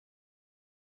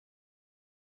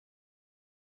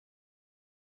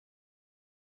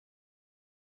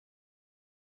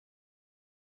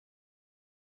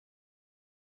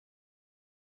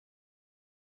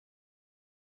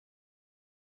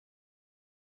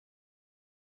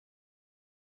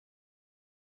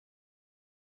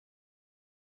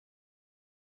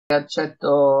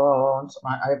Accetto,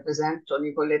 insomma, presento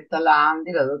Nicoletta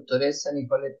Landi, la dottoressa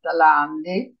Nicoletta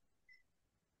Landi,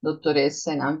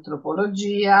 dottoressa in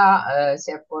antropologia,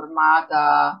 si è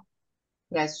formata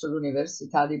presso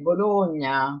l'Università di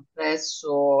Bologna,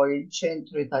 presso il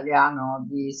Centro Italiano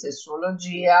di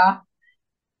Sessuologia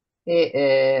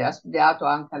e ha studiato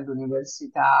anche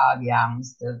all'Università di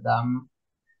Amsterdam.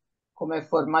 Come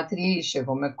formatrice,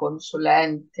 come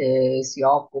consulente si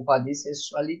occupa di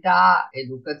sessualità,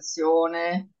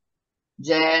 educazione,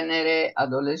 genere,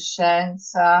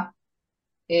 adolescenza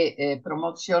e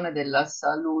promozione della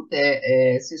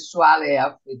salute sessuale e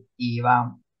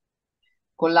affettiva.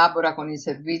 Collabora con i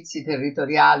servizi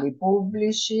territoriali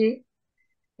pubblici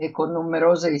e con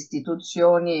numerose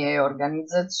istituzioni e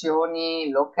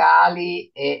organizzazioni locali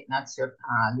e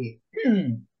nazionali.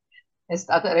 È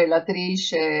stata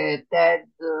relatrice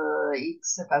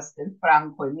TEDx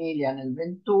Castelfranco Emilia nel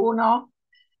 21.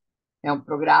 È un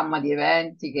programma di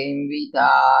eventi che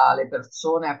invita le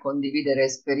persone a condividere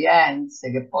esperienze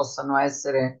che possano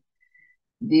essere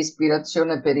di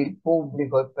ispirazione per il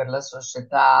pubblico e per la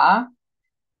società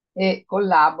e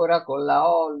collabora con la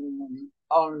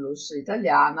Onlus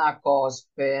italiana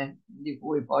COSPE, di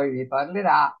cui poi vi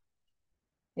parlerà,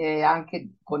 e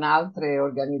anche con altre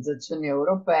organizzazioni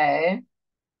europee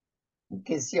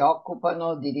che si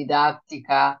occupano di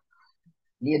didattica,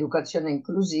 di educazione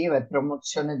inclusiva e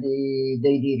promozione dei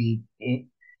diritti.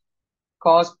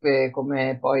 COSPE,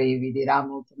 come poi vi dirà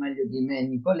molto meglio di me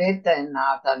Nicoletta, è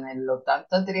nata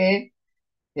nell'83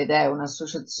 ed è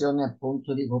un'associazione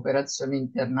appunto di cooperazione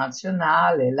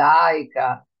internazionale,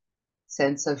 laica,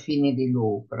 senza fini di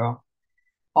lucro.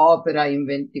 Opera in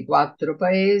 24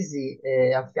 paesi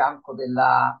a fianco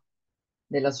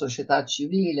della società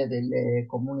civile, delle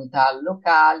comunità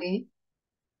locali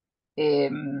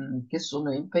che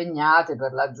sono impegnate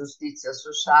per la giustizia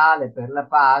sociale, per la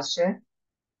pace,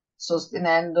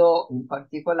 sostenendo in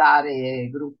particolare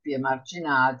gruppi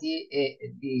emarginati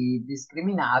e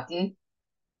discriminati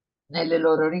nelle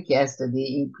loro richieste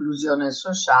di inclusione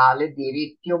sociale,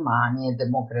 diritti umani e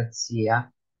democrazia.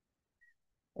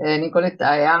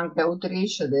 Nicoletta è anche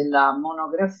autrice della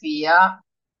monografia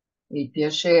Il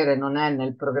piacere non è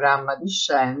nel programma di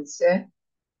scienze,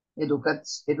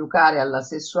 educare alla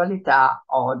sessualità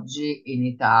oggi in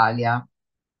Italia.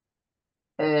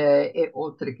 E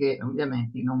oltre che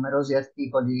ovviamente i numerosi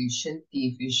articoli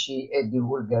scientifici e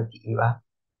divulgativi.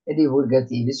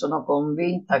 Sono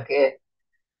convinta che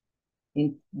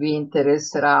vi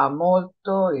interesserà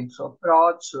molto il suo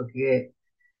approccio, che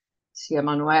sia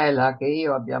Manuela che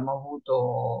io abbiamo avuto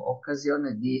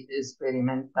occasione di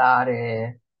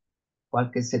sperimentare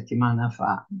qualche settimana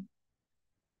fa.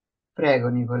 Prego,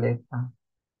 Nicoletta.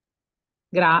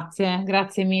 Grazie,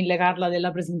 grazie mille Carla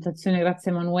della presentazione,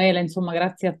 grazie Emanuela, insomma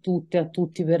grazie a tutti e a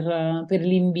tutti per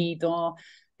l'invito.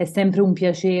 È sempre un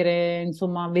piacere,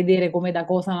 insomma, vedere come da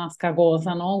cosa nasca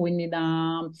cosa, no? Quindi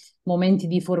da momenti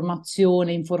di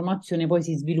formazione, informazione, poi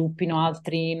si sviluppino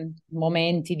altri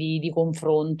momenti di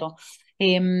confronto.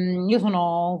 Io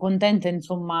sono contenta,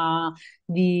 insomma,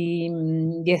 di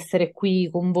essere qui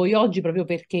con voi oggi proprio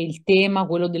perché il tema,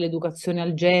 quello dell'educazione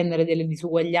al genere, delle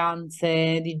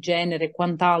disuguaglianze di genere e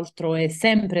quant'altro è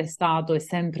sempre stato e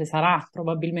sempre sarà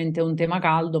probabilmente un tema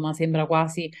caldo, ma sembra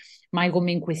quasi mai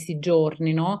come in questi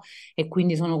giorni, no? E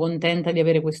quindi sono contenta di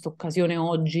avere questa occasione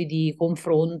oggi di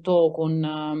confronto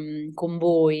con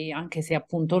voi, anche se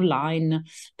appunto online,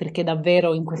 perché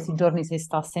davvero in questi giorni si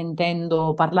sta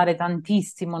sentendo parlare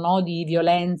tantissimo, no, di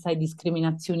violenza e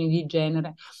discriminazioni di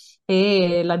genere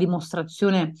e la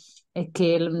dimostrazione è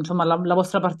che insomma, la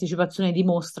vostra partecipazione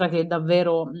dimostra che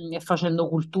davvero è facendo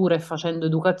cultura e facendo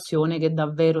educazione che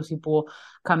davvero si può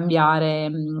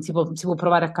cambiare, si può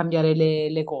provare a cambiare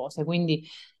le cose. Quindi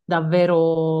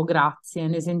davvero grazie,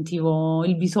 ne sentivo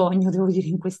il bisogno, devo dire,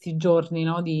 in questi giorni,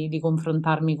 no, di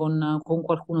confrontarmi con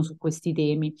qualcuno su questi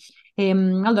temi.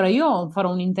 Allora, io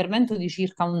farò un intervento di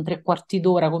circa un tre quarti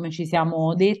d'ora, come ci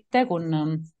siamo dette,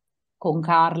 con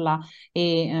Carla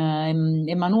e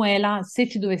Emanuela. Se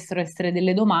ci dovessero essere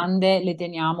delle domande, le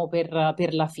teniamo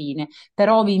per la fine.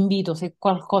 Però vi invito, se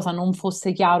qualcosa non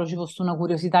fosse chiaro, ci fosse una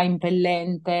curiosità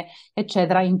impellente,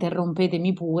 eccetera,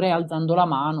 interrompetemi pure alzando la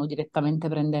mano, direttamente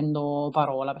prendendo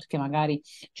parola, perché magari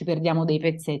ci perdiamo dei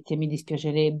pezzetti e mi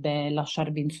dispiacerebbe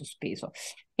lasciarvi in sospeso.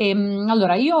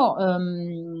 Allora, io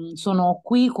sono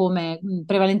qui come,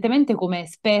 prevalentemente come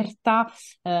esperta,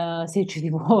 se ci si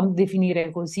può definire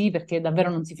così, perché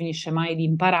davvero non si finisce mai di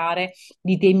imparare,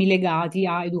 di temi legati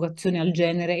a educazione al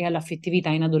genere e all'affettività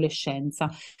in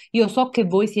adolescenza. Io so che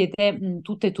voi siete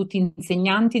tutte e tutti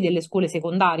insegnanti delle scuole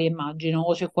secondarie, immagino,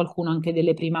 o c'è qualcuno anche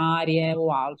delle primarie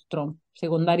o altro.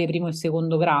 secondarie primo e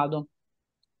secondo grado.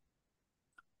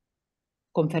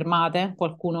 Confermate?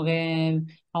 Qualcuno che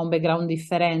ha un background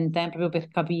differente, proprio per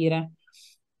capire.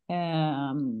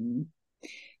 Ehm,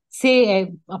 Se è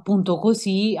appunto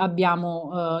così,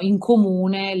 abbiamo in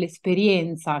comune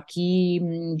l'esperienza,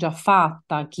 chi già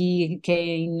fatta, chi che è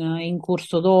in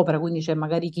corso d'opera, quindi c'è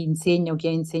magari chi insegna o chi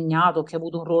ha insegnato, chi ha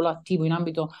avuto un ruolo attivo in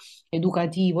ambito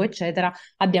educativo, eccetera,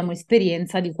 abbiamo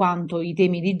esperienza di quanto i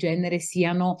temi di genere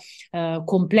siano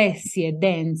complessi e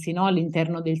densi, no?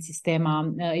 All'interno del sistema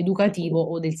educativo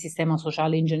o del sistema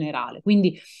sociale in generale.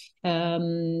 Quindi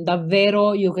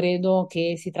davvero io credo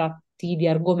che si tratti di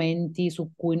argomenti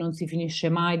su cui non si finisce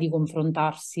mai di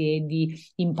confrontarsi e di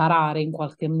imparare in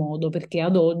qualche modo, perché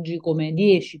ad oggi, come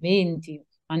 10, 20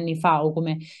 anni fa o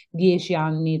come 10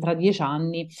 anni, tra 10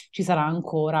 anni, ci sarà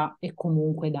ancora e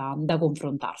comunque da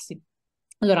confrontarsi.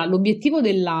 Allora, l'obiettivo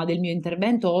del mio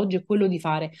intervento oggi è quello di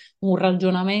fare un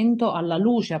ragionamento alla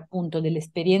luce appunto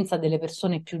dell'esperienza delle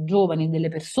persone più giovani, delle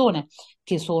persone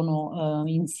che sono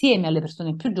insieme alle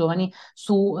persone più giovani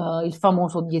su il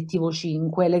famoso obiettivo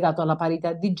 5 legato alla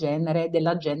parità di genere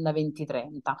dell'Agenda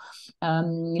 2030.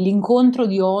 L'incontro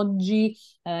di oggi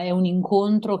è un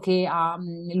incontro che ha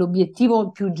l'obiettivo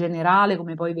più generale,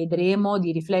 come poi vedremo,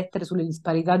 di riflettere sulle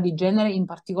disparità di genere, in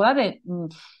particolare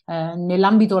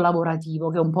nell'ambito lavorativo,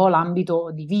 che è un po' l'ambito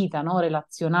di vita, no?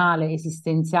 Relazionale,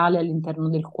 esistenziale, all'interno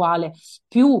del quale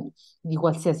più di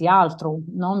qualsiasi altro,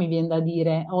 no? Mi viene da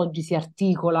dire, oggi si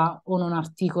articola o non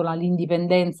articola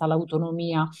l'indipendenza,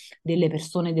 l'autonomia delle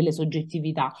persone e delle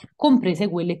soggettività, comprese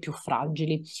quelle più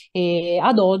fragili. E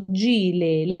ad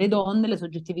oggi le donne, le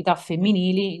soggettività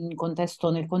femminili nel contesto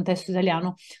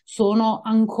italiano sono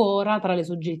ancora tra le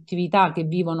soggettività che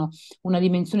vivono una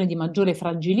dimensione di maggiore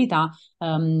fragilità,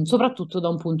 soprattutto da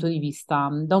un punto di vista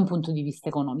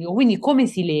economico. Quindi come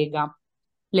si lega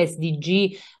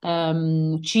l'SDG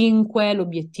 5,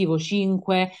 l'obiettivo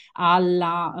 5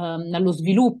 allo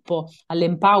sviluppo,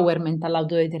 all'empowerment,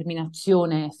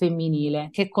 all'autodeterminazione femminile?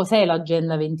 Che cos'è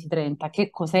l'Agenda 2030? Che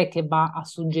cos'è che va a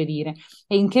suggerire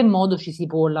e in che modo ci si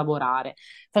può lavorare?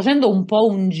 Facendo un po'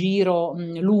 un giro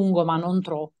lungo ma non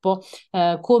troppo,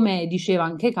 come diceva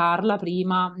anche Carla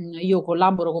prima, io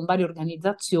collaboro con varie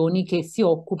organizzazioni che si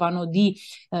occupano di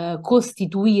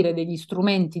costituire degli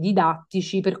strumenti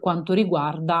didattici per quanto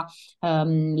riguarda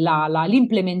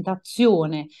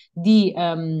l'implementazione di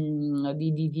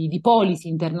policy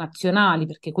internazionali,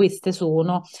 perché queste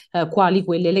sono quali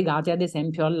quelle legate ad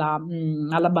esempio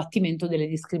all'abbattimento delle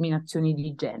discriminazioni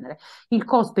di genere. Il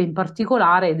COSPE in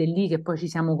particolare, ed è lì che poi ci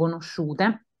siamo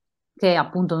conosciute, che è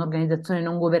appunto un'organizzazione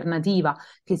non governativa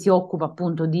che si occupa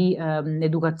appunto di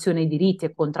educazione ai diritti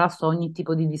e contrasto a ogni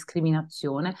tipo di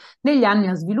discriminazione, negli anni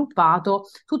ha sviluppato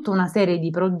tutta una serie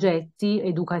di progetti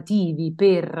educativi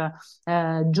per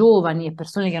giovani e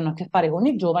persone che hanno a che fare con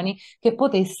i giovani che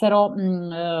potessero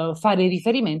fare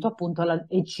riferimento appunto alla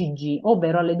ECG,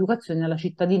 ovvero all'educazione alla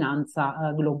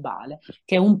cittadinanza globale,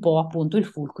 che è un po' appunto il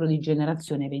fulcro di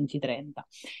Generazione 2030.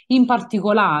 In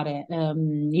particolare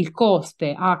il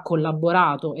COSPE ha collaborato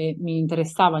e mi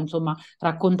interessava insomma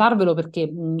raccontarvelo perché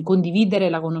condividere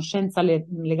la conoscenza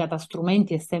legata a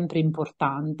strumenti è sempre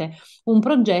importante. Un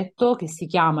progetto che si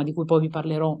chiama, di cui poi vi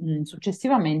parlerò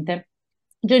successivamente,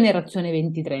 Generazione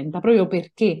 2030, proprio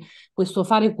perché questo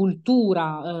fare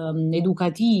cultura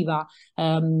educativa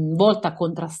volta a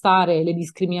contrastare le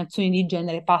discriminazioni di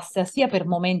genere passa sia per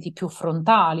momenti più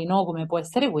frontali, no? Come può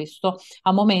essere questo,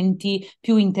 a momenti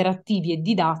più interattivi e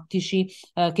didattici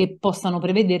che possano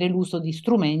prevedere l'uso di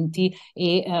strumenti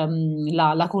e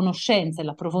la conoscenza e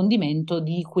l'approfondimento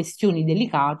di questioni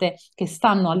delicate che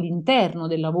stanno all'interno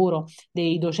del lavoro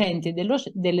dei docenti e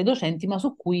delle docenti, ma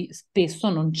su cui spesso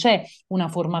non c'è una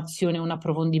formazione, un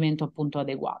approfondimento appunto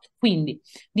adeguato. Quindi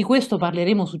di questo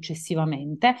parleremo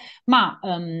successivamente, ma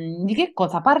di che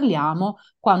cosa parliamo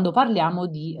quando parliamo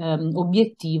di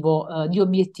obiettivo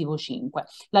 5?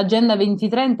 L'Agenda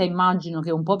 2030 immagino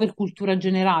che un po' per cultura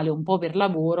generale, un po' per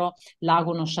lavoro, la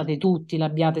conosciate tutti,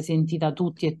 l'abbiate sentita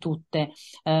tutti e tutte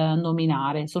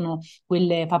nominare.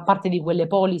 Fa parte di quelle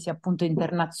policy appunto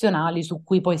internazionali su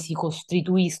cui poi si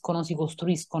costruiscono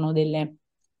delle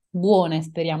buone,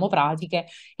 speriamo, pratiche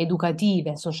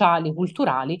educative, sociali,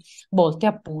 culturali, volte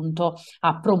appunto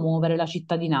a promuovere la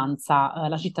cittadinanza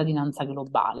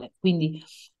globale. Quindi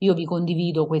io vi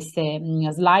condivido queste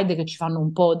slide che ci fanno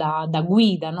un po' da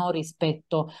guida, no,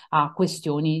 rispetto a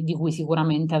questioni di cui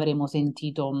sicuramente avremo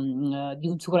sentito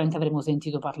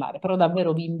parlare, però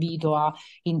davvero vi invito a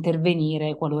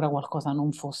intervenire qualora qualcosa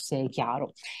non fosse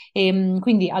chiaro.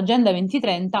 Quindi Agenda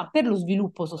 2030 per lo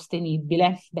sviluppo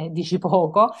sostenibile, beh, dici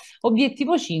poco,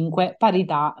 Obiettivo 5,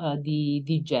 parità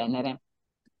di genere.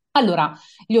 Allora,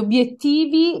 gli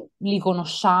obiettivi li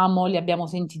conosciamo, li abbiamo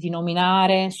sentiti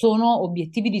nominare, sono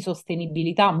obiettivi di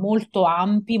sostenibilità molto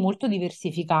ampi, molto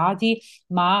diversificati,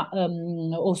 ma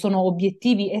o sono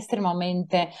obiettivi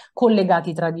estremamente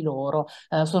collegati tra di loro.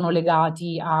 Sono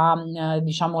legati a,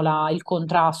 diciamo, il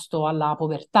contrasto alla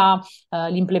povertà,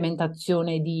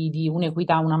 l'implementazione di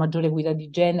un'equità, una maggiore equità di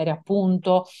genere,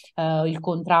 appunto, il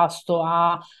contrasto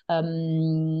ad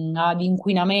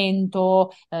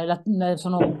inquinamento,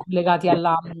 sono collegati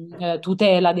alla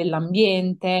tutela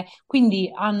dell'ambiente,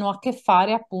 quindi hanno a che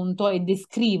fare appunto e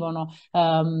descrivono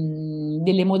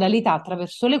delle modalità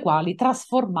attraverso le quali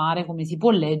trasformare, come si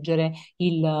può leggere,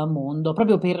 il mondo,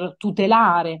 proprio per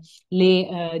tutelare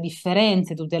le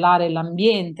differenze, tutelare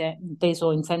l'ambiente,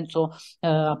 inteso in senso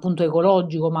appunto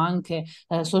ecologico, ma anche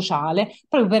sociale,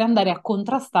 proprio per andare a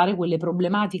contrastare quelle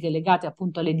problematiche legate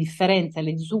appunto alle differenze,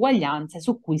 alle disuguaglianze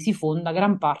su cui si fonda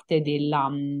gran parte della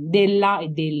e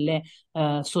delle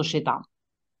società.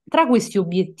 Tra questi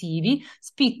obiettivi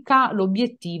spicca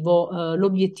l'obiettivo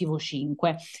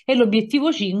 5 e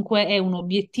l'obiettivo 5 è un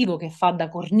obiettivo che fa da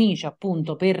cornice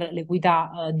appunto per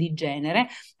l'equità di genere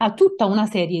a tutta una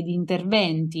serie di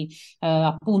interventi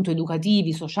appunto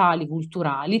educativi, sociali,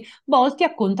 culturali volti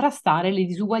a contrastare le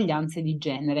disuguaglianze di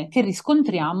genere che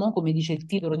riscontriamo, come dice il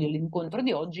titolo dell'incontro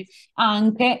di oggi,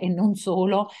 anche e non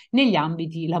solo negli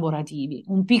ambiti lavorativi.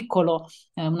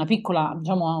 Una piccola,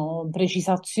 diciamo,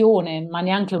 precisazione, ma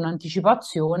neanche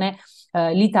un'anticipazione.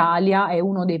 L'Italia è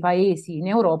uno dei paesi in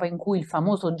Europa in cui il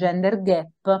famoso gender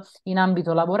gap in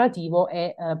ambito lavorativo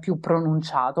è più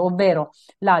pronunciato, ovvero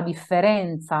la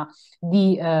differenza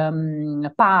di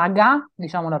paga,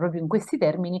 diciamola proprio in questi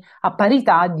termini, a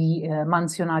parità di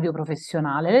mansionario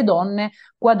professionale. Le donne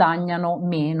guadagnano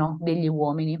meno degli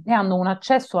uomini e hanno un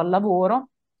accesso al lavoro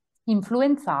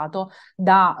influenzato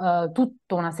da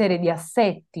tutta una serie di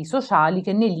assetti sociali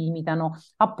che ne limitano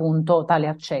appunto tale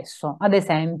accesso. Ad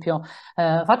esempio,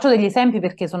 faccio degli esempi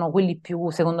perché sono quelli più,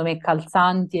 secondo me,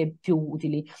 calzanti e più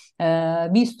utili.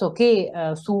 Visto che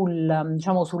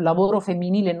diciamo, sul lavoro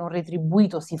femminile non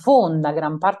retribuito si fonda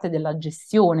gran parte della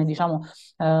gestione, diciamo,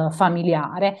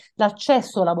 familiare,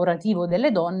 l'accesso lavorativo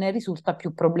delle donne risulta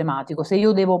più problematico. Se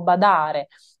io devo badare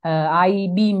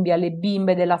ai bimbi, alle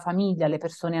bimbe della famiglia, alle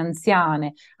persone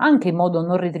anziane, anche in modo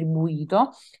non retribuito,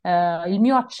 il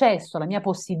mio accesso, la mia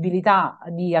possibilità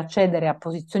di accedere a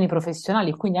posizioni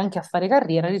professionali e quindi anche a fare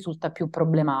carriera risulta più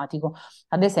problematico.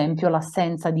 Ad esempio,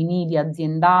 l'assenza di nidi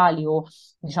aziendali o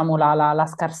diciamo la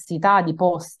scarsità di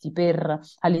posti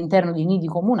all'interno di nidi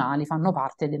comunali fanno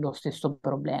parte dello stesso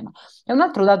problema. E un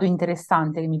altro dato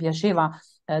interessante che mi piaceva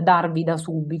darvi da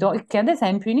subito è che ad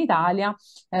esempio in Italia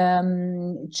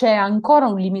c'è ancora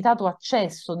un limitato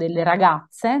accesso delle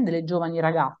ragazze, delle giovani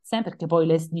ragazze, perché poi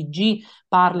l'SDG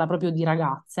parla proprio di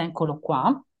ragazze, eccolo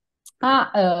qua,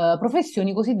 a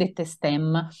professioni cosiddette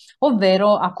STEM,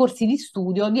 ovvero a corsi di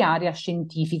studio di area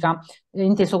scientifica,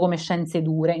 inteso come scienze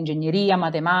dure, ingegneria,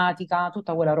 matematica,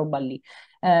 tutta quella roba lì.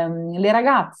 Le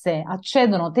ragazze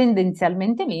accedono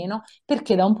tendenzialmente meno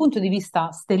perché da un punto di vista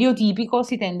stereotipico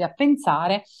si tende a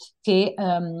pensare che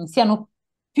siano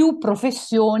più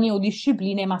professioni o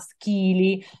discipline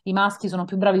maschili. I maschi sono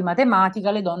più bravi in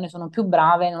matematica, le donne sono più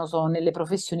brave, non lo so, nelle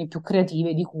professioni più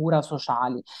creative di cura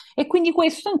sociali. E quindi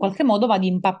questo in qualche modo va ad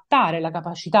impattare la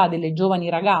capacità delle giovani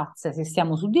ragazze, se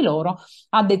stiamo su di loro,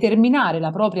 a determinare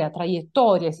la propria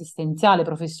traiettoria esistenziale,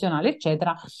 professionale,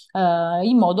 eccetera,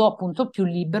 in modo appunto più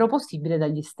libero possibile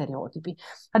dagli stereotipi.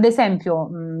 Ad esempio,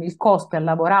 il COSPE ha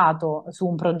lavorato su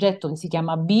un progetto che si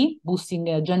chiama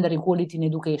Boosting Gender Equality in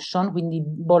Education,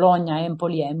 quindi Bologna,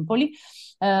 Empoli, Empoli,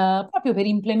 proprio per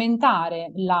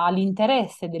implementare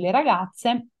l'interesse delle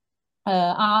ragazze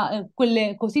a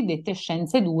quelle cosiddette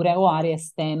scienze dure o aree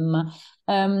STEM.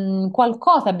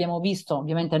 Qualcosa abbiamo visto,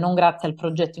 ovviamente non grazie al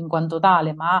progetto in quanto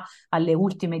tale, ma alle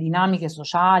ultime dinamiche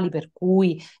sociali per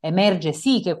cui emerge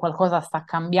sì che qualcosa sta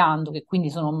cambiando, che quindi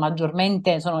è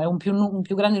un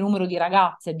più grande numero di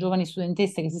ragazze, giovani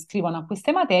studentesse che si iscrivono a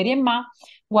queste materie, ma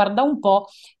guarda un po',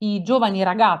 i giovani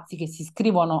ragazzi che si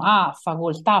iscrivono a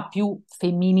facoltà più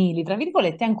femminili, tra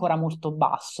virgolette, è ancora molto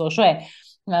basso, cioè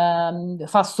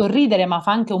fa sorridere, ma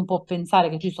fa anche un po' pensare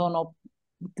che ci sono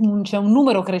c'è un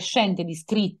numero crescente di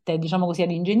iscritte, diciamo così,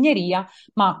 ad ingegneria,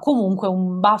 ma comunque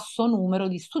un basso numero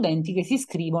di studenti che si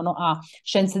iscrivono a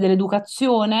scienze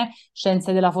dell'educazione,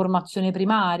 scienze della formazione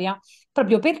primaria,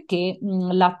 proprio perché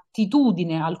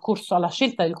l'attitudine al corso, alla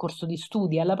scelta del corso di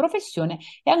studi e alla professione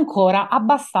è ancora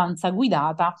abbastanza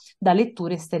guidata da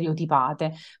letture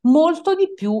stereotipate, molto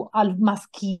di più al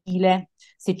maschile,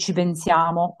 se ci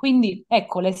pensiamo. Quindi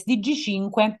ecco, l'SDG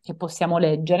 5 che possiamo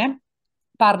leggere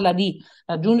parla di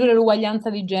raggiungere l'uguaglianza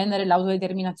di genere e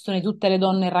l'autodeterminazione di tutte le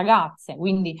donne e ragazze,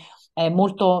 quindi è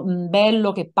molto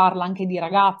bello che parla anche di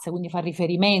ragazze, quindi fa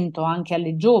riferimento anche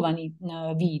alle giovani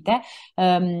vite,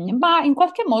 ma in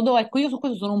qualche modo, ecco, io su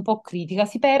questo sono un po' critica,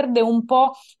 si perde un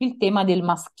po' il tema del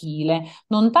maschile,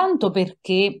 non tanto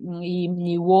perché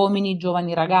gli uomini, i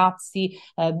giovani ragazzi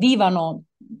vivano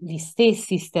gli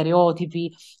stessi stereotipi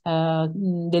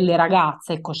delle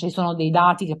ragazze, ecco, ci sono dei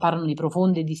dati che parlano di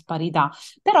profonde disparità,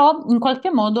 però in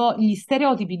qualche modo gli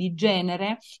stereotipi di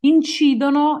genere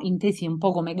incidono, intesi un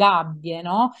po' come gabbie,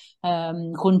 no?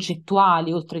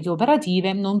 Concettuali oltre che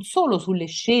operative, non solo sulle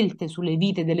scelte, sulle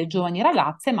vite delle giovani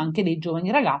ragazze, ma anche dei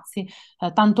giovani ragazzi,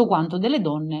 tanto quanto delle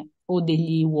donne o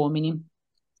degli uomini.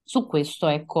 Su questo,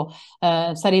 ecco,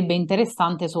 sarebbe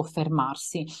interessante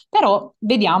soffermarsi. Però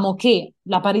vediamo che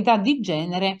la parità di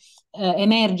genere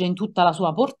emerge in tutta la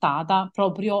sua portata,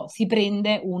 proprio si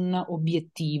prende un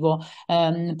obiettivo,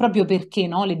 proprio perché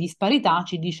no, le disparità,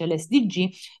 ci dice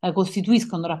l'SDG,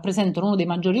 costituiscono, rappresentano uno dei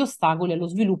maggiori ostacoli allo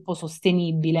sviluppo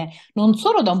sostenibile, non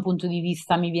solo da un punto di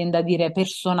vista, mi viene da dire,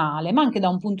 personale, ma anche da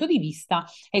un punto di vista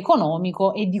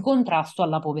economico e di contrasto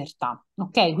alla povertà.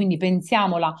 Ok, quindi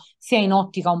pensiamola sia in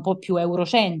ottica un po' più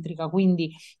eurocentrica,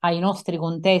 quindi ai nostri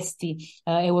contesti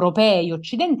europei,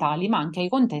 occidentali, ma anche ai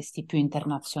contesti più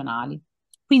internazionali.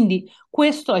 Quindi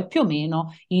questo è più o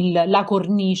meno la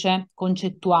cornice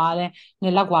concettuale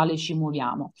nella quale ci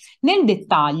muoviamo. Nel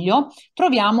dettaglio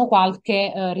troviamo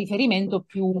qualche riferimento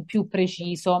più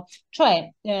preciso, cioè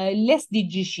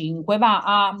l'SDG 5 va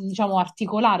a diciamo,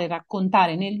 articolare e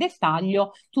raccontare nel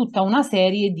dettaglio tutta una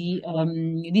serie di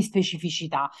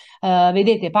specificità.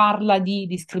 Vedete, parla di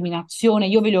discriminazione,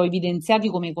 io ve li ho evidenziati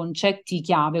come concetti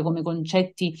chiave, come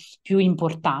concetti più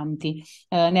importanti.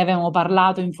 Ne avevamo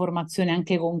parlato in formazione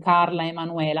anche con Carla e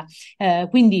Emanuela.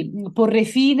 Quindi porre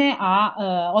fine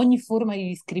a ogni forma di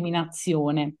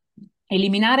discriminazione.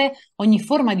 Eliminare ogni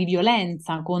forma di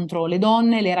violenza contro le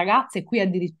donne, le ragazze, e qui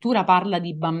addirittura parla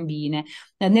di bambine,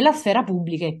 nella sfera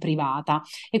pubblica e privata.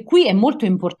 E qui è molto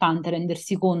importante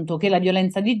rendersi conto che la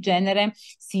violenza di genere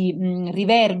si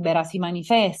riverbera, si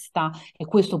manifesta, e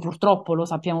questo purtroppo lo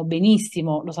sappiamo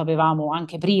benissimo, lo sapevamo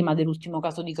anche prima dell'ultimo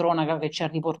caso di cronaca che ci ha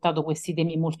riportato questi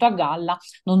temi molto a galla,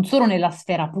 non solo nella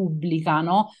sfera pubblica,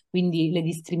 no? Quindi le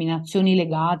discriminazioni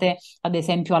legate ad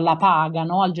esempio alla paga,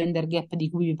 no? Al gender gap di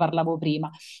cui vi parlavo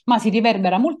prima, ma si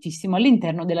riverbera moltissimo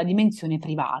all'interno della dimensione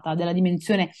privata, della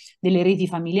dimensione delle reti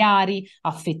familiari,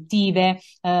 affettive,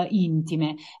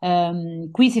 intime.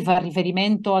 Qui si fa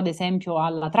riferimento ad esempio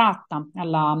alla tratta,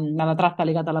 alla tratta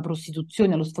legata alla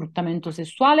prostituzione, allo sfruttamento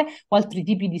sessuale o altri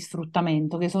tipi di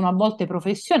sfruttamento che sono a volte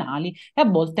professionali e a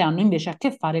volte hanno invece a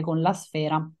che fare con la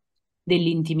sfera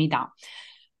dell'intimità.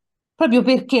 Proprio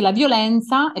perché la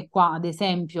violenza, e qua ad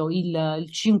esempio il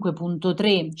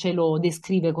 5.3 ce lo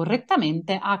descrive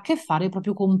correttamente, ha a che fare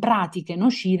proprio con pratiche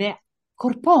nocive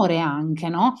corporee anche,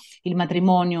 no? Il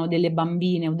matrimonio delle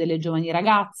bambine o delle giovani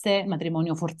ragazze,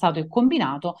 matrimonio forzato e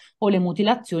combinato, o le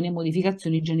mutilazioni e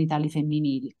modificazioni genitali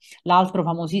femminili. L'altro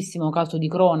famosissimo caso di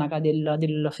cronaca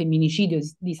del femminicidio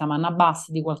di Samanna Abbas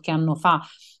di qualche anno fa,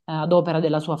 ad opera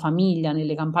della sua famiglia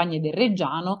nelle campagne del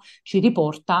Reggiano, ci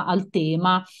riporta al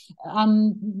tema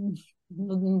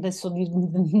adesso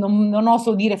non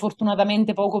oso dire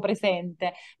fortunatamente poco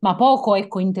presente, ma poco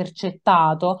ecco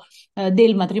intercettato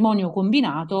del matrimonio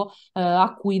combinato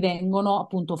a cui vengono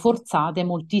appunto forzate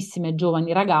moltissime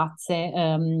giovani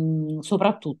ragazze,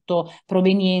 soprattutto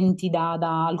provenienti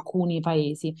da alcuni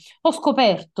paesi. Ho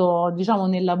scoperto, diciamo,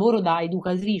 nel lavoro da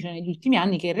educatrice negli ultimi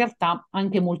anni che in realtà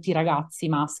anche molti ragazzi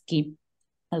maschi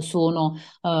sono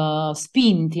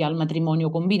spinti al matrimonio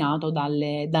combinato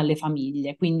dalle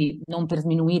famiglie, quindi non per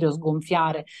sminuire o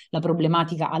sgonfiare la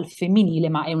problematica al femminile,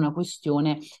 ma è una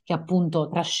questione che appunto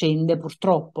trascende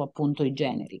purtroppo appunto i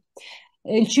generi.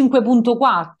 Il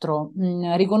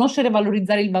 5.4, riconoscere e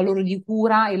valorizzare il valore di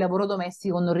cura e il lavoro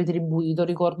domestico non retribuito.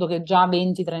 Ricordo che già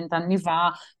 20-30 anni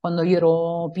fa, quando io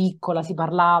ero piccola, si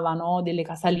parlava, no, delle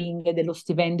casalinghe, dello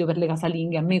stipendio per le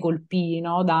casalinghe. A me colpì,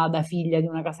 no, da figlia di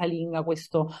una casalinga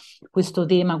questo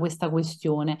tema, questa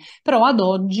questione. Però ad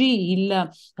oggi il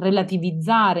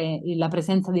relativizzare la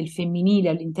presenza del femminile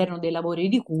all'interno dei lavori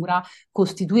di cura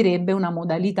costituirebbe una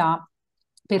modalità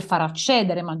per far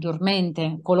accedere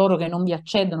maggiormente coloro che non vi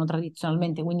accedono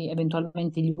tradizionalmente, quindi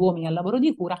eventualmente gli uomini al lavoro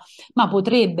di cura, ma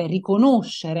potrebbe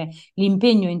riconoscere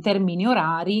l'impegno in termini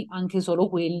orari, anche solo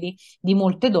quelli di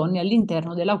molte donne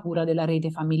all'interno della cura della rete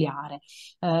familiare.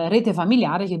 Rete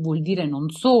familiare che vuol dire non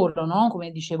solo, no?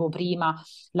 Come dicevo prima,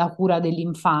 la cura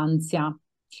dell'infanzia,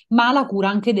 ma la cura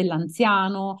anche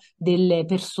dell'anziano, delle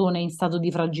persone in stato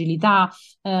di fragilità,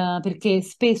 perché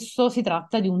spesso si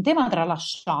tratta di un tema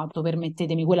tralasciato,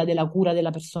 permettetemi, quella della cura della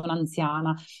persona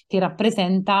anziana, che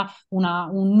rappresenta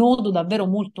un nodo davvero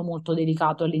molto molto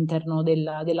delicato all'interno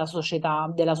della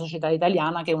società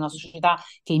italiana, che è una società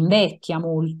che invecchia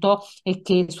molto e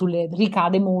che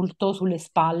ricade molto sulle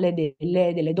spalle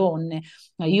delle donne.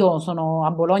 Io sono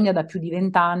a Bologna da più di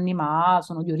 20 anni, ma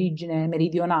sono di origine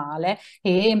meridionale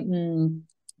e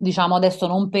diciamo adesso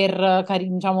non per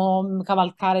diciamo,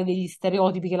 cavalcare degli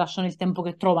stereotipi che lasciano il tempo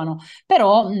che trovano,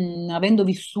 però avendo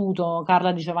vissuto,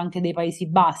 Carla diceva anche dei Paesi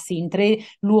Bassi, in 3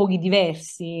 luoghi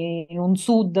diversi, in un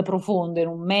sud profondo, in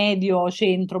un medio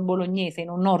centro bolognese,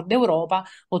 in un nord Europa,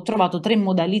 ho trovato 3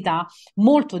 modalità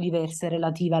molto diverse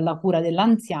relative alla cura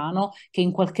dell'anziano che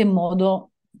in qualche modo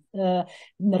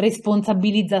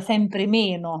responsabilizza sempre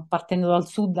meno, partendo dal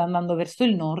sud andando verso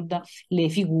il nord, le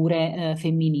figure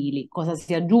femminili. Cosa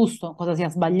sia giusto, cosa sia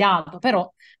sbagliato,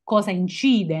 però cosa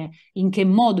incide, in che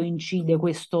modo incide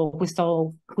questo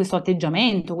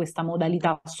atteggiamento, questa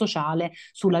modalità sociale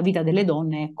sulla vita delle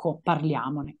donne, ecco,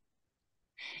 parliamone.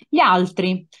 Gli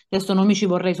altri, adesso non mi ci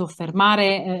vorrei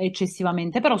soffermare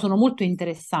eccessivamente, però sono molto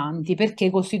interessanti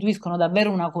perché costituiscono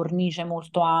davvero una cornice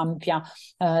molto ampia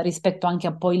rispetto anche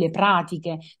a poi le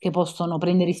pratiche che possono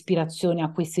prendere ispirazione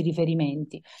a questi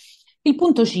riferimenti. Il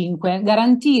punto 5,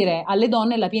 garantire alle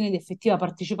donne la piena ed effettiva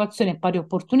partecipazione e pari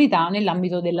opportunità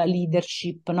nell'ambito della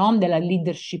leadership, no? Della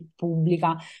leadership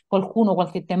pubblica. Qualcuno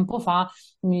qualche tempo fa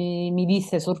mi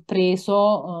disse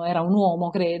sorpreso, era un uomo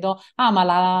credo, ma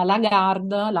la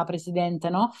Lagarde, la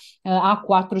presidente, no? Ha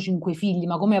 4-5 figli,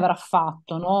 ma come avrà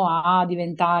fatto, no? A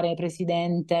diventare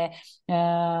presidente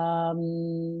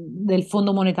del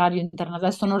Fondo Monetario Internazionale,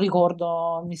 adesso non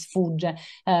ricordo, mi sfugge,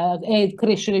 e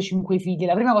crescere 5 figli.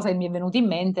 La prima cosa che mi è venuta in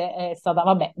mente è stata,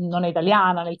 vabbè, non è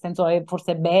italiana, nel senso è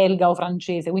forse belga o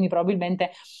francese, quindi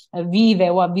probabilmente vive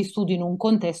o ha vissuto in un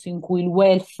contesto in cui il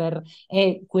welfare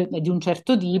è di un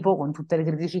certo tipo, con tutte le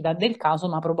criticità del caso,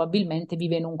 ma probabilmente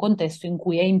vive in un contesto in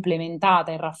cui è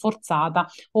implementata e rafforzata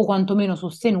o quantomeno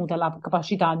sostenuta la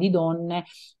capacità di donne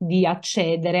di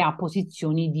accedere a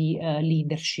posizioni di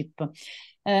leadership.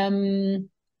 Um,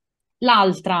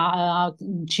 L'altra,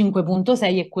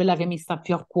 5.6, è quella che mi sta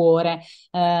più a cuore.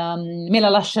 Me la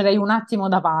lascerei un attimo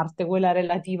da parte, quella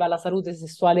relativa alla salute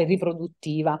sessuale e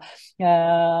riproduttiva.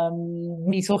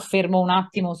 Mi soffermo un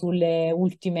attimo sulle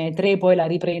ultime 3, poi la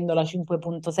riprendo la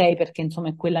 5.6 perché insomma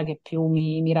è quella che più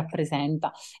mi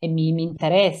rappresenta e mi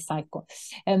interessa. Ecco.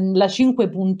 La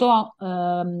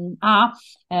 5.A,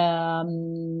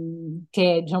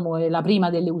 che diciamo, è la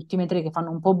prima delle ultime 3 che fanno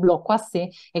un po' blocco a sé,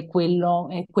 è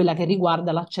quella che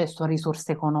riguarda l'accesso a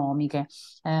risorse economiche.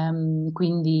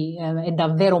 Quindi è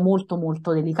davvero molto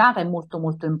molto delicata e molto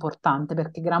molto importante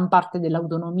perché gran parte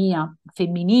dell'autonomia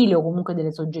femminile o comunque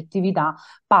delle soggettività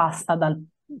passa dal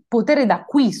potere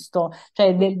d'acquisto,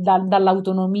 cioè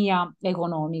dall'autonomia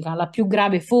economica. La più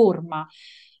grave forma,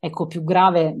 ecco, più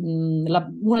grave,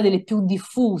 una delle più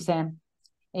diffuse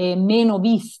e meno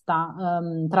vista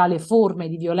tra le forme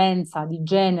di violenza di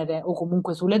genere o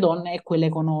comunque sulle donne è quella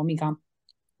economica,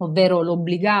 ovvero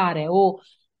l'obbligare o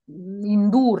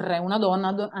indurre una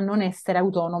donna a non essere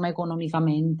autonoma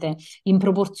economicamente. In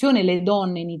proporzione le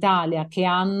donne in Italia che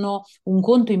hanno un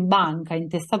conto in banca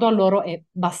intestato a loro è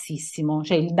bassissimo,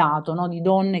 cioè il dato, no, di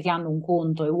donne che hanno un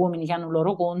conto e uomini che hanno il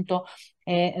loro conto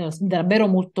è davvero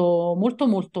molto molto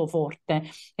molto forte,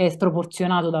 è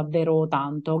sproporzionato davvero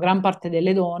tanto. Gran parte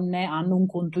delle donne hanno un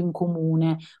conto in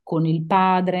comune con il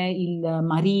padre, il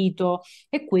marito,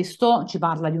 e questo ci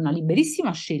parla di una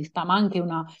liberissima scelta, ma anche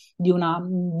di una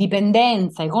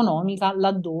dipendenza economica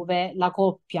laddove la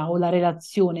coppia o la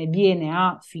relazione viene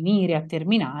a finire, a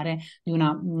terminare, di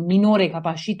una minore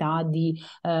capacità di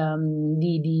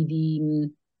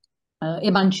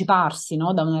emanciparsi,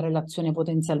 no, da una relazione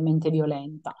potenzialmente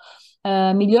violenta.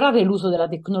 Migliorare l'uso della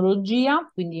tecnologia,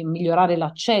 quindi migliorare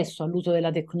l'accesso all'uso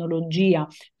della tecnologia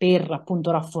per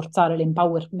appunto rafforzare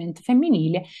l'empowerment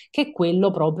femminile, che è quello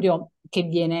proprio che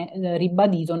viene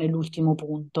ribadito nell'ultimo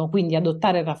punto. Quindi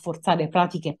adottare e rafforzare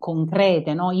pratiche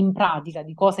concrete, no? In pratica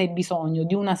di cosa hai bisogno?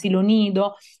 Di un asilo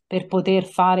nido per poter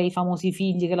fare i famosi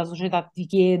figli che la società ti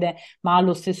chiede, ma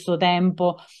allo stesso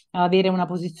tempo avere una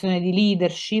posizione di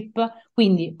leadership.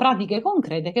 Quindi pratiche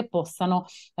concrete che possano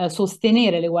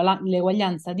sostenere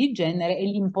l'eguaglianza di genere e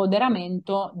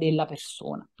l'empoderamento della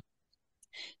persona.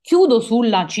 Chiudo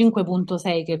sulla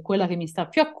 5.6, che è quella che mi sta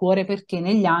più a cuore, perché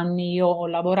negli anni io ho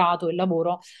lavorato e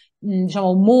lavoro,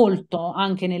 diciamo, molto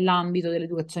anche nell'ambito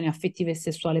dell'educazione affettiva e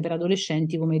sessuale per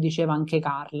adolescenti, come diceva anche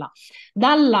Carla.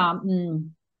 Dalla,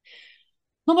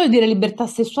 non voglio dire libertà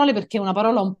sessuale perché è una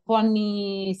parola un po'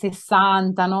 anni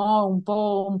 60, no? Un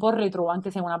po' retro,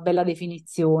 anche se è una bella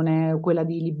definizione, quella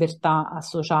di libertà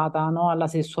associata, no? Alla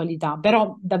sessualità.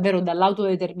 Però davvero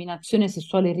dall'autodeterminazione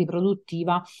sessuale e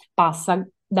riproduttiva passa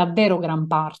davvero gran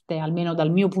parte, almeno dal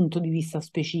mio punto di vista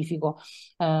specifico,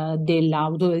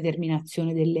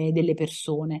 dell'autodeterminazione delle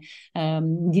persone,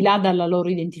 di là dalla loro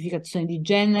identificazione di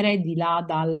genere, di là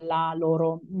dal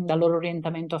loro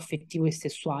orientamento affettivo e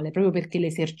sessuale, proprio perché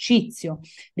l'esercizio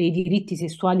dei diritti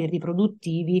sessuali e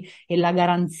riproduttivi e la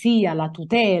garanzia, la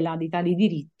tutela di tali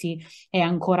diritti è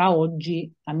ancora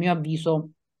oggi, a mio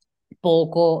avviso,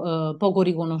 poco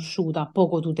riconosciuta,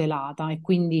 poco tutelata, e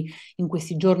quindi in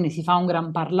questi giorni si fa un gran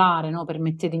parlare, no?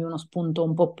 Permettetemi uno spunto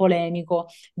un po' polemico,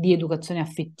 di educazione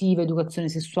affettiva, educazione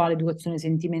sessuale, educazione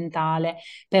sentimentale,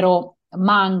 però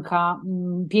manca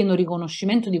pieno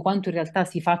riconoscimento di quanto in realtà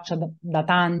si faccia da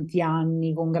tanti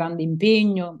anni con grande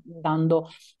impegno, dando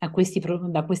da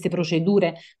queste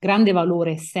procedure grande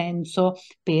valore e senso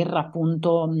per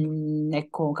appunto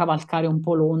ecco, cavalcare un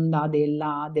po' l'onda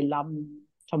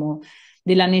diciamo,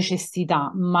 della necessità,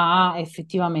 ma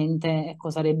effettivamente ecco,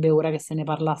 sarebbe ora che se ne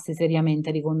parlasse seriamente,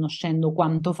 riconoscendo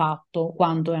quanto fatto,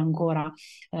 quanto è ancora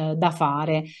da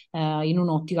fare in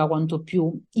un'ottica quanto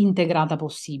più integrata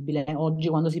possibile. Oggi,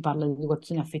 quando si parla di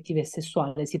educazione affettiva e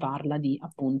sessuale, si parla di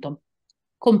appunto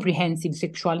comprehensive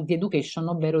sexuality education,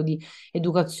 ovvero di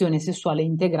educazione sessuale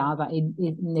integrata ed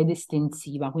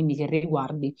estensiva, quindi che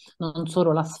riguardi non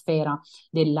solo la sfera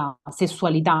della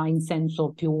sessualità in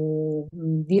senso più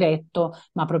diretto,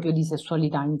 ma proprio di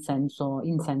sessualità in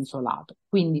senso lato.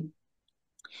 Quindi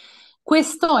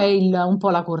questo è un po'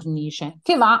 la cornice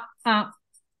che va a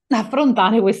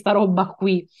affrontare questa roba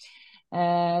qui.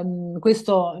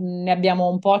 Questo ne abbiamo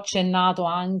un po' accennato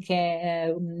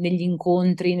anche negli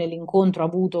incontri, nell'incontro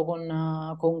avuto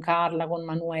con Carla, con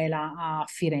Manuela a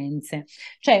Firenze.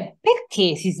 Cioè,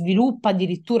 perché si sviluppa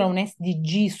addirittura un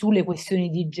SDG sulle questioni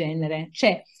di genere?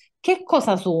 Cioè, che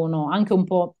cosa sono? Anche un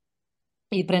po'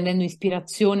 prendendo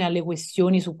ispirazione alle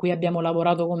questioni su cui abbiamo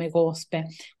lavorato come COSPE,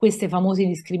 queste famose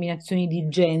discriminazioni di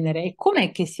genere, e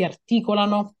com'è che si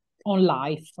articolano on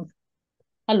life.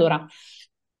 Allora,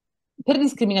 per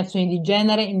discriminazioni di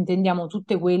genere intendiamo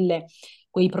tutte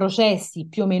quei processi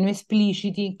più o meno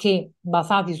espliciti che,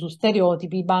 basati su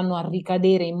stereotipi, vanno a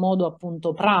ricadere in modo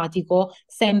appunto pratico,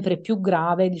 sempre più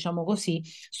grave, diciamo così,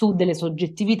 su delle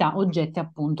soggettività oggetti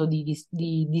appunto di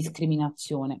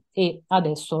discriminazione. E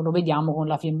adesso lo vediamo con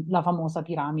la famosa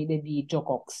piramide di Joe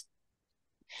Cox.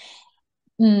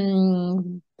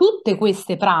 Tutte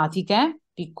queste pratiche,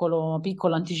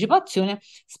 piccola anticipazione,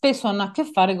 spesso hanno a che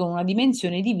fare con una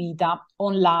dimensione di vita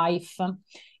on life.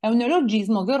 È un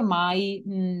neologismo che ormai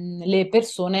le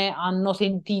persone hanno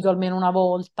sentito almeno una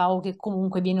volta o che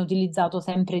comunque viene utilizzato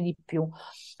sempre di più.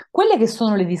 Quelle che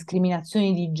sono le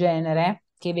discriminazioni di genere,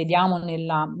 che vediamo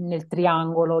nel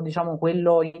triangolo, diciamo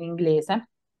quello in inglese,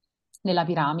 nella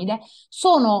piramide,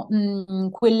 sono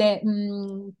quelle,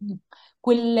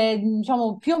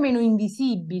 diciamo, più o meno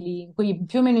invisibili, quei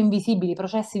più o meno invisibili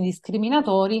processi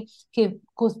discriminatori che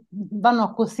vanno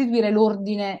a costituire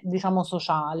l'ordine, diciamo,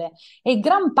 sociale. E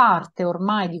gran parte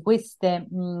ormai di queste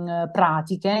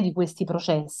pratiche, di questi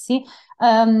processi,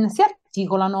 si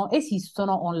articolano,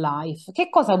 esistono on life. Che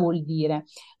cosa vuol dire?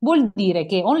 Vuol dire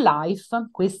che on life,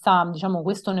 diciamo,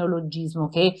 questo neologismo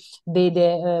che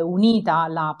vede unita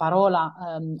la parola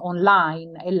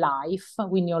online e life,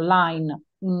 quindi online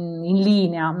in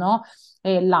linea, no?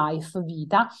 E life,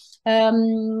 vita,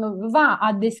 va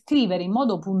a descrivere in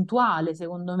modo puntuale,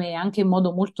 secondo me, anche in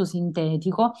modo molto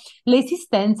sintetico, le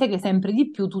esistenze che sempre di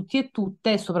più tutti e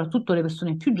tutte, e soprattutto le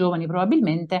persone più giovani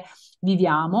probabilmente,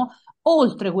 viviamo,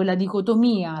 oltre quella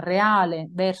dicotomia reale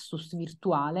versus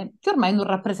virtuale, che ormai non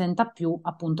rappresenta più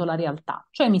appunto la realtà.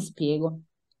 Cioè, mi spiego.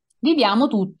 Viviamo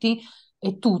tutti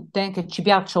e tutte, che ci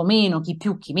piaccia o meno, chi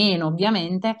più, chi meno,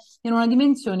 ovviamente, in una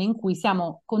dimensione in cui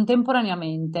siamo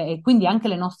contemporaneamente, e quindi anche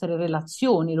le nostre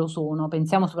relazioni lo sono,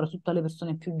 pensiamo soprattutto alle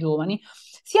persone più giovani,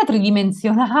 sia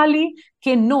tridimensionali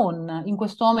che non. In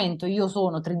questo momento io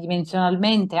sono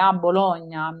tridimensionalmente a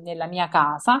Bologna, nella mia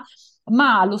casa,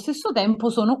 ma allo stesso tempo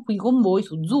sono qui con voi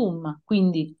su Zoom,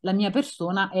 quindi la mia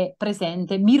persona è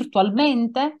presente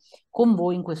virtualmente con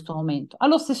voi in questo momento.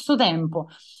 Allo stesso tempo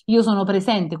io sono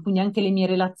presente, quindi anche le mie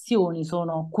relazioni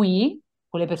sono qui,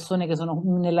 con le persone che sono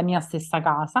nella mia stessa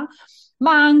casa,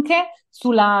 ma anche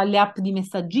sulle app di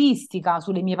messaggistica,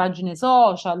 sulle mie pagine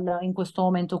social, in questo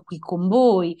momento qui con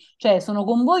voi, cioè sono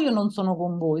con voi o non sono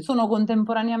con voi, sono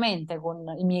contemporaneamente con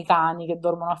i miei cani che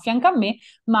dormono a fianco a me,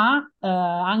 ma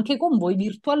anche con voi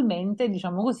virtualmente,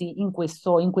 diciamo così, in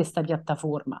questa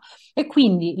piattaforma. E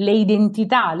quindi le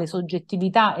identità, le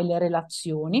soggettività e le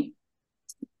relazioni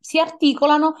si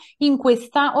articolano in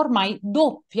questa ormai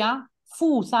doppia,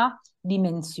 fusa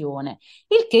dimensione,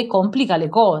 il che complica le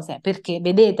cose, perché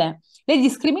vedete, le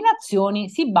discriminazioni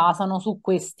si basano su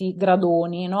questi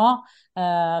gradoni, no?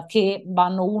 Che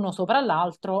vanno uno sopra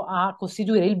l'altro a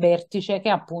costituire il vertice che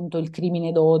è appunto il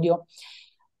crimine d'odio.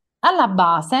 Alla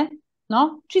base,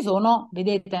 no? Ci sono,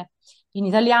 vedete, in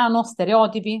italiano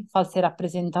stereotipi, false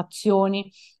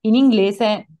rappresentazioni, in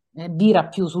inglese vira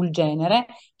più sul genere,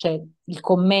 cioè il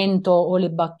commento o le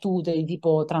battute di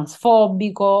tipo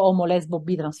transfobico, omolesbo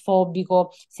bitransfobico,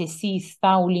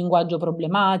 sessista, un linguaggio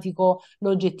problematico,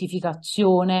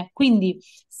 l'oggettificazione. Quindi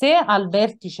se al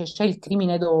vertice c'è il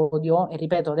crimine d'odio, e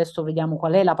ripeto, adesso vediamo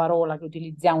qual è la parola che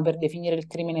utilizziamo per definire il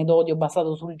crimine d'odio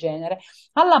basato sul genere,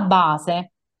 alla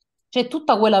base c'è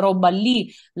tutta quella roba lì,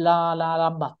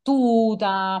 la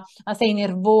battuta, ah, sei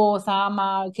nervosa,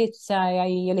 ma che c'hai,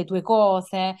 hai le tue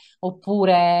cose,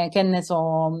 oppure che ne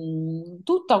so,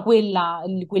 tutta quel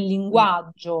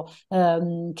linguaggio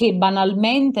che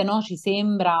banalmente, no, ci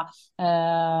sembra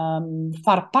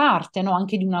far parte, no,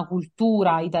 anche di una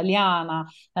cultura italiana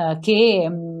che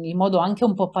in modo anche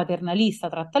un po' paternalista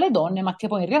tratta le donne, ma che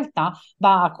poi in realtà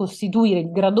va a costituire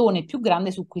il gradone più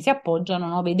grande su cui si appoggiano,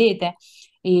 no? Vedete?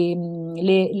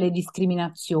 Le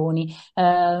discriminazioni,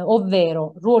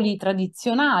 ovvero ruoli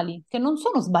tradizionali che non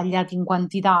sono sbagliati in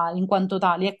quantità, in quanto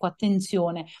tali, ecco,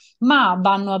 attenzione, ma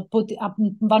vanno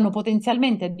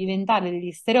potenzialmente a diventare degli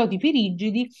stereotipi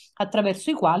rigidi attraverso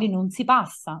i quali non si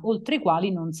passa, oltre i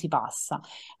quali non si passa.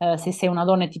 Se sei una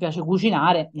donna e ti piace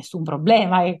cucinare, nessun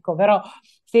problema, ecco, però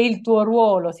se il tuo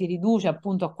ruolo si riduce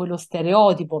appunto a quello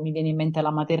stereotipo, mi viene in mente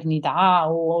la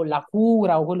maternità o la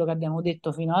cura o quello che abbiamo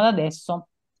detto fino ad adesso,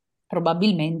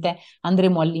 probabilmente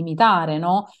andremo a limitare,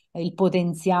 no, il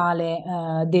potenziale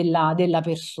della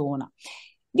persona.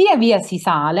 Via via si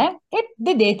sale e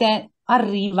vedete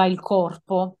arriva il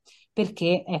corpo,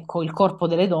 perché ecco, il corpo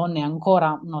delle donne è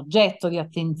ancora un oggetto di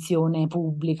attenzione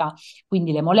pubblica,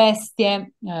 quindi le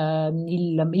molestie,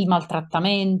 il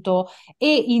maltrattamento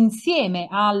e insieme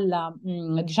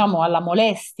diciamo, alla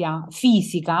molestia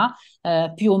fisica,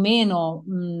 più o meno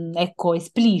ecco,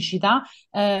 esplicita,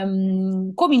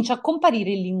 comincia a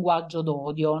comparire il linguaggio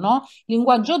d'odio, no? Il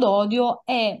linguaggio d'odio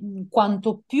è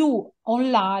quanto più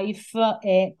on life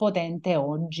è potente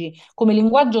oggi. Come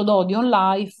linguaggio d'odio on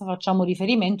life facciamo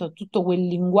riferimento a tutto quel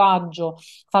linguaggio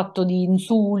fatto di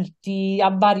insulti a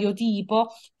vario tipo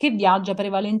che viaggia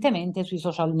prevalentemente sui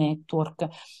social network.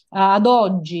 Ad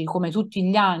oggi, come tutti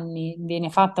gli anni,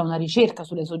 viene fatta una ricerca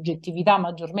sulle soggettività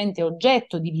maggiormente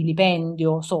oggetto di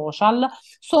vilipendio social,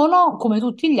 sono come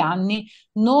tutti gli anni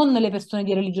non le persone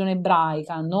di religione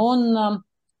ebraica, non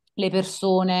le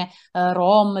persone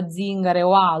rom, zingare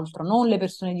o altro, non le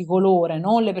persone di colore,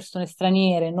 non le persone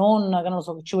straniere, non, che non lo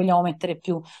so, che ci vogliamo mettere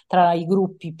più tra i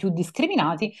gruppi più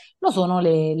discriminati, lo sono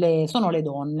sono le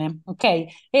donne, ok?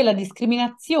 E la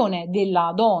discriminazione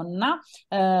della donna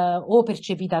o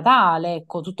percepita tale,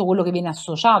 ecco, tutto quello che viene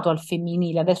associato al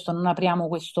femminile, adesso non apriamo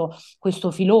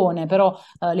questo filone, però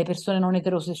le persone non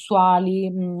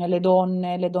eterosessuali, le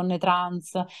donne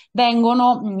trans,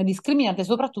 vengono discriminate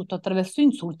soprattutto attraverso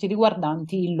insulti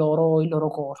riguardanti il loro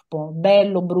corpo,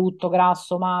 bello, brutto,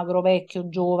 grasso, magro, vecchio,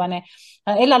 giovane,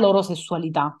 e la loro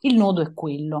sessualità. Il nodo è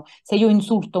quello. Se io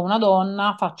insulto una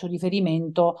donna, faccio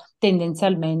riferimento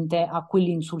tendenzialmente a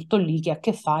quell'insulto lì che ha a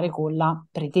che fare con la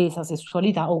pretesa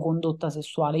sessualità o condotta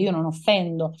sessuale. Io non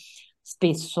offendo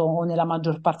spesso o nella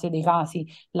maggior parte dei casi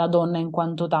la donna in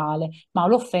quanto tale, ma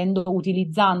l'offendo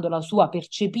utilizzando la sua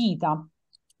percepita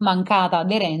mancata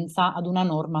aderenza ad una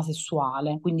norma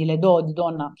sessuale, quindi le do di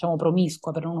donna, diciamo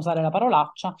promiscua per non usare la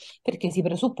parolaccia, perché si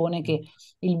presuppone che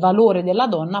il valore della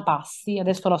donna passi,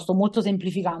 adesso la sto molto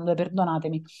semplificando,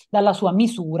 perdonatemi, dalla sua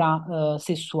misura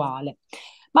sessuale.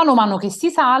 Mano a mano che si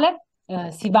sale,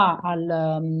 si va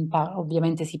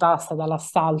ovviamente si passa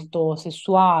dall'assalto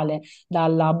sessuale,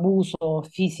 dall'abuso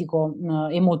fisico,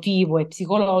 emotivo e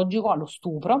psicologico allo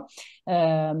stupro,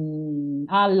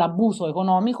 all'abuso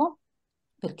economico,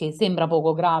 perché sembra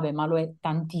poco grave, ma lo è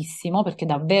tantissimo, perché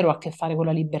davvero ha a che fare con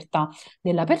la libertà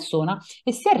della persona,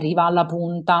 e si arriva alla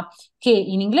punta, che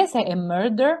in inglese è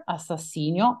murder,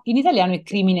 assassinio, in italiano è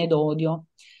crimine d'odio.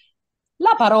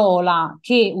 La parola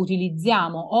che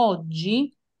utilizziamo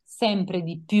oggi sempre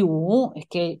di più e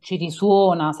che ci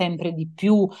risuona sempre di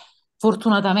più,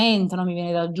 fortunatamente, non mi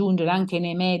viene da aggiungere, anche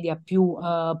nei media più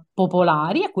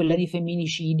popolari, è quella di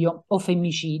femminicidio o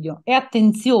femminicidio. E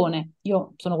attenzione,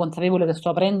 io sono consapevole che sto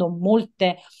aprendo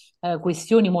molte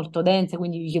questioni molto dense,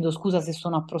 quindi vi chiedo scusa se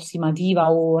sono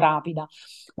approssimativa o rapida.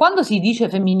 Quando si dice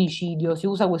femminicidio, si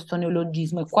usa questo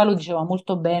neologismo, e qua lo diceva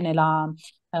molto bene la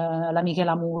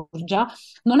Michela Murgia,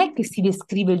 non è che si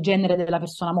descrive il genere della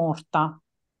persona morta,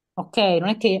 ok? Non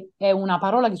è che è una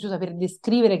parola che si usa per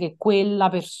descrivere che quella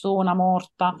persona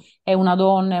morta è una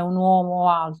donna, è un uomo o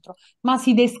altro, ma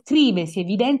si descrive, si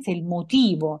evidenzia il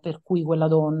motivo per cui quella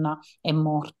donna è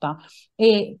morta.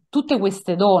 E tutte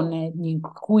queste donne, i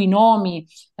cui nomi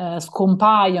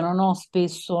scompaiono, no,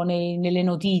 spesso nelle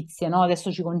notizie, no?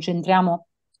 Adesso ci concentriamo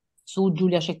su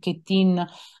Giulia Cecchettin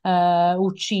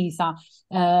uccisa,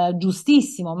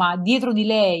 giustissimo, ma dietro di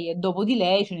lei e dopo di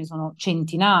lei ce ne sono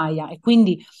centinaia, e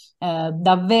quindi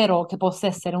davvero che possa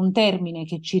essere un termine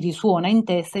che ci risuona in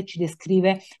testa e ci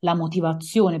descrive la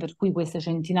motivazione per cui queste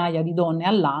centinaia di donne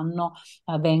all'anno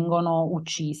vengono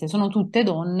uccise. Sono tutte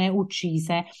donne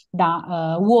uccise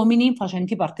da uomini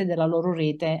facenti parte della loro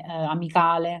rete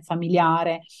amicale,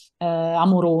 familiare,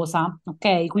 amorosa,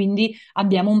 ok? Quindi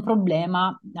abbiamo un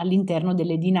problema all'interno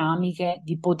delle dinamiche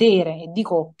di potere e di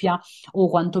coppia, o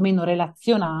quantomeno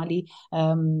relazionali,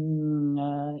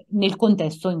 nel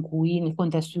contesto in cui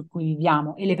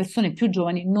viviamo, e le persone più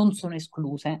giovani non sono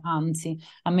escluse, anzi,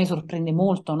 a me sorprende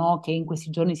molto, no, che in questi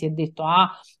giorni si è detto, ah,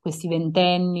 questi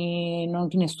ventenni,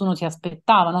 nessuno si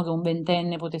aspettava, no, che un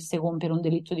ventenne potesse compiere un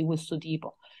delitto di questo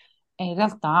tipo. E in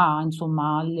realtà,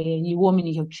 insomma, gli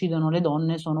uomini che uccidono le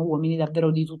donne sono uomini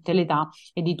davvero di tutte le età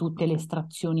e di tutte le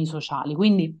estrazioni sociali.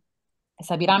 Quindi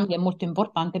questa piramide è molto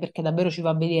importante, perché davvero ci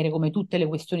fa vedere come tutte le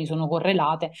questioni sono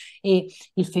correlate, e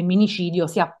il femminicidio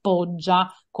si appoggia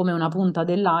come una punta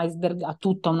dell'iceberg a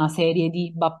tutta una serie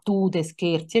di battute,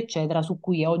 scherzi, eccetera, su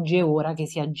cui oggi è ora che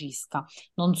si agisca,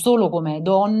 non solo come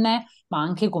donne, ma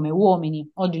anche come uomini.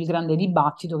 Oggi il grande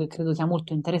dibattito, che credo sia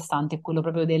molto interessante, è quello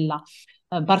proprio della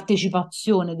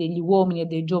partecipazione degli uomini e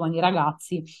dei giovani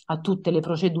ragazzi a tutte le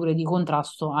procedure di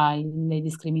contrasto alle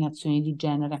discriminazioni di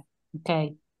genere.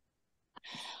 Ok?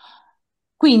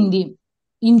 Quindi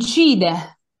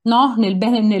incide, no, nel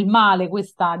bene e nel male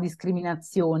questa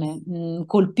discriminazione.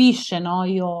 Colpisce, no?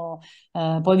 Io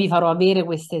poi vi farò avere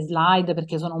queste slide,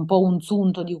 perché sono un po' un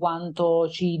sunto di quanto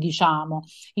ci diciamo.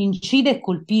 Incide e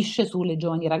colpisce sulle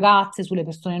giovani ragazze, sulle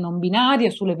persone non binarie,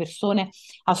 sulle persone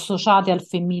associate al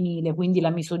femminile, quindi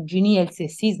la misoginia e il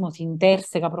sessismo si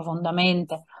interseca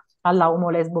profondamente alla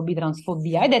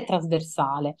omo-lesbo-bitransfobia, ed è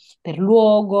trasversale per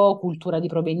luogo, cultura di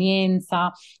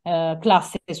provenienza,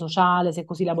 classe sociale, se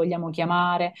così la vogliamo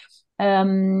chiamare,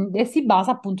 e si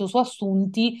basa appunto su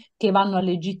assunti che vanno a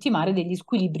legittimare degli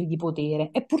squilibri di potere,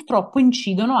 e purtroppo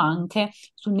incidono anche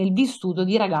nel vissuto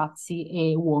di ragazzi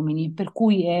e uomini, per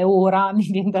cui è ora, mi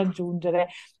viene da aggiungere,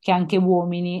 che anche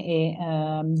uomini e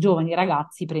giovani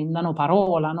ragazzi prendano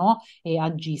parola, no? E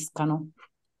agiscano.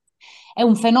 È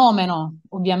un fenomeno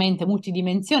ovviamente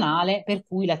multidimensionale, per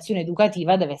cui l'azione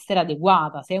educativa deve essere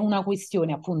adeguata. Se è una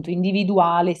questione appunto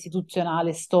individuale,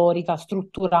 istituzionale, storica,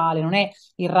 strutturale, non è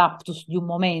il raptus di un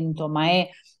momento, ma è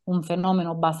un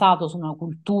fenomeno basato su una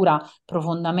cultura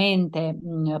profondamente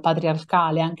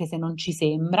patriarcale, anche se non ci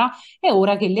sembra, è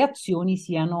ora che le azioni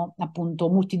siano appunto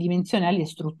multidimensionali e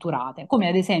strutturate, come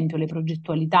ad esempio le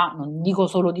progettualità, non dico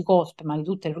solo di COSP, ma di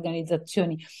tutte le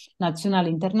organizzazioni nazionali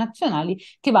e internazionali,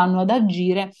 che vanno ad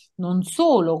agire non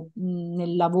solo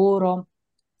nel lavoro,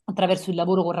 attraverso il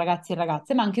lavoro con ragazzi e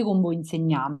ragazze, ma anche con voi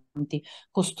insegnanti,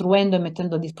 costruendo e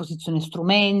mettendo a disposizione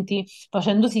strumenti,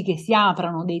 facendo sì che si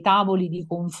aprano dei tavoli di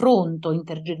confronto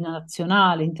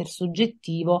intergenerazionale,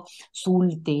 intersoggettivo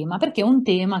sul tema, perché è un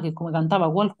tema che, come cantava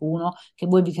qualcuno, che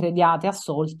voi vi crediate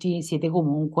assolti, siete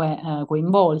comunque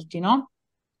coinvolti, no?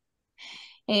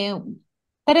 E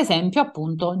Per esempio,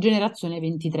 appunto, Generazione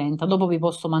 2030. Dopo vi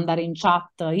posso mandare in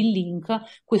chat il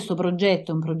link. Questo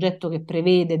progetto è un progetto che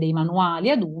prevede dei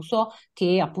manuali ad uso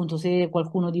che, appunto, se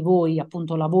qualcuno di voi,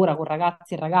 appunto, lavora con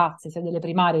ragazzi e ragazze, sia delle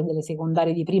primarie che delle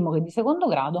secondarie di primo che di secondo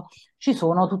grado, ci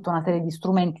sono tutta una serie di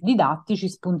strumenti didattici,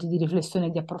 spunti di riflessione e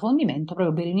di approfondimento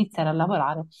proprio per iniziare a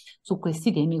lavorare su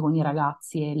questi temi con i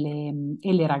ragazzi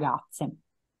e le ragazze.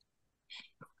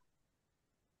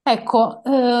 Ecco,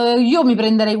 io mi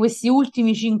prenderei questi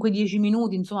ultimi 5-10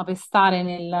 minuti, insomma, per stare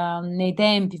nei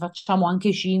tempi, facciamo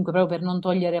anche 5, proprio per non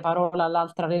togliere parola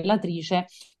all'altra relatrice,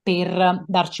 per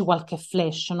darci qualche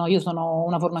flash, no? Io sono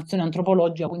una formazione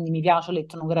antropologica, quindi mi piace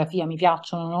l'etnografia, mi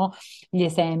piacciono, no, gli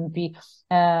esempi.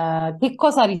 Che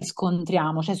cosa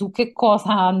riscontriamo? Cioè, su che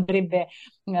cosa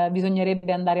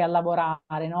bisognerebbe andare a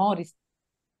lavorare, no? Rispetto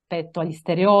agli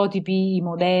stereotipi, i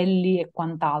modelli e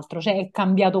quant'altro. Cioè, è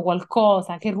cambiato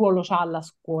qualcosa? Che ruolo c'ha la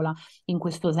scuola in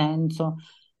questo senso?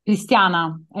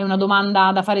 Cristiana, è una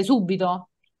domanda da fare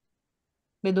subito?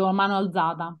 Vedo a mano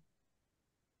alzata.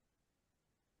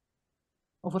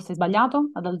 O forse hai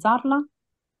sbagliato ad alzarla?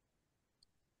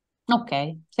 Ok,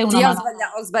 sei una Sì, mano.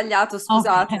 ho sbagliato, Ok,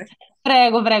 scusate.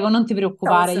 prego, prego, non ti Stavo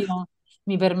preoccupare, se- io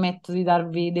mi permetto di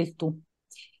darvi del tu.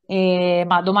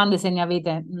 Ma domande se ne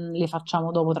avete, le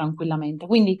facciamo dopo tranquillamente.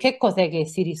 Quindi, che cos'è che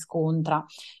si riscontra?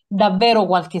 Davvero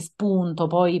qualche spunto,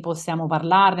 poi possiamo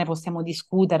parlarne, possiamo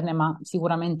discuterne, ma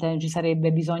sicuramente ci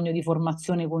sarebbe bisogno di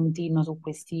formazione continua su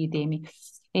questi temi.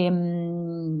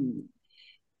 Ehm,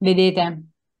 Vedete,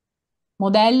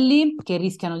 modelli che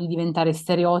rischiano di diventare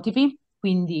stereotipi,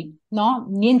 quindi no,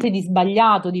 niente di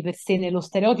sbagliato di per sé nello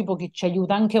stereotipo che ci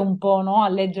aiuta anche un po', no, a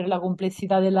leggere la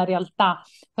complessità della realtà,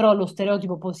 però lo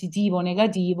stereotipo positivo o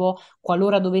negativo,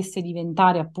 qualora dovesse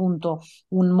diventare appunto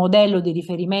un modello di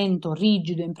riferimento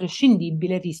rigido e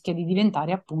imprescindibile, rischia di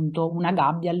diventare appunto una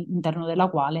gabbia all'interno della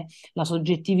quale la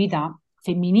soggettività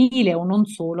femminile o non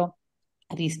solo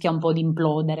rischia un po' di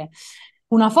implodere.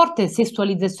 Una forte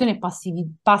sessualizzazione e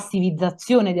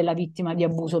passivizzazione della vittima di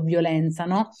abuso o violenza,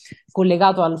 no?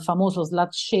 Collegato al famoso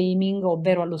slut shaming,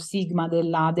 ovvero allo stigma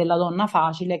della donna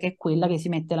facile, che è quella che si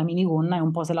mette la minigonna e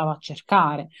un po' se la va a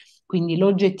cercare. Quindi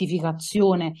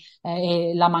l'oggettificazione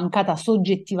e la mancata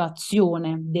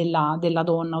soggettivazione della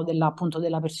donna o appunto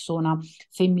della persona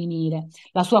femminile,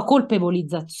 la sua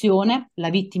colpevolizzazione, la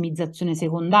vittimizzazione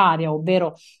secondaria,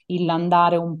 ovvero il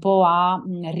andare un po' a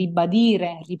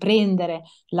ribadire, riprendere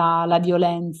la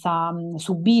violenza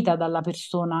subita dalla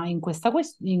persona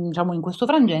diciamo, in questo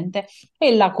frangente,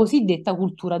 e la cosiddetta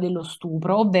cultura dello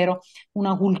stupro, ovvero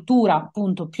una cultura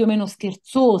appunto più o meno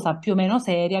scherzosa, più o meno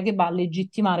seria, che va a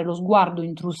legittimare lo sguardo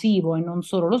intrusivo e non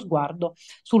solo lo sguardo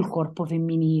sul corpo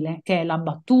femminile, che è la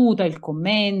battuta, il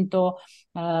commento,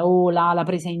 o la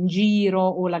presa in giro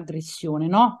o l'aggressione,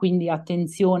 no? Quindi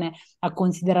attenzione a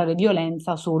considerare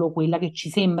violenza solo quella che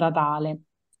ci sembra tale,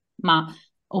 ma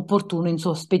opportuno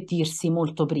insospettirsi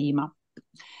molto prima.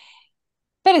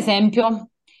 Per esempio,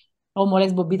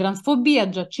 omolesbo-bitransfobia,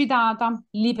 già citata,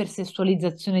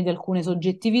 l'ipersessualizzazione di alcune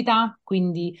soggettività,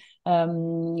 quindi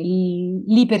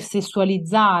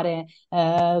l'ipersessualizzare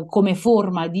come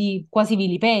forma di quasi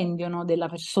vilipendio, no, della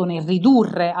persona e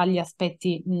ridurre agli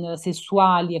aspetti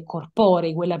sessuali e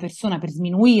corporei quella persona per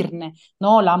sminuirne,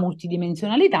 no, la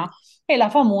multidimensionalità, e la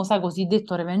famosa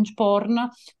cosiddetto revenge porn,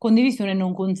 condivisione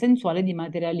non consensuale di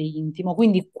materiale intimo.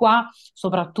 Quindi qua,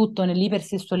 soprattutto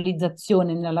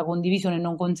nell'ipersessualizzazione, nella condivisione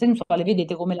non consensuale,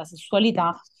 vedete come la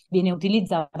sessualità viene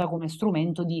utilizzata come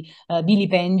strumento di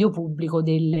vilipendio pubblico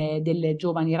delle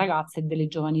giovani ragazze e delle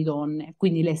giovani donne.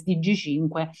 Quindi l'SDG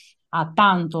 5 ha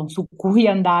tanto su cui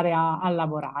andare a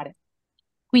lavorare.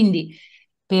 Quindi,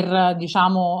 per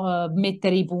diciamo,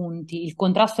 mettere i punti, il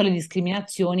contrasto alle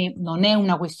discriminazioni non è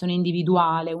una questione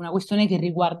individuale, è una questione che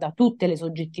riguarda tutte le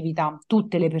soggettività,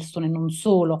 tutte le persone, non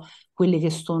solo quelle che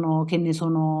ne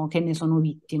sono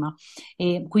vittima.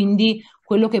 E quindi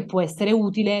quello che può essere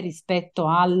utile rispetto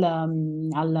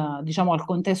diciamo, al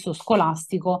contesto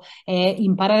scolastico è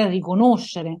imparare a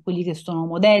riconoscere quelli che sono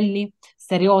modelli,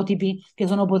 stereotipi che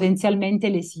sono potenzialmente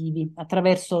lesivi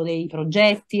attraverso dei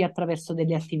progetti, attraverso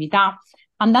delle attività,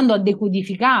 andando a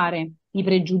decodificare i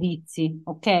pregiudizi,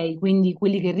 ok? Quindi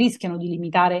quelli che rischiano di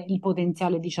limitare il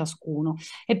potenziale di ciascuno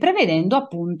e prevedendo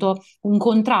appunto un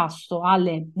contrasto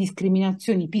alle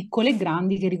discriminazioni piccole e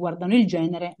grandi che riguardano il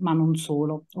genere, ma non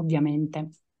solo, ovviamente.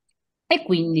 E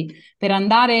quindi, per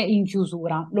andare in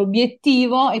chiusura,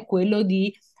 l'obiettivo è quello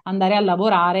di andare a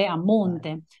lavorare a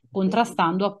monte,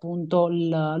 contrastando appunto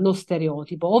lo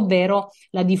stereotipo, ovvero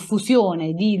la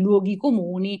diffusione di luoghi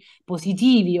comuni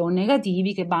positivi o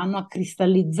negativi che vanno a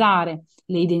cristallizzare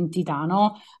le identità,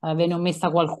 no? Ve ne ho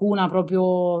messa qualcuna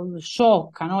proprio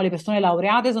sciocca, no? Le persone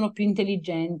laureate sono più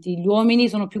intelligenti, gli uomini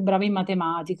sono più bravi in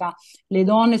matematica, le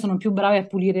donne sono più brave a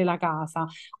pulire la casa.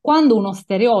 Quando uno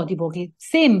stereotipo che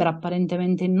sembra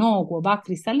apparentemente innocuo va a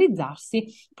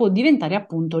cristallizzarsi, può diventare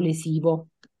appunto lesivo.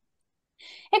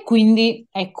 E quindi,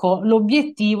 ecco,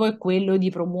 l'obiettivo è quello di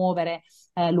promuovere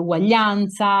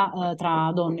l'uguaglianza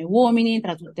tra donne e uomini,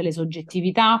 tra tutte le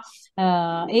soggettività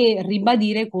e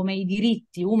ribadire come i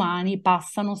diritti umani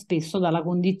passano spesso dalla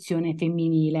condizione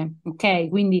femminile, ok?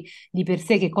 Quindi di per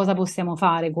sé che cosa possiamo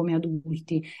fare come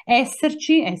adulti?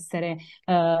 Esserci, essere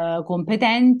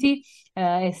competenti,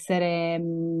 essere,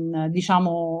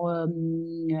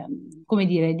 come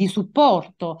dire, di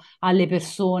supporto alle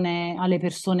persone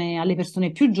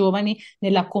più giovani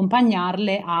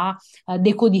nell'accompagnarle a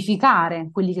decodificare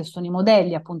quelli che sono i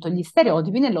modelli, appunto gli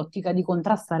stereotipi, nell'ottica di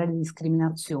contrastare le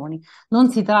discriminazioni.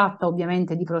 Non si tratta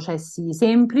ovviamente di processi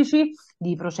semplici,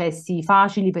 di processi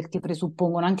facili perché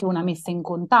presuppongono anche una messa in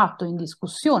contatto, in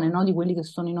discussione, no, di quelli che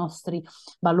sono i nostri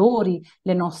valori,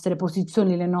 le nostre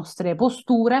posizioni, le nostre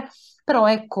posture, però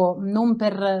ecco, non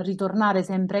per ritornare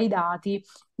sempre ai dati,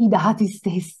 i dati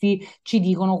stessi ci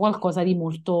dicono qualcosa di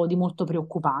molto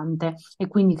preoccupante e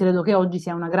quindi credo che oggi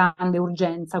sia una grande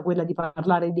urgenza quella di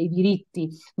parlare dei diritti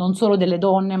non solo delle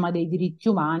donne, ma dei diritti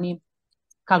umani,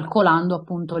 calcolando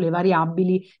appunto le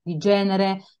variabili di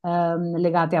genere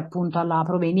legate appunto alla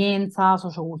provenienza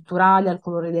socioculturale, al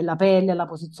colore della pelle, alla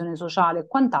posizione sociale e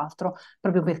quant'altro,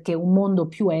 proprio perché un mondo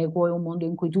più equo è un mondo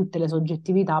in cui tutte le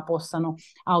soggettività possano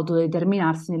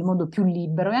autodeterminarsi nel modo più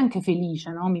libero e anche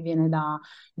felice, no? Mi viene da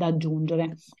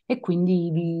aggiungere. E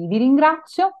quindi vi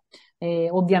ringrazio.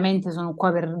 Ovviamente sono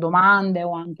qua per domande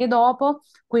o anche dopo.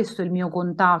 Questo è il mio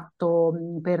contatto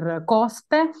per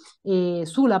COSPE e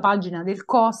sulla pagina del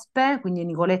COSPE, quindi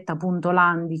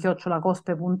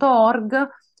nicoletta.landi@cospe.org,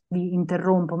 vi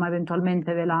interrompo ma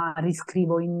eventualmente ve la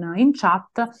riscrivo in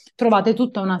chat, trovate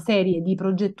tutta una serie di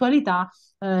progettualità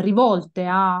rivolte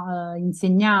a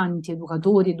insegnanti,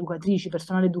 educatori, educatrici,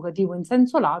 personale educativo in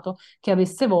senso lato che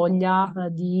avessero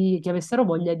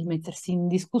voglia di mettersi in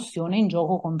discussione, in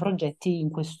gioco con progetti in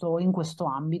questo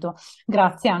ambito.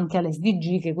 Grazie anche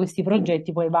all'SDG che questi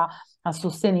progetti poi va a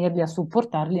sostenerli, a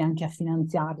supportarli e anche a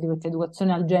finanziarli, perché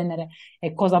educazione al genere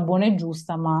è cosa buona e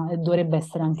giusta, ma dovrebbe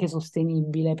essere anche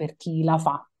sostenibile per chi la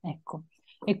fa. Ecco.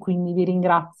 E quindi vi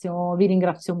ringrazio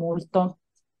molto.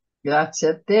 Grazie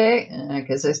a te,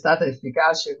 che sei stata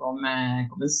efficace come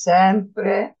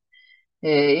sempre.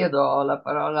 E io do la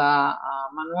parola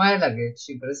a Manuela che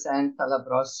ci presenta la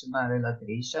prossima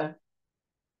relatrice.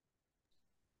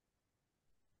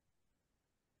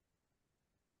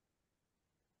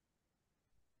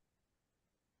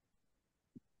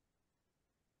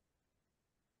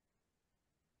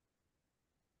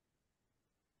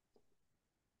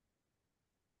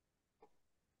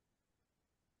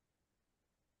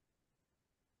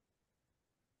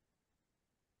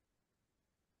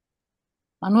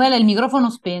 Manuela, il microfono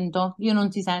spento, io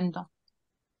non ti sento.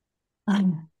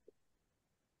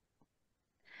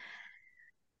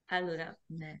 Allora,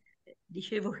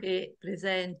 dicevo che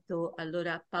presento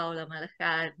allora Paola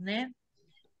Malacarne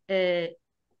eh,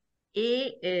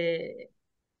 e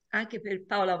anche per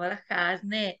Paola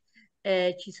Malacarne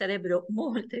ci sarebbero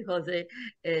molte cose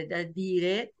da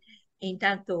dire.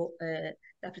 Intanto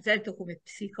la presento come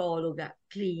psicologa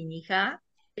clinica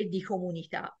e di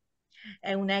comunità.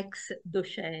 È un ex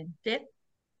docente,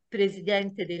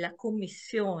 presidente della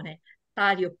commissione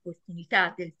pari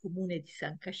opportunità del comune di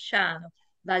San Casciano,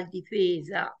 Val di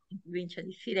Pesa, in provincia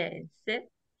di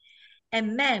Firenze, è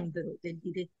membro del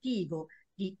direttivo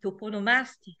di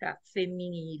toponomastica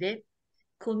femminile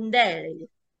con deleghe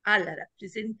alla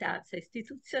rappresentanza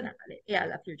istituzionale e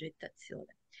alla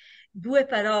progettazione. Due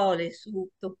parole su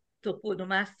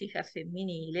toponomastica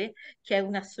femminile, che è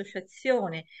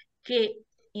un'associazione che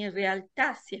in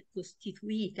realtà si è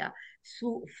costituita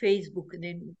su Facebook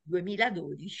nel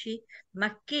 2012,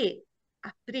 ma che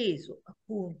ha preso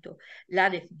appunto la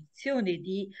definizione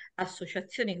di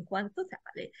associazione in quanto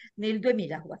tale nel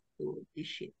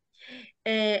 2014.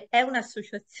 È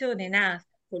un'associazione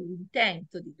nata con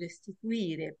l'intento di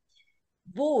restituire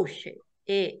voce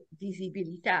e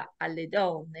visibilità alle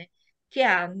donne che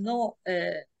hanno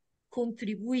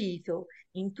contribuito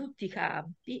in tutti i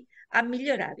campi a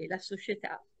migliorare la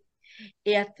società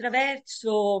e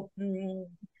attraverso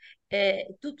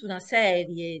tutta una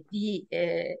serie di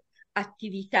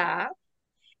attività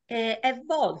è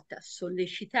volta a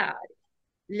sollecitare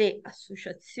le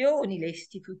associazioni, le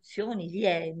istituzioni, gli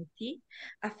enti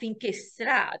affinché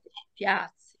strade,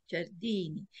 piazze,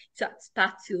 giardini,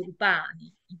 spazi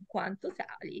urbani in quanto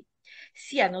tali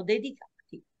siano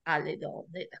dedicati alle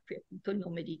donne, da qui appunto il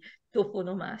nome di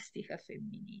toponomastica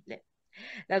femminile.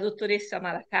 La dottoressa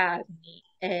Malacarne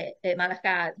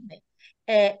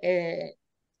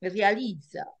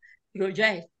realizza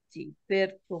progetti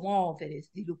per promuovere,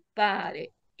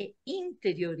 sviluppare e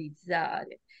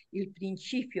interiorizzare il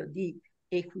principio di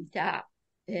equità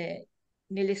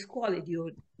nelle scuole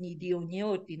di ogni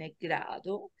ordine e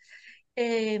grado,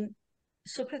 eh,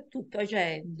 soprattutto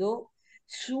agendo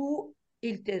su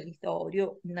il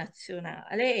territorio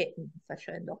nazionale,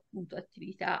 facendo appunto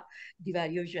attività di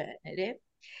vario genere,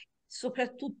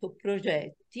 soprattutto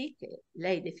progetti che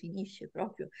lei definisce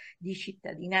proprio di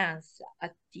cittadinanza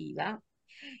attiva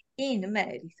in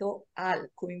merito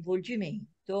al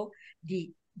coinvolgimento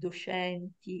di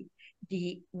docenti,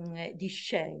 di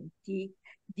discenti,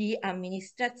 di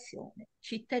amministrazione,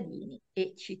 cittadini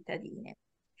e cittadine.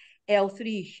 È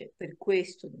autrice per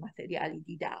questo di materiali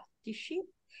didattici,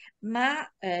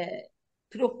 ma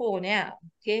propone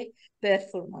anche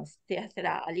performance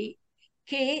teatrali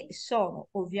che sono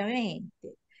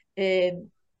ovviamente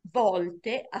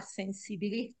volte a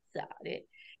sensibilizzare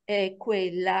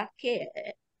quella che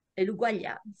è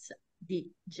l'uguaglianza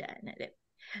di genere.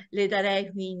 Le darei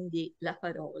quindi la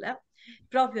parola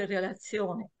proprio in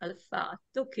relazione al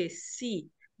fatto che si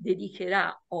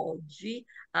dedicherà oggi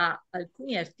a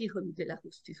alcuni articoli della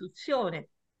Costituzione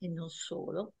e non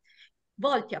solo,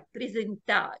 volti a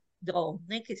presentare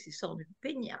donne che si sono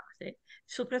impegnate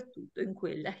soprattutto in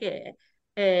quella che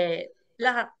è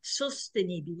la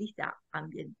sostenibilità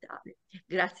ambientale.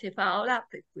 Grazie Paola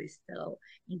per questo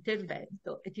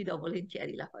intervento e ti do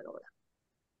volentieri la parola.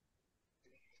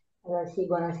 Allora, sì,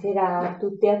 buonasera a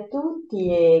tutte e a tutti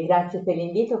e grazie per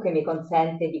l'invito che mi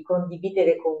consente di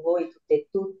condividere con voi tutte e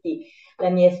tutti la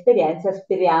mia esperienza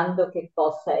sperando che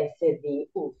possa esservi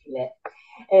utile.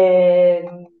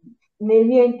 Nel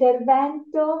mio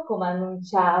intervento, come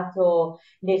annunciato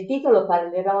nel titolo,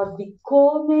 parlerò di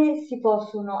come si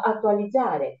possono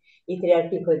attualizzare i 3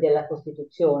 articoli della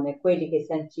Costituzione, quelli che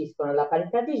sanciscono la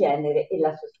parità di genere e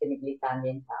la sostenibilità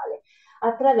ambientale,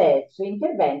 attraverso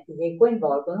interventi che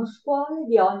coinvolgono scuole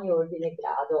di ogni ordine e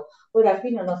grado. Ora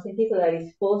qui non ho sentito la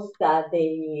risposta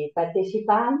dei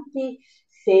partecipanti,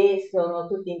 se sono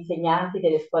tutti insegnanti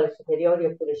delle scuole superiori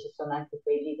oppure ci sono anche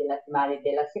quelli della primaria e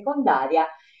della secondaria,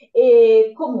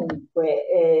 e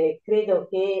comunque credo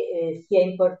che sia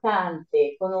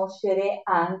importante conoscere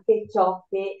anche ciò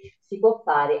che si può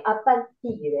fare a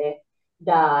partire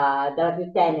dalla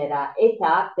più tenera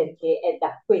età, perché è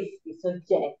da questi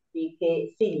soggetti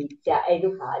che si inizia a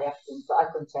educare appunto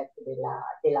al concetto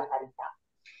della parità.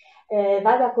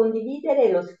 Vado a condividere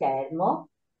lo schermo.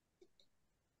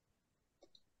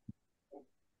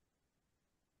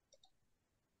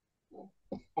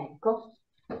 Ecco.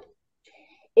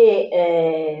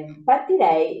 E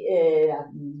partirei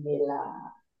un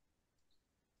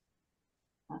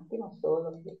attimo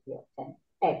solo,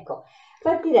 ecco,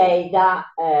 partirei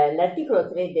dall'articolo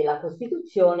 3 della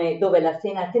Costituzione, dove la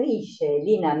senatrice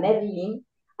Lina Merlin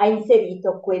ha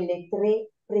inserito quelle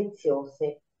 3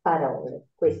 preziose parole,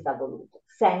 questa ha voluto,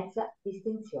 senza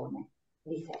distinzione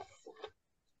di sesso.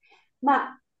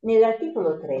 Ma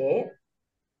nell'articolo 3,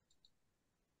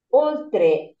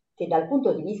 oltre che dal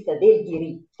punto di vista del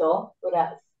diritto,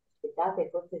 ora aspettate,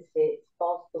 forse se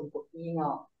sposto un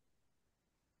pochino,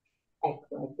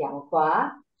 ecco, mettiamo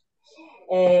qua,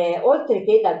 oltre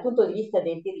che dal punto di vista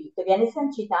del diritto, viene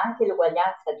sancita anche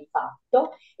l'uguaglianza di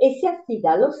fatto e si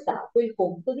affida allo Stato il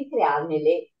compito di crearne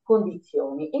le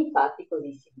condizioni. Infatti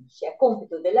così si dice: è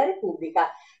compito della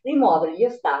Repubblica rimuovere gli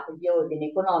ostacoli di ordine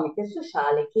economico e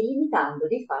sociale che, limitando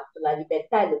di fatto la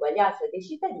libertà e l'uguaglianza dei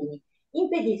cittadini,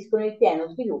 impediscono il pieno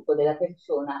sviluppo della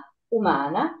persona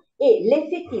umana e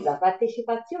l'effettiva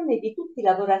partecipazione di tutti i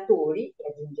lavoratori, e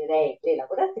aggiungerei le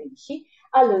lavoratrici,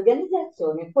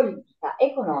 all'organizzazione politica,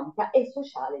 economica e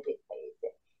sociale del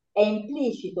Paese. È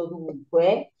implicito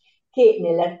dunque che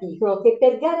nell'articolo che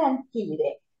per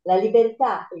garantire la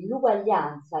libertà e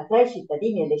l'uguaglianza tra i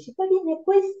cittadini e le cittadine,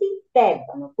 questi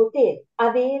debbano poter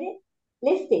avere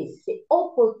le stesse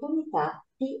opportunità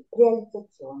di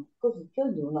realizzazione, così che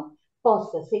ognuno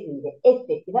possa seguire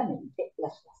effettivamente la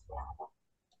sua strada.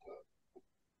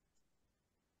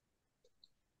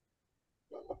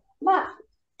 Ma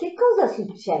che cosa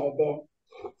succede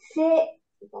se,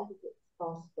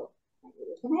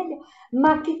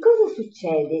 ma che cosa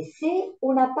succede se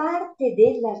una parte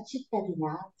della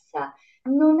cittadinanza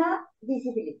non ha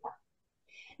visibilità?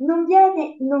 Non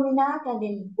viene nominata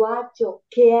nel linguaggio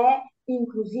che è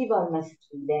inclusivo al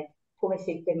maschile, come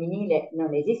se il femminile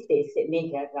non esistesse,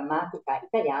 mentre la grammatica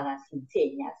italiana si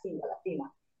insegna sin dalla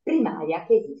prima primaria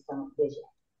che esistono due generi.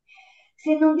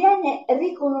 Se non viene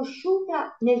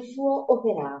riconosciuta nel suo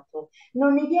operato,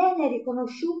 non ne viene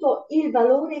riconosciuto il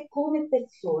valore come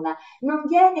persona, non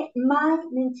viene mai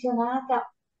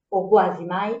menzionata o quasi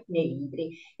mai nei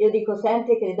libri. Io dico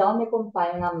sempre che le donne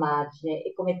compaiono a margine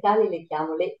e come tali le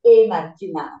chiamo le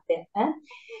emarginate.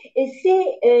 E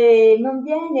se non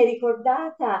viene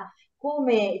ricordata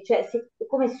come, cioè,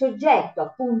 come soggetto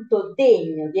appunto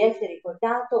degno di essere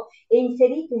ricordato e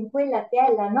inserito in quella che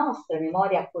è la nostra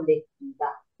memoria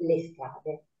collettiva, le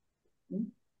strade.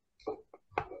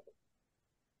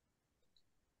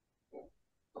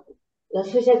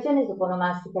 L'associazione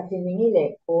toponomastica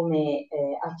femminile, come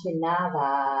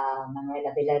accennava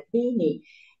Manuela Bellardini,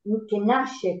 che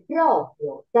nasce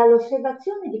proprio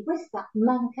dall'osservazione di questa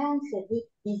mancanza di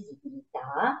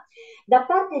visibilità da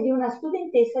parte di una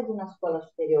studentessa di una scuola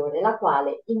superiore, la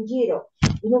quale in giro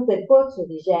in un percorso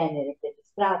di genere per le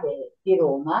strade di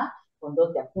Roma,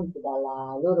 condotte appunto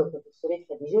dalla loro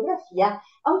professoressa di geografia,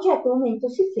 a un certo momento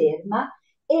si ferma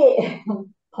e un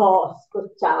po'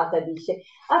 scocciata dice: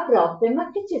 a prof, ma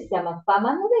che ci stiamo a fare?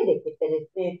 Ma non vede che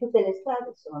tutte le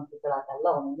strade sono intitolate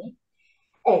all'uomini?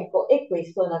 Ecco, e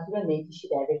questo naturalmente ci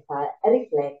deve far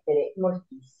riflettere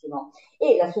moltissimo.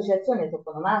 E l'associazione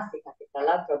toponomastica, che tra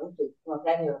l'altro ha avuto il primo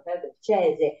premio europeo del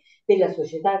CESE per la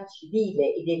società civile,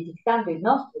 identificando il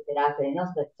nostro operato e le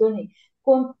nostre azioni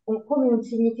come un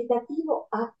significativo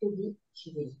atto di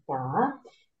civiltà,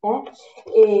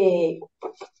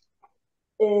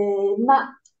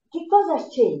 ma che cosa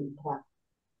c'entra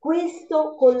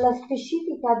questo con la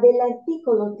specifica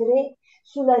dell'articolo 3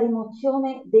 sulla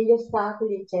rimozione degli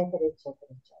ostacoli, eccetera,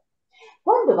 eccetera, eccetera?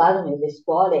 Quando vado nelle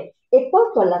scuole e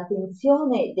porto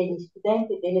all'attenzione degli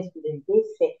studenti e delle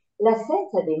studentesse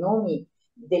l'assenza dei nomi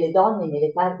delle donne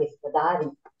nelle targhe stradali,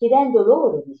 chiedendo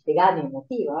loro di spiegarmi il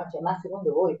motivo, no? Cioè, ma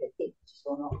secondo voi perché ci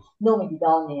sono nomi di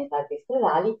donne nelle targhe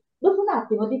stradali? Dopo un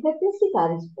attimo di perplessità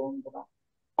rispondono: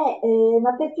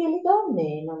 ma perché le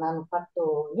donne non hanno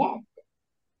fatto niente,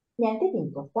 niente di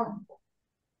importante.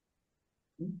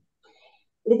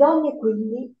 Le donne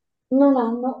quindi non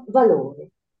hanno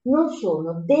valore, non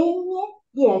sono degne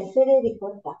di essere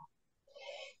ricordate.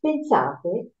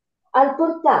 Pensate al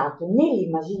portato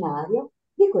nell'immaginario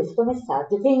di questo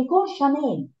messaggio che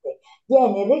inconsciamente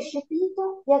viene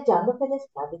recepito viaggiando per le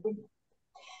strade del mondo.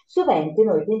 Sovente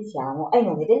noi pensiamo ai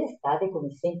nomi delle strade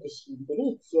come semplici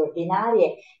indirizzi,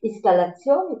 ordinarie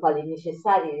installazioni, quali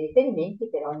necessari riferimenti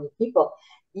per ogni tipo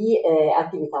di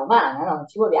attività umana, no? Non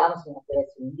ci muoviamo se non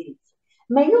attraverso gli indirizzi.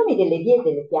 Ma i nomi delle vie e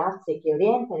delle piazze che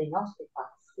orientano i nostri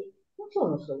passi non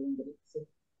sono solo indirizzi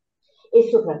e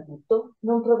soprattutto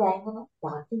non provengono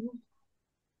dati neutrali.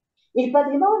 Il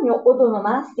patrimonio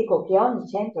odonomastico che ogni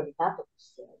centro abitato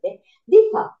possiede, di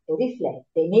fatto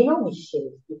riflette nei nomi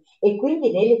scelti e quindi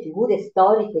nelle figure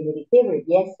storiche meritevoli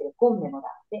di essere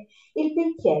commemorate, il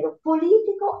pensiero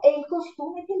politico e il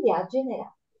costume che li ha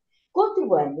generati,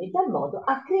 contribuendo in tal modo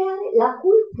a creare la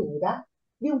cultura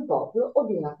di un popolo o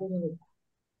di una comunità.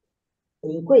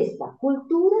 E in questa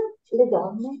cultura le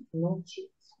donne non ci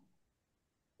sono.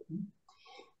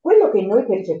 Quello che noi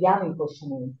percepiamo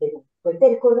inconsciamente, dunque,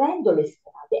 percorrendo le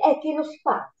strade, è che lo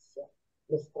spazio,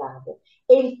 le strade,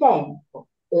 e il tempo,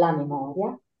 la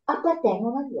memoria,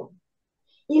 appartengono agli uomini.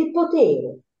 Il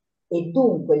potere e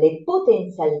dunque le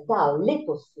potenzialità o le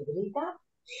possibilità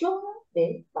sono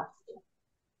dei maschi.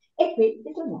 E qui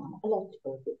ritorniamo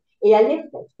all'articolo 2 e agli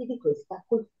effetti di questa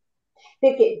cultura.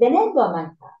 Perché venendo a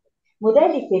mancare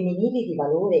modelli femminili di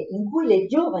valore in cui le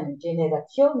giovani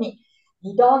generazioni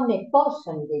di donne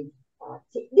possano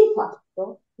identificarsi, di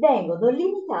fatto vengono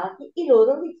limitati i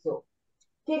loro orizzonti,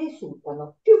 che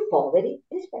risultano più poveri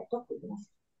rispetto a quelli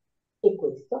maschili. E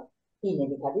questo,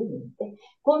 inevitabilmente,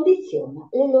 condiziona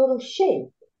le loro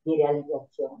scelte di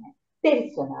realizzazione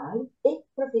personali e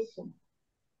professionali.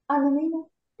 Hanno meno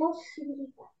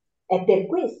possibilità. È per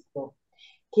questo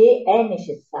che è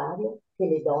necessario che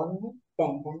le donne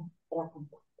vengano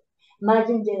raccontate. Ma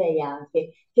aggiungerei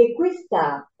anche che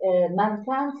questa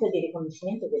mancanza di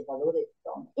riconoscimento del valore delle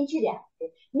donne incide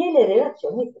anche nelle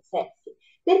relazioni tra sessi,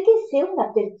 perché se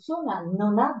una persona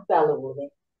non ha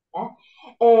valore,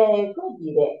 come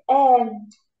dire,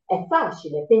 è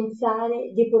facile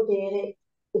pensare di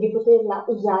poterla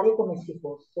usare come se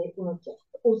fosse un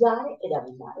oggetto, usare ed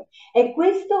abusare. E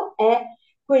questo è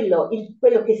quello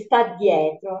che sta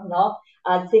dietro, no,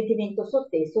 al sentimento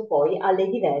sotteso poi alle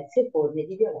diverse forme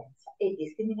di violenza e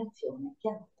discriminazione che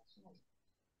hanno.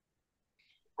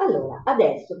 Allora,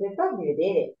 adesso per farvi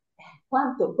vedere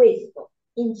quanto questo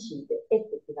incide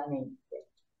effettivamente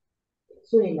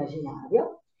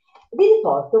sull'immaginario, vi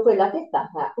riporto quella che è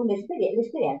stata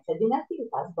l'esperienza di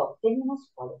un'attività svolta in una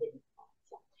scuola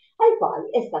dell'infanzia, ai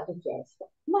quali è stato chiesto: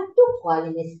 ma tu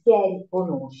quali mestieri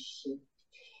conosci?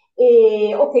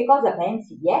 O che cosa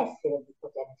pensi di essere, di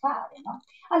poter fare, no?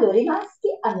 Allora, i maschi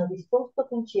hanno risposto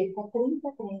con circa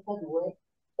 30-32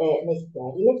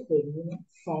 mestieri, le femmine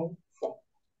 6-7.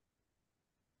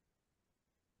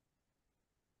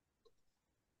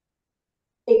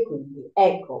 E quindi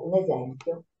ecco un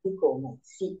esempio di come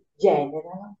si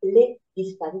generano le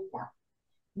disparità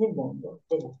nel mondo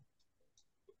del lavoro,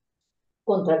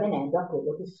 contravvenendo a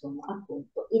quello che sono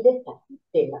appunto i dettami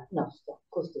della nostra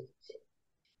Costituzione.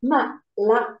 Ma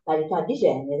la parità di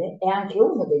genere è anche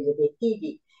uno degli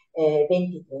obiettivi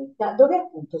 2030, dove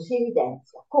appunto si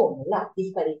evidenzia come la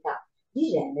disparità di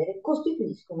genere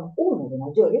costituiscono uno dei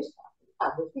maggiori ostacoli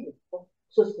allo sviluppo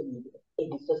sostenibile, e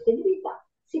di sostenibilità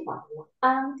si parla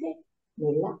anche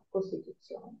nella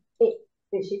Costituzione, e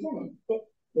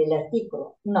precisamente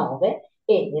nell'articolo 9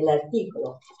 e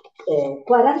nell'articolo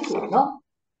 41,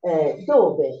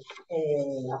 dove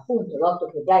appunto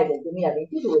l'8 febbraio del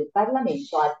 2022 il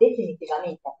Parlamento ha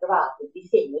definitivamente approvato il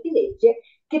disegno di legge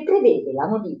che prevede la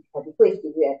modifica di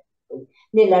questi due articoli.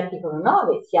 Nell'articolo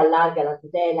 9 si allarga la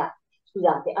tutela,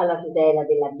 scusate, alla tutela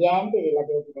dell'ambiente, della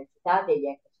biodiversità, degli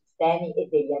ecosistemi e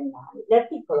degli animali.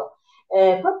 L'articolo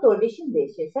 14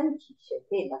 invece sancisce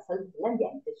che la salute e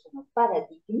l'ambiente sono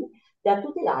paradigmi da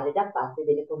tutelare da parte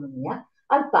dell'economia,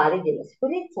 al pari della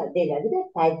sicurezza, della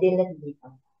libertà e della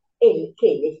dignità, e che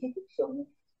le istituzioni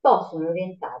possono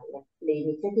orientare le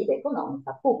iniziative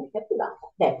economiche pubblica e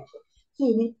privata verso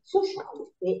fini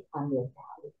sociali e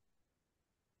ambientali.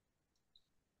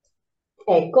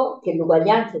 Ecco che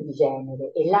l'uguaglianza di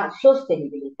genere e la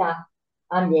sostenibilità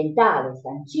ambientale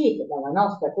sancite dalla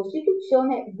nostra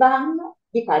Costituzione vanno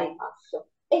di pari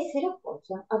passo e si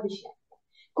rafforzano a vicenda,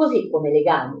 così come i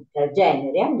legami tra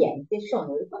genere e ambiente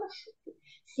sono riconosciuti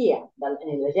sia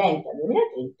nell'Agenda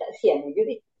 2030 sia negli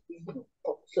obiettivi di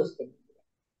sviluppo sostenibile.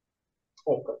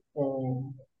 Ecco,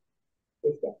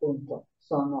 queste appunto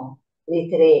sono le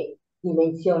tre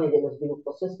dimensioni dello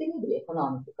sviluppo sostenibile: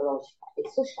 economica, ecologica e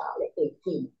sociale, e il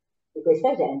fine di questa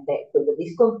agenda è quello di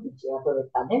sconfiggere la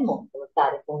povertà nel mondo,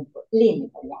 lottare contro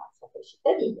l'inuguaglianza tra i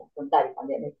cittadini, affrontare i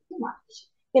cambiamenti climatici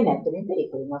che mettono in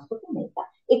pericolo il nostro pianeta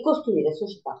e costruire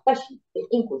società pacifiche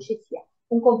in cui ci sia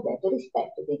un completo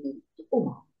rispetto dei diritti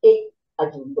umani e,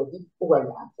 aggiungo, di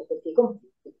uguaglianza, perché i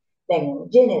conflitti vengono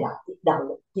generati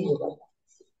dalle disuguaglianze.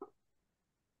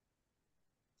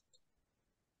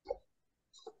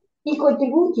 I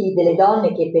contributi delle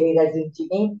donne che per il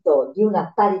raggiungimento di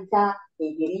una parità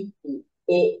dei diritti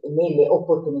e nelle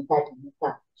opportunità di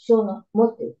vita sono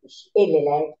molteplici, e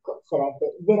l'elenco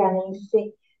sarebbe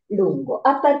veramente lungo,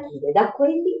 a partire da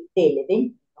quelli delle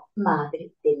 21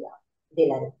 madri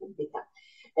della Repubblica,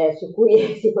 su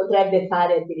cui si potrebbe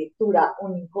fare addirittura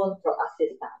un incontro a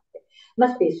sé stante. Ma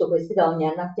spesso queste donne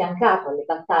hanno affiancato alle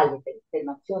battaglie per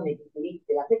l'affermazione dei diritti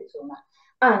della persona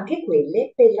anche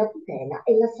quelle per la tutela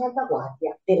e la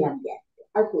salvaguardia dell'ambiente,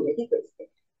 alcune di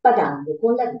queste pagando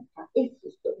con la vita il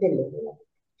frutto del loro lavoro.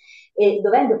 E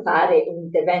dovendo fare un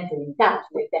intervento limitato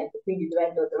nel tempo, quindi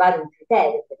dovendo trovare un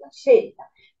criterio per la scelta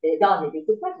delle donne di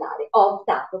cui parlare, ho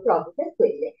optato proprio per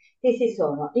quelle che si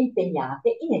sono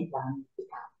impegnate in entrambi i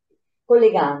campi,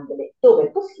 collegandole dove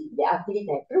è possibile a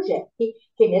attività e progetti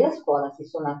che nella scuola si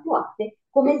sono attuate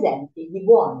come esempi di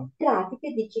buone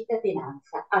pratiche di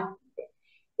cittadinanza attive,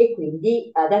 e quindi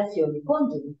ad azioni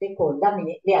congiunte con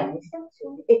le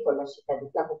amministrazioni e con la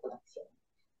popolazione,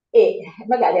 e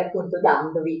magari appunto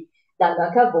dando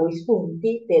anche a voi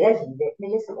spunti per agire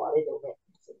nelle scuole dove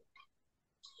insegnate.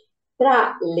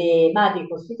 Tra le madri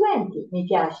costituenti mi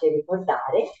piace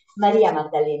ricordare Maria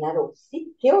Maddalena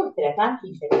Rossi, che oltre a tanti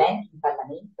interventi in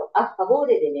Parlamento a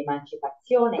favore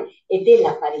dell'emancipazione e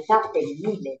della parità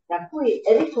femminile, tra cui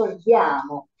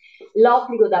ricordiamo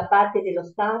l'obbligo da parte dello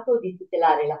Stato di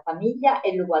tutelare la famiglia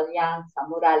e l'uguaglianza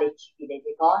morale e civile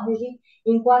dei coniugi,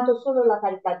 in quanto solo la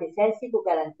parità dei sessi può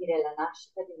garantire la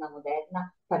nascita di una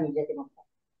moderna famiglia democratica.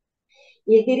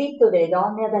 Il diritto delle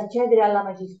donne ad accedere alla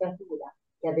magistratura,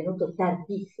 che è avvenuto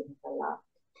tardissimo tra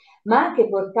l'altro, ma anche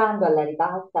portando alla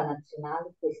ribalta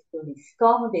nazionale questioni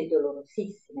scomode e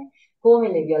dolorosissime,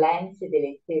 come le violenze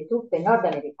delle truppe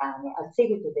nordamericane a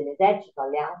seguito dell'esercito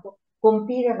alleato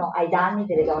compirono ai danni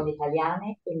delle donne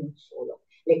italiane e non solo,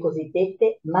 le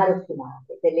cosiddette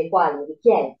marocchinate, per le quali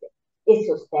richiese e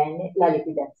sostenne la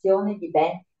liquidazione di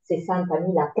ben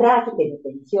 60.000 pratiche di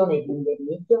pensione e di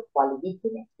indennizzo quali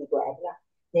vittime di guerra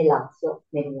nel Lazio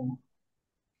meridionale.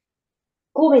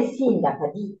 Come sindaca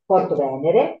di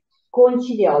Portovenere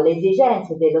conciliò le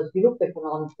esigenze dello sviluppo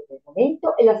economico del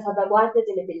momento e la salvaguardia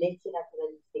delle bellezze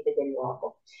naturalistiche del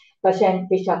luogo,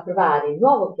 fece approvare il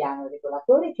nuovo piano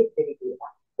regolatore che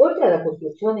prevedeva, oltre alla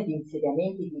costruzione di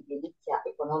insediamenti di edilizia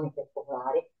economica e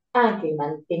popolare, anche il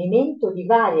mantenimento di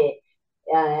varie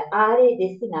aree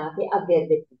destinate a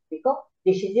verde pubblico,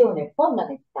 decisione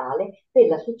fondamentale per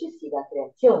la successiva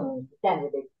creazione nel settembre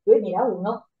del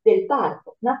 2001 del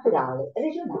Parco Naturale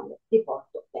Regionale di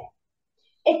Portofino.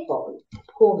 E poi,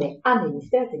 come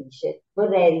amministratrice,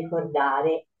 vorrei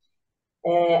ricordare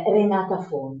Renata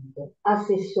Fonte,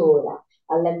 assessora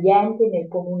all'ambiente nel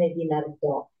comune di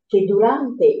Nardò, che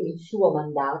durante il suo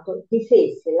mandato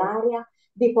difese l'area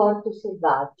di Porto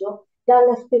Selvaggio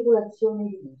dalla speculazione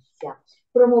edilizia,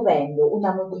 promuovendo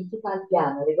una modifica al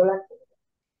piano regolatore.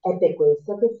 È per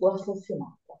questo che fu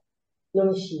assassinata.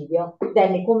 L'omicidio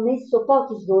venne commesso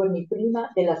pochi giorni prima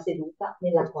della seduta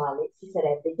nella quale si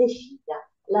sarebbe decisa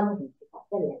la modifica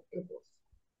delle proposte.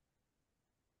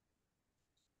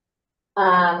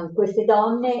 A queste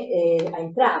donne, a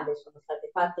entrambe sono state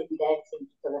fatte diverse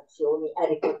intitolazioni a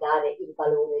ricordare il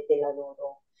valore della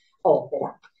loro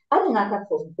opera. A Renata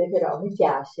Fonte però mi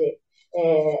piace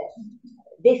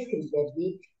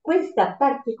descrivervi questa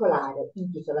particolare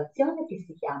intitolazione che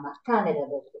si chiama Camera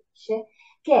d'Autrice,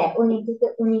 che è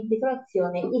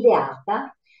un'intitolazione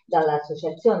ideata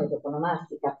dall'Associazione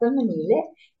Toponomastica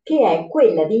Femminile, che è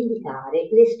quella di indicare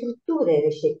le strutture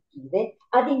recettive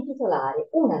ad intitolare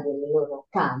una delle loro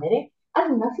camere ad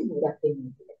una figura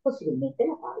femminile, possibilmente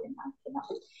la quale, ma anche no.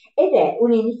 Ed è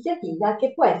un'iniziativa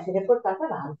che può essere portata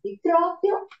avanti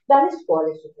proprio dalle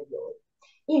scuole superiori.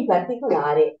 In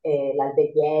particolare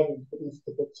l'alberghiere, il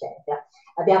turistico, eccetera.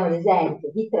 Abbiamo l'esempio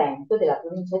di Trento, della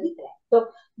provincia di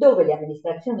Trento, dove le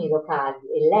amministrazioni locali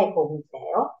e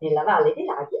l'Ecomuseo nella Valle dei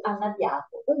Laghi hanno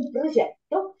avviato un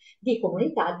progetto di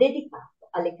comunità dedicato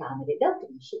alle camere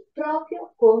d'autrici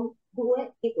proprio con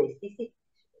due di questi siti.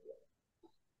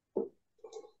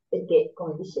 Perché,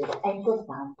 come dicevo, è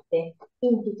importante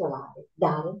intitolare,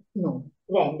 dare nome,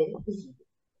 rendere visibile.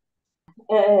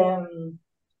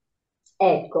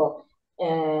 Ecco,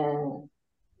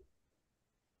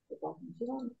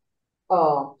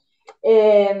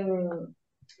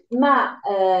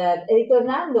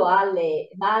 ritornando alle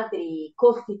madri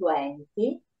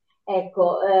costituenti,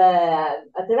 ecco,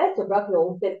 attraverso proprio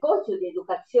un percorso di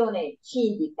educazione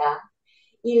civica,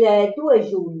 il 2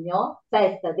 giugno,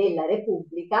 festa della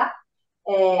Repubblica,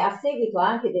 a seguito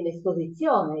anche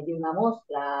dell'esposizione di una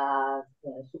mostra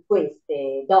su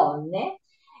queste donne,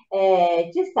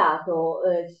 c'è stato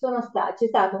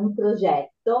un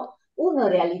progetto, uno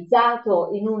realizzato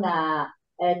in una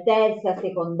terza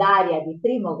secondaria di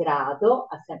primo grado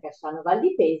a San Casciano Val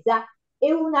di Pesa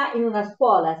e una in una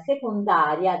scuola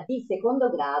secondaria di secondo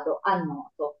grado a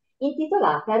Noto,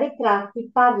 intitolata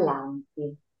Ritratti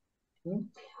parlanti.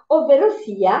 Ovvero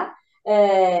sia,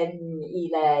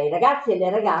 i ragazzi e le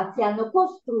ragazze hanno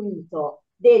costruito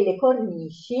delle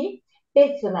cornici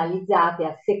personalizzate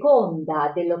a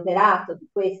seconda dell'operato di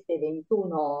queste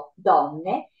 21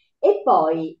 donne e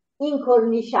poi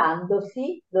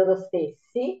incorniciandosi loro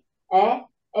stessi e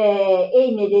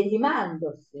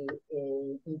immedesimandosi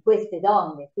in queste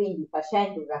donne, quindi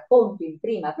facendo un racconto in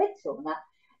prima persona,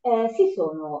 si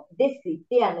sono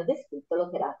descritti e hanno descritto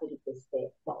l'operato di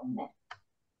queste donne.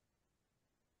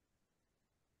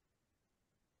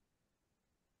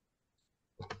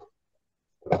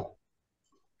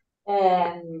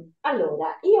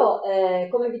 Allora, io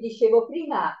come vi dicevo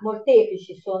prima,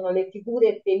 molteplici sono le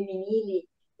figure femminili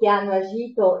che hanno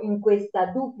agito in questa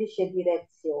duplice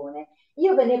direzione.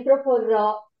 Io ve ne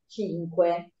proporrò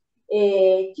 5.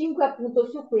 E 5 appunto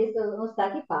su questo sono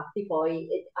stati fatti poi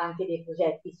anche dei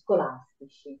progetti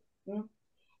scolastici.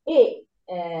 E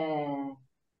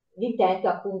l'intento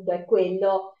appunto è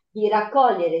quello di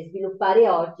raccogliere e sviluppare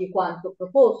oggi quanto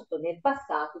proposto nel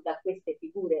passato da queste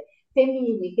figure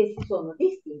femminili che si sono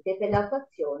distinte per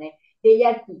l'attuazione degli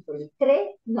articoli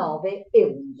 3, 9 e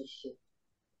 11.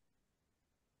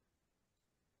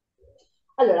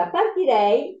 Allora,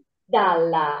 partirei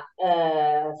dalla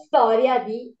storia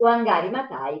di Wangari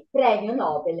Maathai, premio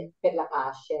Nobel per la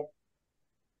pace.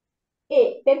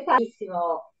 E per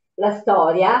farissimo la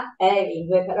storia, in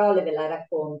 2 parole ve la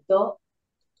racconto,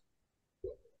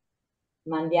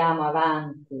 ma andiamo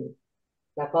avanti,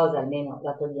 la cosa almeno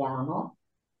la togliamo.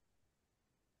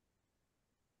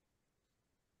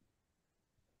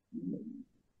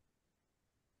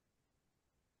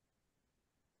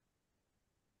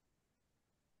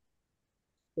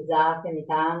 Scusatemi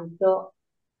tanto.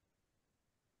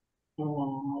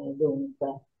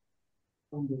 Dunque.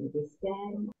 Condivido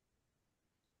schermo.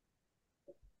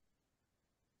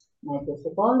 Mezzo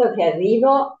secondo che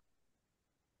arrivo.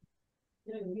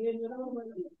 La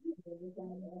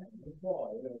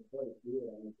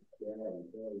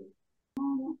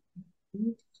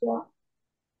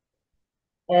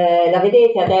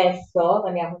vedete adesso,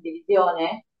 la mia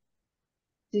condivisione?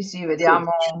 Sì, sì,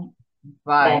 vediamo. Bene,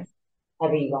 Vai.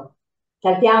 arrivo.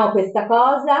 Saltiamo questa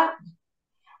cosa.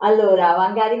 Allora,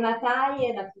 Wangari Maathai è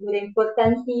una figura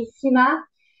importantissima,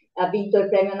 ha vinto il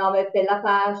premio Nobel per la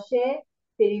pace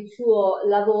per il suo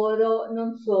lavoro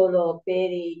non solo per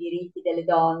i diritti delle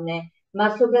donne, ma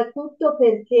soprattutto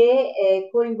perché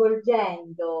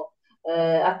coinvolgendo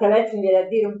attraverso, mi viene a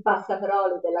dire, un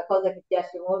passaparole della cosa che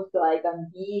piace molto ai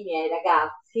bambini e ai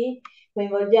ragazzi,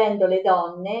 coinvolgendo le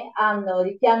donne, hanno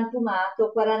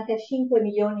ripiantumato 45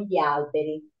 milioni di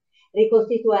alberi,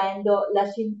 ricostituendo la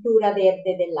cintura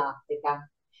verde dell'Africa.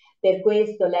 Per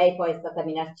questo lei poi è stata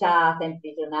minacciata,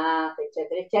 imprigionata,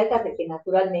 eccetera, eccetera, perché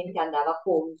naturalmente andava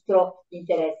contro gli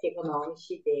interessi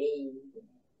economici degli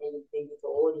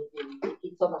imprenditori,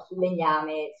 insomma sul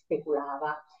legname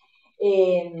speculava.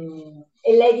 E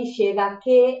lei diceva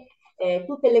che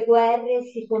tutte le guerre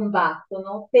si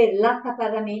combattono per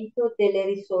l'accaparramento delle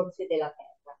risorse della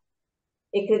terra.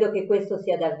 E credo che questo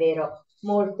sia davvero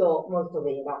molto, molto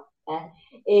vero.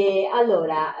 E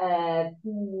allora,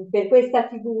 per questa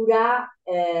figura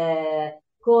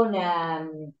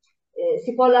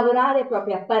si può lavorare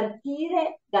proprio a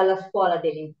partire dalla scuola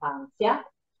dell'infanzia,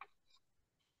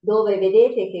 dove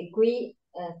vedete che qui,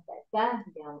 aspetta,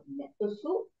 metto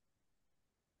su,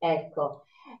 ecco,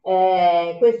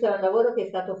 questo è un lavoro che è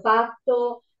stato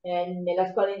fatto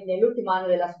nell'ultimo anno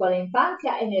della scuola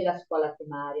infanzia e nella scuola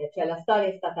primaria, cioè la storia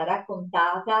è stata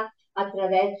raccontata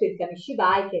attraverso il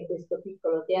kamishibai, che è questo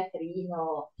piccolo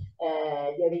teatrino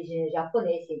di origine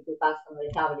giapponese in cui passano le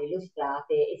tavole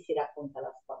illustrate e si racconta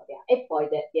la storia. E poi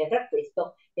dietro a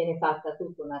questo viene fatta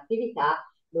tutta un'attività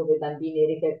dove i bambini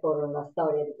ripercorrono la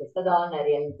storia di questa donna,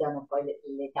 realizzano poi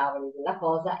le tavole della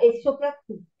cosa e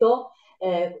soprattutto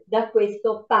da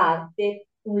questo parte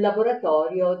un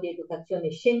laboratorio di educazione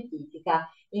scientifica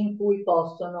in cui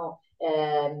possono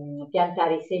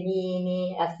piantare i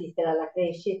semini, assistere alla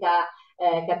crescita,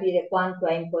 capire quanto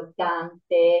è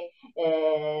importante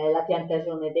la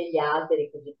piantagione degli alberi,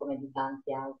 così come di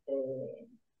tanti altri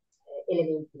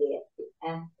elementi verdi.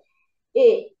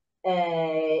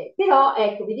 Però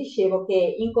ecco, vi dicevo che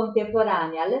in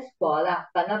contemporanea alla scuola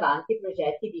vanno avanti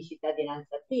progetti di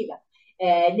cittadinanza attiva.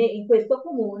 In questo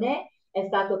comune è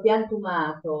stato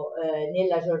piantumato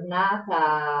nella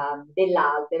giornata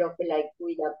dell'albero, quella in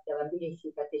cui da bambini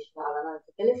si partecipavano a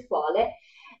tutte le scuole,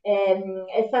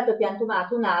 è stato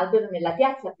piantumato un albero nella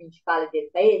piazza principale del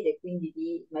paese, quindi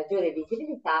di maggiore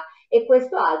visibilità, e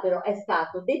questo albero è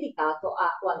stato dedicato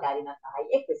a Wangari Maathai,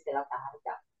 e questa è la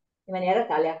targa, in maniera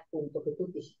tale appunto che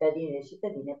tutti i cittadini e le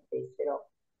cittadine potessero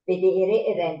vedere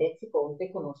e rendersi conto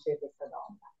e conoscere questa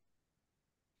donna.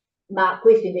 Ma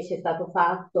questo invece è stato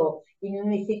fatto in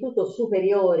un istituto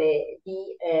superiore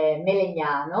di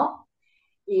Melegnano,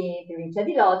 in provincia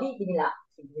di Lodi, di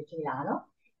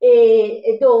Milano,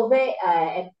 e dove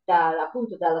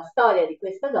appunto dalla storia di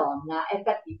questa donna è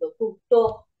partito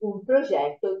tutto un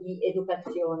progetto di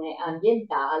educazione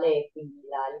ambientale, quindi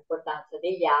l'importanza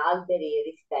degli alberi, il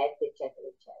rispetto, eccetera,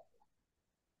 eccetera.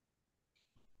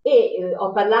 E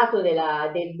ho parlato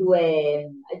del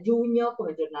 2 giugno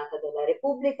come giornata della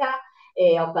Repubblica,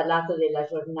 e ho parlato della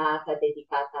giornata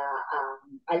dedicata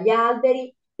agli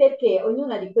alberi, perché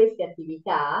ognuna di queste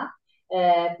attività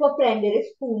può prendere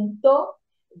spunto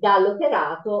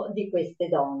dall'operato di queste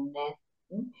donne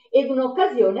ed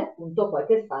un'occasione appunto poi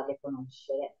per farle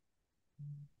conoscere.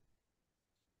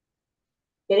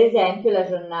 Per esempio la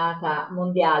giornata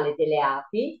mondiale delle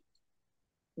api,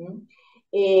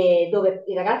 e dove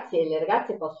i ragazzi e le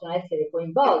ragazze possono essere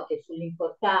coinvolte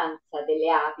sull'importanza delle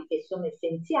api, che sono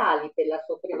essenziali per la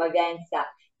sopravvivenza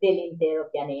dell'intero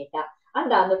pianeta,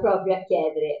 andando proprio a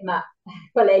chiedere: ma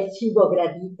qual è il cibo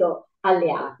gradito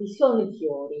alle api? Sono i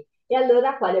fiori. E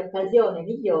allora quale occasione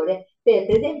migliore per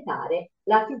presentare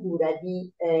la figura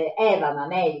di Eva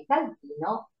Mameli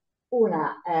Calvino,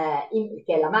 che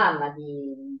è la mamma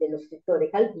dello scrittore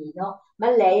Calvino,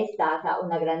 ma lei è stata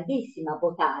una grandissima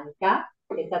botanica,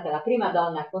 che è stata la prima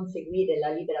donna a conseguire la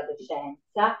libera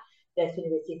docenza presso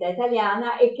l'Università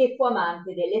Italiana e che fu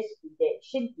amante delle sfide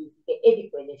scientifiche e di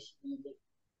quelle civili.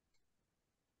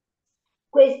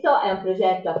 Questo è un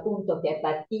progetto appunto che è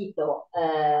partito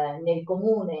nel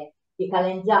comune di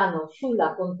Calenzano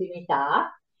sulla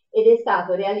continuità ed è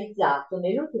stato realizzato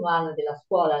nell'ultimo anno della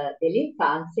scuola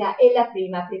dell'infanzia e la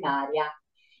prima primaria.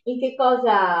 in che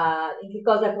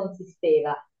cosa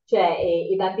consisteva? Cioè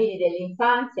i bambini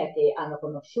dell'infanzia che hanno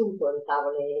conosciuto le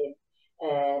tavole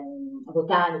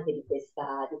botaniche di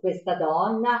questa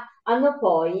donna hanno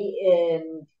poi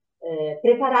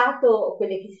preparato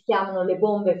quelle che si chiamano le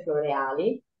bombe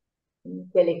floreali,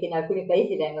 quelle che in alcuni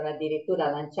paesi vengono addirittura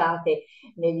lanciate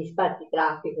negli spazi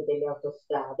traffico delle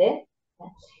autostrade,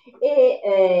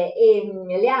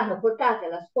 le hanno portate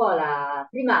alla scuola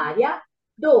primaria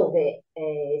dove,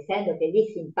 essendo che lì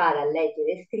si impara a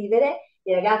leggere e scrivere,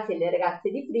 i ragazzi e le ragazze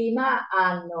di prima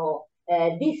hanno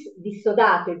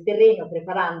dissodato il terreno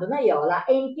preparando un'aiola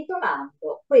e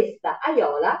intitolando questa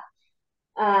aiola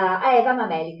a Eva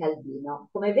Mameli Calvino,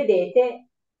 come vedete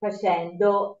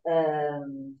facendo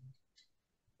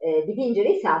dipingere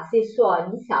i sassi e su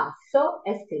ogni sasso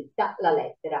è scritta la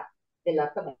lettera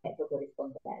dell'alfabeto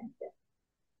corrispondente.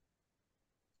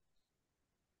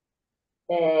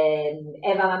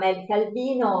 Eva Mameli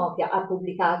Calvino, che ha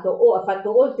pubblicato o ha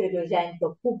fatto oltre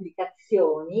 200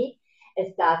 pubblicazioni, è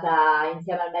stata,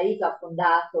 insieme al marito, ha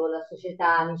fondato la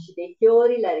Società Amici dei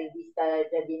Fiori, la rivista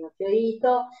Giardino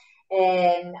Fiorito,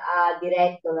 ha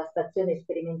diretto la stazione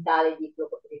sperimentale di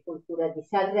floricoltura di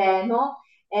Sanremo,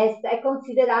 è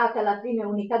considerata la prima e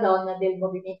unica donna del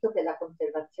movimento per la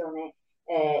conservazione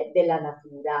della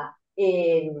natura.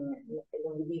 E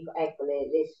non vi dico, ecco,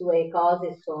 le sue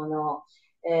cose sono,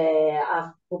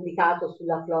 ha pubblicato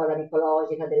sulla flora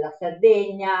micologica della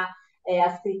Sardegna,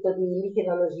 ha scritto di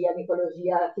lichenologia,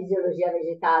 micologia, fisiologia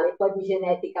vegetale, poi di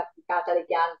genetica applicata alle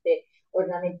piante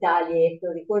ornamentali e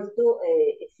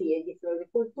di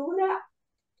floricoltura.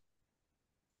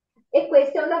 E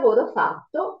questo è un lavoro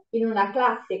fatto in una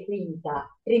classe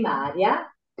quinta primaria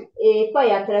e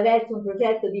poi attraverso un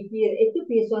progetto di peer e più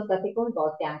peer sono state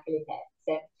coinvolte anche le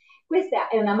terze. Questa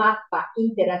è una mappa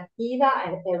interattiva,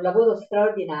 è un lavoro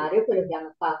straordinario quello che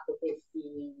hanno fatto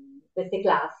queste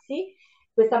classi.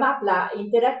 Questa mappa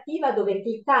interattiva dove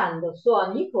cliccando su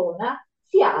ogni icona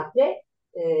si apre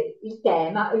il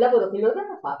tema, il lavoro che loro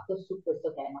hanno fatto su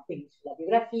questo tema, quindi sulla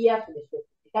biografia, sulle sue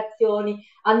pubblicazioni,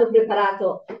 hanno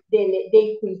preparato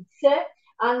dei quiz,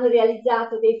 hanno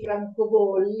realizzato dei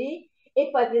francobolli e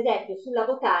poi per esempio sulla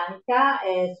botanica,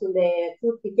 sulle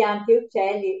frutti, piante e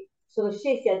uccelli, sono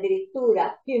scesi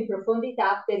addirittura più in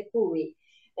profondità per cui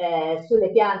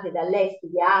sulle piante da lei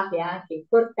studiate e anche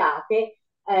importate,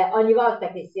 ogni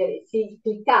volta che si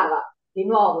cliccava di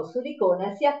nuovo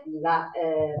sull'icona si apriva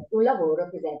un lavoro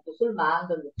per esempio sul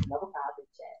mandorlo, sull'avocado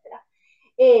eccetera.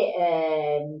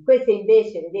 E queste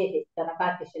invece, vedete, da una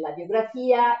parte c'è la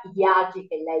biografia, i viaggi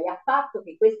che lei ha fatto,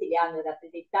 che questi li hanno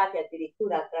rappresentati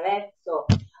addirittura attraverso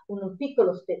un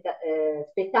piccolo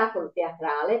spettacolo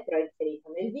teatrale, però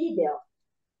inserito nel video.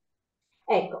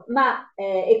 Ecco,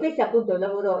 e questo è appunto un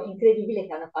lavoro incredibile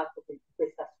che hanno fatto per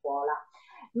questa scuola.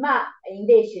 Ma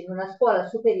invece in una scuola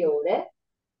superiore,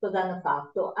 cosa hanno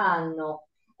fatto? Hanno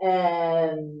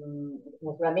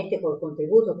naturalmente col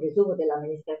contributo, presumo,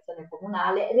 dell'amministrazione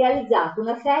comunale, realizzato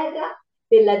una serra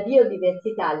per la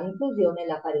biodiversità, l'inclusione e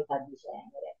la parità di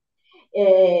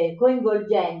genere,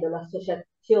 coinvolgendo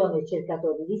l'associazione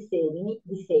cercatori di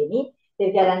semi per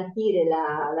garantire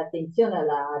l'attenzione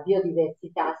alla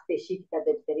biodiversità specifica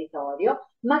del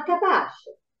territorio, ma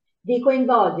capace di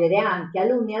coinvolgere anche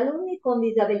alunni e alunni con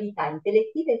disabilità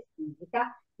intellettiva e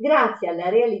fisica grazie alla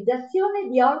realizzazione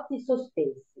di orti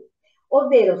sospesi,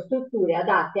 ovvero strutture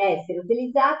adatte a essere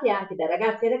utilizzate anche da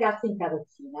ragazzi e ragazze in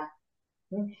carrozzina.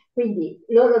 Quindi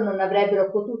loro non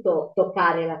avrebbero potuto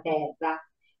toccare la terra,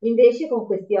 invece con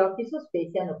questi orti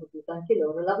sospesi hanno potuto anche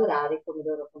loro lavorare come i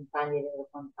loro compagni e le loro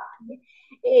compagne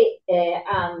e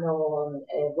hanno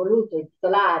voluto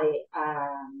intitolare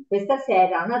a questa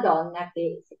sera una donna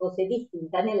che si fosse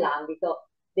distinta nell'ambito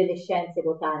delle scienze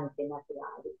botaniche e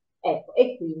naturali. Ecco,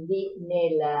 e quindi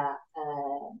nel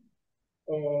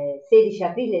 16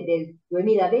 aprile del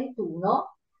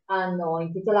 2021 hanno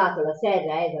intitolato la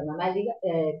serra a Eva Mameli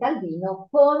Calvino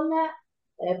con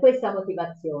questa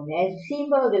motivazione: è il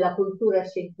simbolo della cultura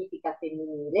scientifica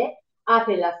femminile,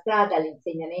 apre la strada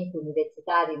all'insegnamento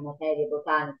universitario in materie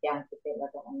botaniche anche per la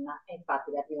donna, e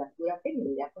infatti la prima figura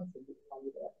femminile ha conseguito la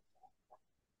libera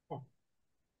docenza.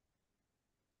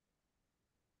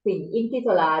 Quindi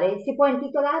intitolare, si può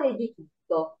intitolare di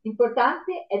tutto,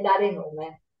 l'importante è dare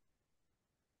nome.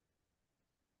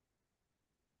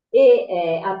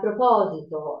 E a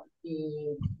proposito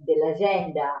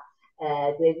dell'agenda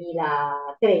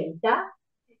 2030,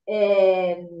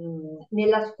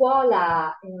 nella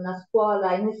scuola, in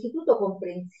un istituto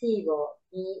comprensivo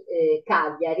di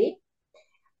Cagliari,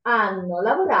 hanno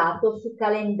lavorato su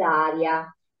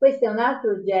calendaria. Questo è un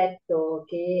altro oggetto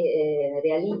che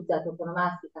realizza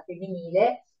toponomastica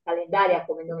femminile calendaria,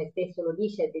 come il nome stesso lo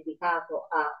dice, è dedicato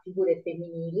a figure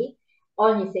femminili.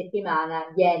 Ogni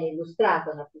settimana viene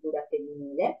illustrata una figura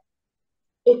femminile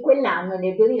e quell'anno,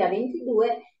 nel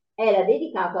 2022, era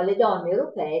dedicato alle donne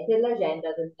europee per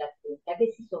l'Agenda 2030,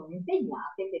 che si sono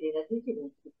impegnate per il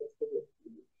raggiungimento di questi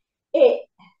obiettivi. E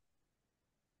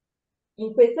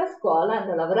in questa scuola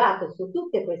hanno lavorato su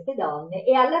tutte queste donne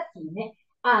e alla fine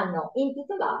hanno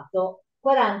intitolato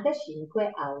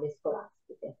 45 aule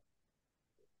scolastiche.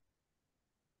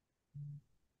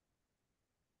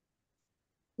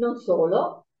 Non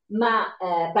solo, ma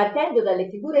partendo dalle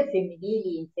figure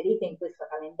femminili inserite in questa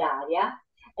calendaria,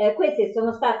 queste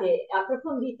sono state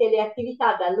approfondite le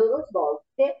attività da loro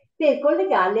svolte per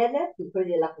collegarle agli articoli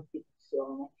della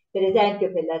Costituzione. Per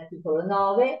esempio, per l'articolo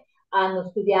 9 hanno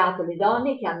studiato le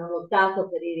donne che hanno lottato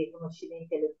per il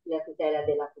riconoscimento e la tutela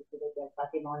della cultura e del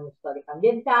patrimonio storico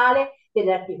ambientale, per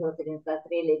l'articolo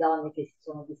 33 le donne che si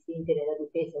sono distinte nella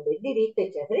difesa del diritto,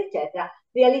 eccetera, eccetera,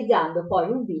 realizzando poi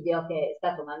un video che è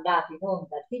stato mandato in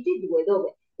onda al TG2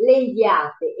 dove le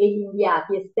inviate e gli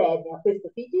inviati esterni a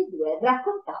questo TG2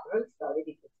 raccontavano le storie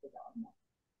di queste donne.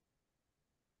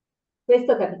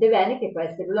 Questo capite bene che può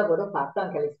essere un lavoro fatto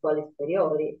anche alle scuole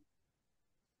superiori.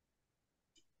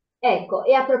 Ecco,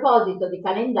 e a proposito di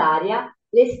calendaria,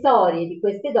 le storie di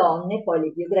queste donne, poi le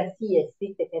biografie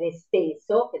scritte per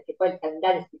esteso, perché poi il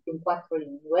calendario è scritto in 4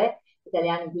 lingue,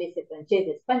 italiano, inglese,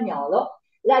 francese e spagnolo,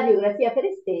 la biografia per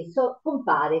esteso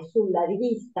compare sulla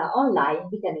rivista online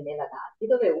Vitamine Ragazzi,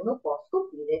 dove uno può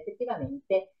scoprire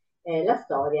effettivamente la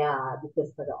storia di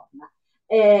questa donna.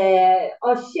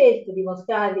 Ho scelto di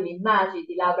mostrarvi le immagini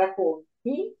di Laura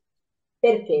Conti,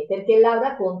 perché? Perché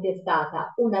Laura Conti è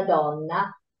stata una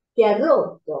donna che ha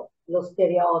rotto lo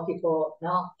stereotipo,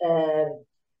 no?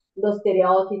 Lo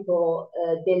stereotipo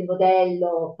del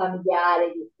modello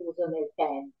familiare diffuso nel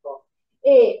tempo.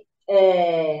 E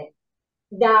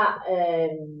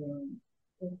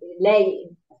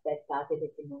lei, aspettate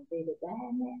perché non vedo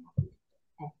bene,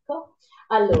 ecco,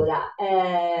 allora,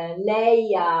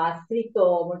 lei ha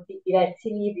scritto diversi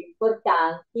libri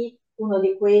importanti, uno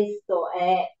di questi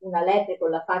è Una lepre con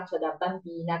la faccia da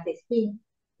bambina che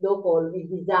dopo il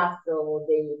disastro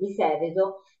di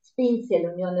Seveso spinse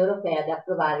l'Unione Europea ad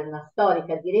approvare una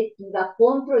storica direttiva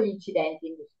contro gli incidenti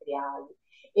industriali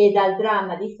e dal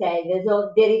dramma di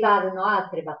Seveso derivarono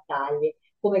altre battaglie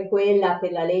come quella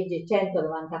per la legge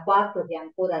 194 che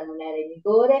ancora non era in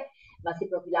vigore ma si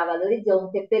profilava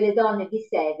all'orizzonte. Per le donne di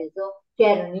Seveso che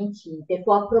erano incinte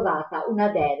fu approvata una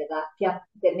deroga che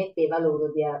permetteva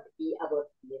loro di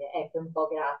abortire. Ecco, un po'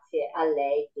 grazie a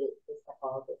lei che questa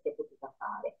cosa si è potuta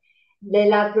fare.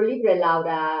 L'altro libro è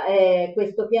Laura,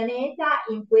 Questo pianeta,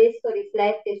 in questo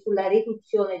riflette sulla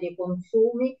riduzione dei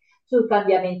consumi, sul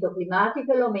cambiamento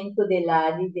climatico e l'aumento della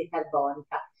anidride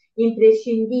carbonica,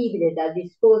 imprescindibile dal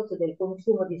discorso del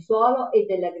consumo di suolo e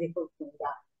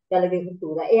dall'agricoltura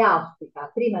e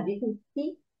auspica prima di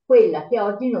tutti quella che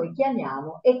oggi noi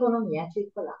chiamiamo economia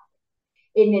circolare.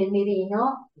 E nel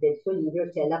mirino del suo libro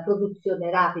c'è la produzione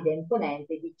rapida e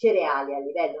imponente di cereali a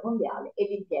livello mondiale e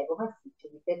l'impiego massiccio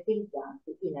di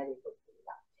fertilizzanti in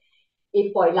agricoltura.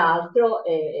 E poi l'altro,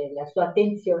 la sua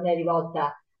attenzione è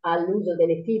rivolta all'uso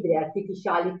delle fibre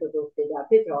artificiali prodotte dal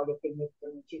petrolio che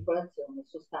mettono in circolazione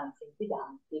sostanze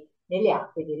inquinanti nelle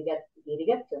acque di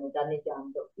irrigazione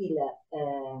danneggiando il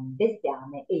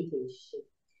bestiame e i pesci.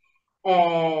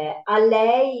 A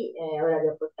lei, ora vi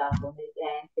ho portato un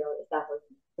esempio, è stato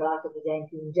trovato per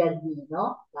esempio un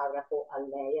giardino, a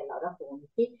lei, a Laura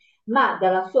Conti, ma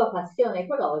dalla sua passione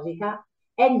ecologica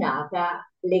è nata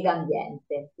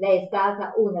Legambiente. Lei è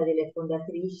stata una delle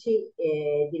fondatrici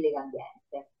di Legambiente.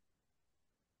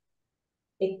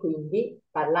 E quindi,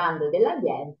 parlando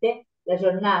dell'ambiente, la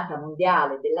giornata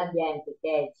mondiale dell'ambiente,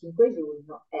 che è il 5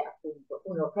 giugno, è appunto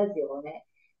un'occasione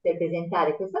per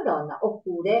presentare questa donna,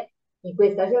 oppure in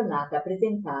questa giornata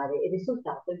presentare il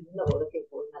risultato di un lavoro che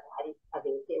voi magari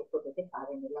avete o potete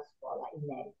fare nella scuola in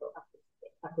merito a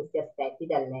questi aspetti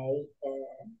da lei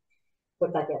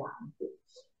portati avanti.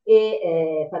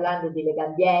 E parlando di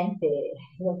Legambiente,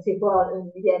 non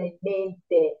mi viene in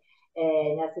mente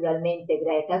naturalmente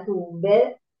Greta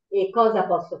Thunberg. E cosa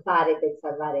posso fare per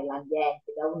salvare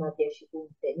l'ambiente? Da 1 a 10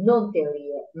 punti, non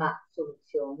teorie, ma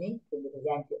soluzioni. Quindi, per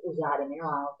esempio, usare meno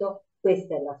auto.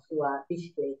 Questa è la sua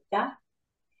bicicletta.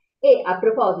 E a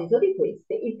proposito di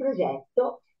queste, il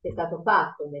progetto è stato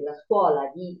fatto nella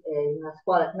scuola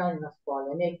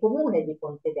nel comune di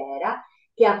Pontedera,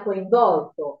 che ha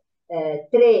coinvolto 3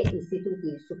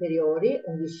 istituti superiori,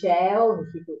 un liceo, un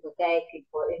istituto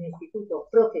tecnico e un istituto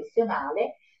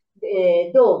professionale,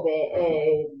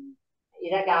 dove i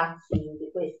ragazzi di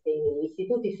questi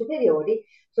istituti superiori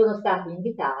sono stati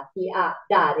invitati a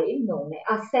dare il nome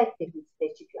a 7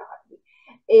 piste ciclabili.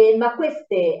 Ma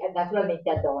queste, naturalmente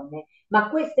a donne, ma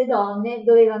queste donne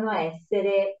dovevano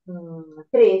essere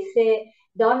prese,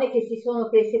 donne che si sono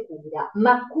prese cura,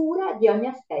 ma cura di ogni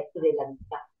aspetto della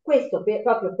vita. Questo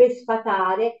proprio per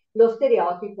sfatare lo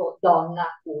stereotipo donna,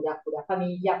 cura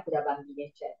famiglia, cura bambini,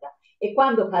 eccetera. E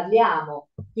quando parliamo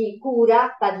di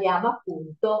cura, parliamo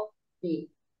appunto di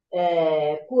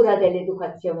cura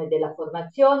dell'educazione e della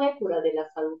formazione, cura della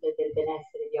salute e del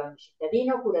benessere di ogni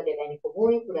cittadino, cura dei beni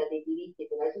comuni, cura dei diritti e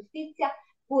della giustizia,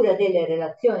 cura delle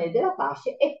relazioni e della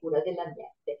pace e cura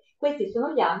dell'ambiente. Questi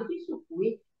sono gli ambiti su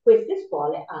cui queste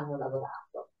scuole hanno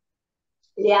lavorato.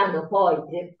 Le hanno poi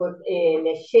le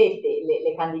scelte,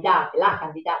 le candidate, la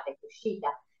candidata che è uscita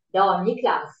da ogni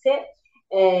classe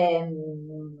è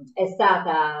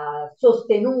stata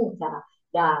sostenuta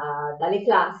dalle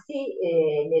classi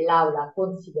nell'aula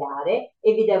consigliare,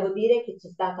 e vi devo dire che c'è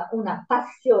stata una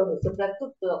passione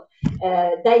soprattutto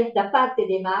da parte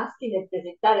dei maschi nel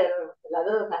presentare la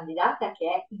loro candidata, che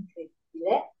è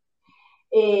incredibile.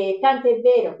 E tanto è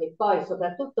vero che poi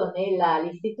soprattutto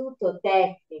nell'istituto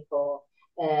tecnico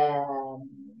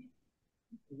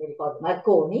mi ricordo,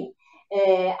 Marconi,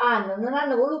 non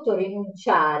hanno voluto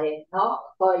rinunciare,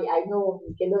 no? Poi ai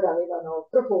nomi che loro avevano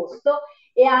proposto,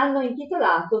 e hanno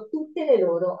intitolato tutte le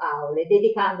loro aule,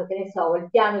 dedicando, che ne so, il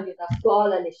piano di una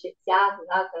scuola alle scienziate,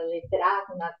 un'altra alle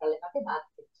letterate, un'altra alle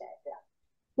matematiche, eccetera.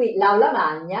 Qui l'aula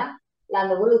magna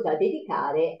l'hanno voluta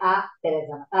dedicare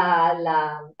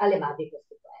alle madri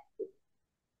costituenti.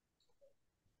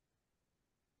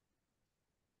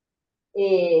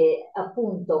 E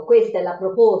appunto questa è la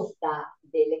proposta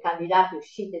delle candidate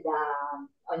uscite da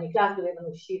ogni classe, dovevano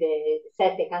uscire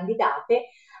 7 candidate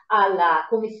alla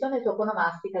commissione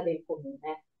toponomastica del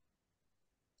comune.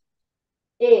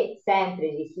 E sempre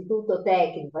l'Istituto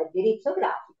Tecnico e Indirizzo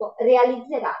Grafico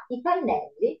realizzerà i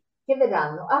pannelli che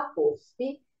verranno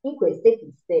apposti in queste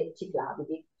piste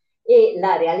ciclabili, e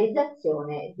la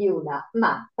realizzazione di una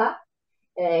mappa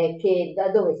da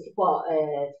dove si può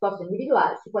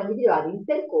individuare il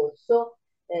percorso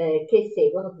che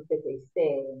seguono tutte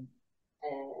queste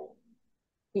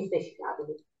piste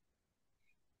ciclabili.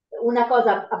 Una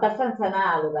cosa abbastanza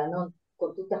analoga, non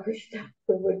con tutto questo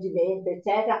coinvolgimento,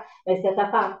 eccetera, è stata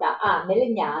fatta a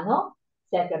Melegnano,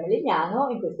 sempre a Melegnano,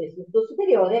 in questo istituto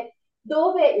superiore,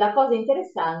 dove la cosa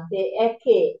interessante è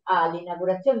che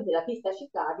all'inaugurazione della pista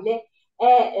ciclabile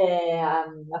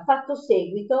ha fatto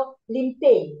seguito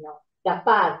l'impegno da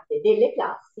parte delle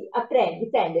classi di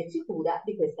prendersi cura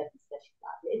di questa pista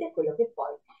ciclabile, ed è quello che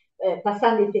poi,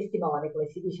 passando il testimone, come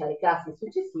si dice, alle classi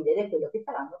successive, ed è quello che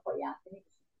faranno poi anche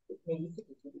negli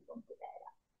istituti di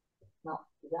Pontedera. No,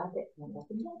 scusate, non ho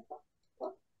finito.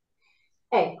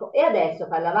 Ecco, e adesso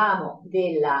parlavamo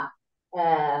di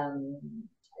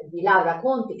Laura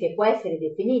Conti, che può essere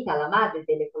definita la madre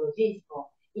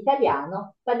dell'ecologismo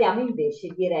italiano. Parliamo invece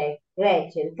di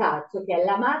Rachel Carso, che è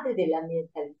la madre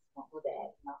dell'ambientalismo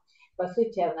moderno. Qua su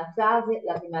c'è una frase: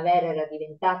 la primavera era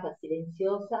diventata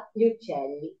silenziosa, gli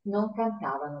uccelli non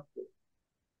cantavano più.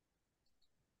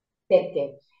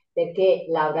 Perché? Perché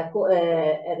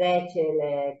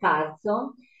Rachel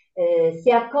Carson si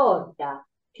è accorta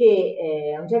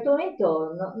che a un certo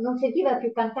momento non sentiva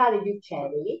più cantare gli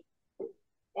uccelli,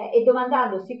 e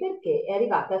domandandosi perché è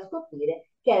arrivata a scoprire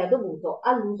che era dovuto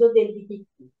all'uso del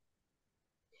DDT.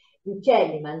 Gli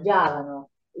uccelli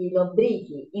mangiavano i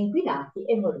lombrichi inquinati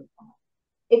e morivano,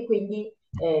 e quindi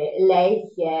lei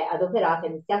si è adoperata, ha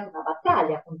iniziato una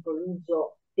battaglia contro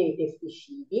l'uso dei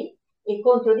pesticidi, e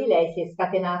contro di lei si è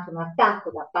scatenato un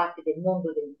attacco da parte del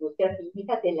mondo dell'industria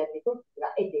chimica,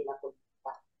 dell'agricoltura e della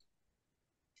politica.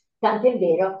 Tanto è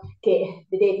vero che,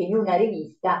 vedete, in una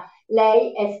rivista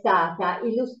lei è stata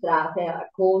illustrata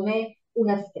come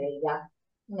una strega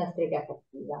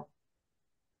cattiva.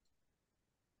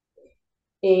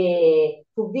 E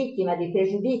fu vittima di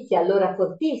pregiudizi allora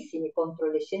fortissimi contro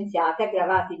le scienziate,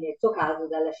 aggravati nel suo caso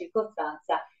dalla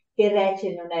circostanza che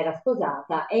Rachel non era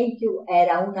sposata e in più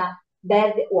era una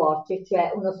bird watcher,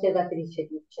 cioè un'osservatrice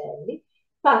di uccelli,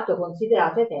 fatto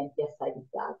considerato ai tempi assai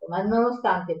bizarro. Ma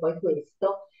nonostante poi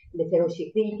questo, le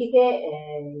feroci critiche,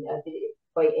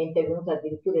 poi è intervenuto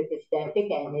addirittura il presidente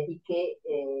Kennedy, che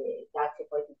grazie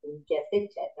poi a un'inchiesta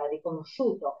eccetera ha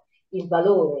riconosciuto il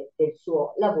valore del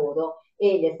suo lavoro,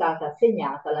 e gli è stata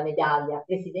assegnata la medaglia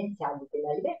presidenziale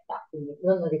della libertà, quindi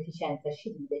l'onorificenza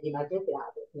civile di maggior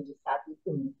grado negli Stati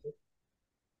Uniti.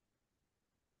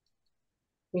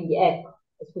 Quindi ecco,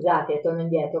 scusate, torno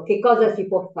indietro, che cosa si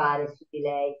può fare su di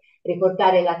lei?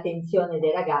 Riportare l'attenzione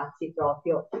dei ragazzi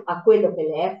proprio a quello che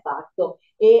lei ha fatto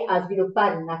e a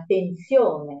sviluppare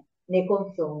un'attenzione nei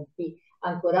confronti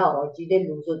ancora oggi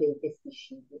dell'uso dei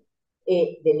pesticidi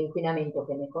e dell'inquinamento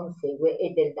che ne consegue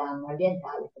e del danno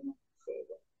ambientale che ne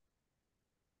consegue.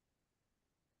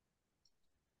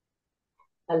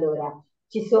 Allora,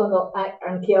 ci sono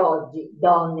anche oggi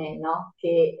donne, no,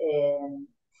 che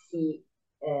si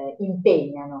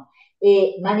impegnano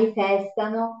e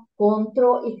manifestano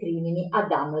contro i crimini a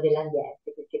danno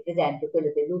dell'ambiente, perché per esempio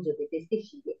quello dell'uso dei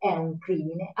pesticidi è un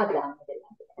crimine a danno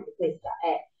dell'ambiente. Questa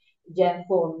è Jen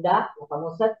Fonda, la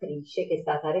famosa attrice che è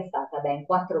stata arrestata ben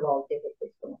 4 volte per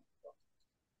questo motivo.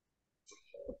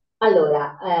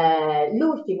 Allora,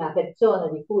 l'ultima persona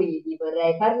di cui vi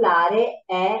vorrei parlare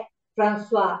è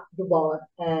François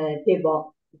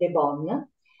Debon,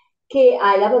 che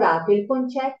ha elaborato il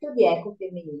concetto di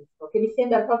ecofemminismo, che mi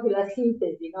sembra proprio la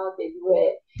sintesi, no, dei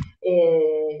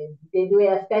due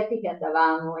aspetti che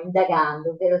andavamo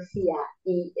indagando, ovvero sia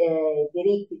i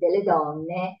diritti delle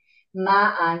donne,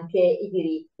 ma anche i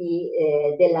diritti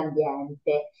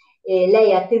dell'ambiente.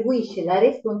 Lei attribuisce la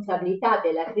responsabilità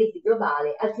della crisi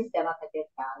globale al sistema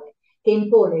patriarcale, che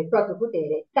impone il proprio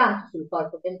potere tanto sul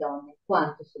corpo delle donne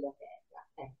quanto sulla terra.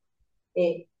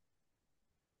 E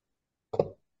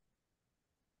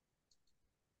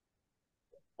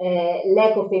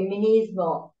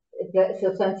l'ecofemminismo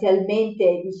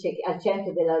sostanzialmente dice che al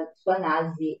centro della sua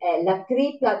analisi è la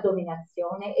tripla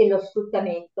dominazione e lo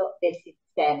sfruttamento del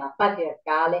sistema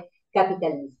patriarcale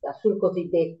capitalista sul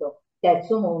cosiddetto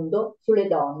terzo mondo, sulle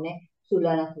donne,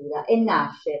 sulla natura, e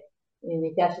nasce,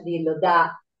 mi piace dirlo,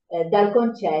 dal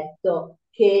concetto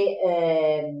che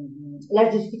la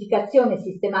giustificazione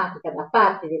sistematica da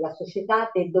parte della società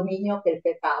del dominio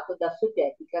perpetrato da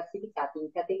soggetti classificati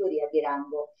in categoria di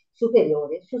rango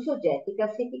superiore su soggetti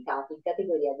classificati in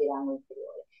categoria di rango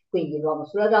inferiore. Quindi l'uomo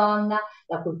sulla donna,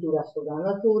 la cultura sulla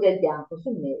natura, il bianco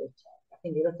sul nero, eccetera.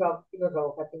 Quindi lo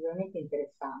trovo particolarmente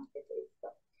interessante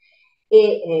questo.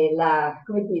 E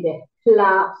come dire,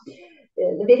 la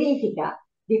verifica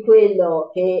di quello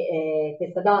che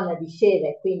questa donna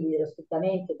diceva, quindi dello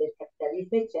sfruttamento del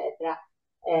capitalismo, eccetera,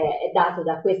 è dato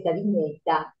da questa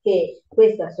vignetta che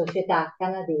questa società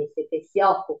canadese che si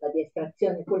occupa di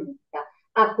estrazione politica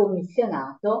ha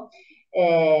commissionato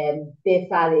per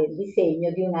fare il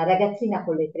disegno di una ragazzina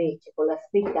con le trecce, con la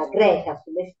scritta greca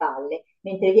sulle spalle,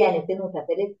 mentre viene tenuta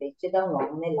per le trecce da un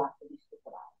uomo nell'atto di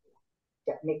stuprarla.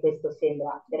 Cioè, a me questo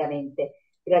sembra veramente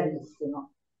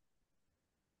gravissimo.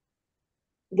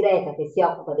 Greca che si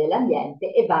occupa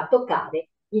dell'ambiente e va a toccare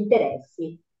gli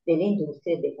interessi delle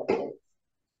industrie e dei capitalisti.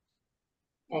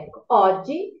 Ecco,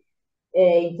 oggi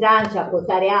in Francia a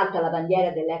portare alta la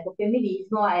bandiera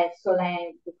dell'ecofemminismo è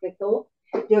Solène Ducretot,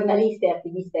 giornalista e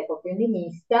attivista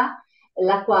ecofemminista,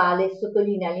 la quale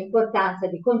sottolinea l'importanza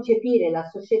di concepire la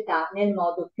società nel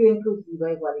modo più inclusivo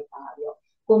e egualitario,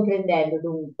 comprendendo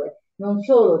dunque non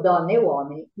solo donne e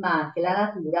uomini, ma anche la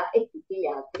natura e tutti gli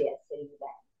altri esseri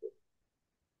viventi.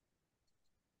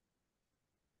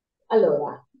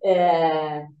 Allora,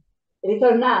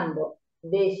 ritornando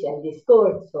invece al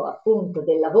discorso appunto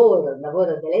del lavoro, il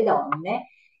lavoro delle donne,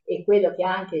 e quello che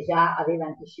anche già aveva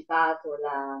anticipato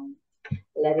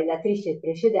la relatrice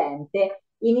precedente,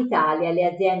 in Italia le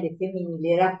aziende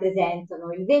femminili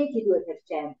rappresentano il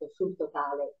 22% sul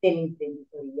totale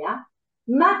dell'imprenditoria,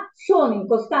 ma sono in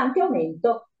costante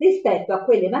aumento rispetto a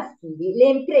quelle maschili le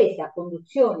imprese a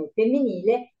conduzione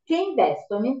femminile che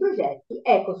investono in progetti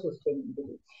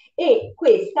ecosostenibili. E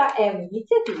questa è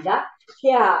un'iniziativa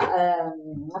che ha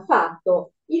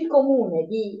fatto il comune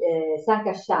di San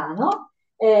Casciano,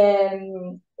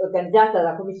 organizzata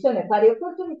dalla Commissione Pari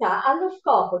Opportunità, allo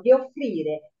scopo di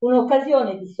offrire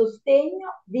un'occasione di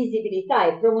sostegno, visibilità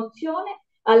e promozione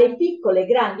alle piccole e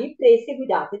grandi imprese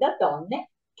guidate da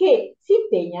donne che si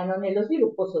impegnano nello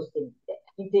sviluppo sostenibile.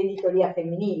 L'imprenditoria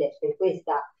femminile, per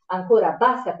questa ancora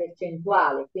bassa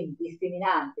percentuale, quindi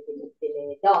discriminante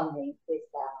delle donne in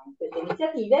queste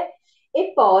iniziative,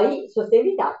 e poi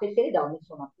sostenibilità perché le donne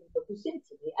sono appunto più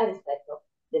sensibili al rispetto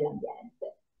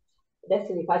dell'ambiente.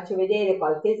 Adesso vi faccio vedere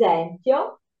qualche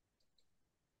esempio.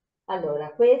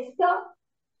 Allora, questo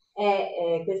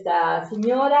è questa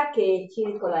signora che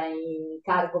circola in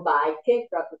cargo bike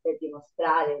proprio per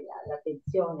dimostrare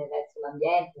l'attenzione verso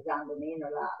l'ambiente, usando meno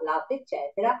l'auto,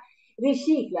 eccetera.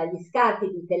 Ricicla gli scarti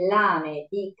di tellame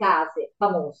di case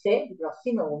famose, di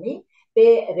grossi nomi,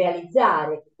 per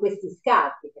realizzare questi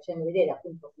scarti, facendo vedere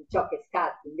appunto ciò che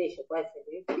scarti invece può essere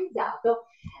riutilizzato,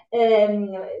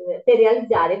 per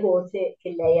realizzare borse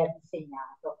che lei ha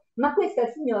disegnato. ma questa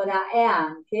signora è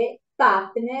anche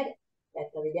partner,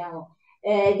 aspetta, vediamo,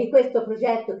 di questo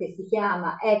progetto che si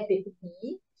chiama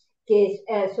FPP, che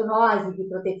sono oasi di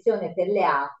protezione per le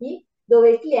api,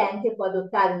 dove il cliente può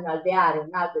adottare un alveare,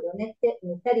 un albero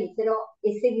nettarifero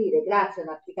e seguire, grazie a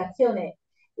un'applicazione,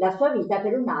 la sua vita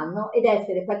per un anno ed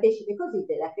essere partecipe così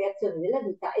della creazione della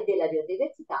vita e della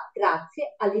biodiversità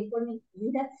grazie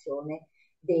all'impollinazione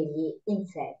degli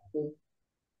insetti.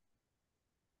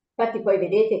 Infatti poi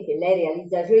vedete che lei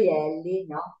realizza gioielli,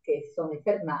 no? Che sono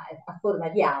a forma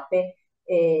di ape,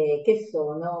 che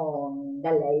sono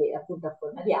da lei, appunto a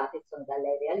forma di ape, sono da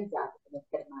lei realizzati come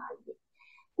fermagli.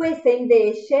 Questa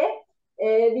invece,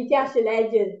 vi piace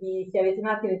leggervi, se avete un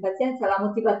attimo di pazienza, la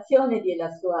motivazione della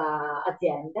sua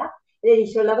azienda. Lei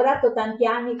dice: ho lavorato tanti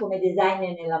anni come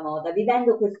designer nella moda,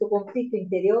 vivendo questo conflitto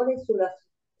interiore sulla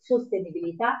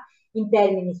sostenibilità in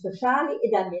termini sociali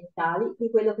ed ambientali di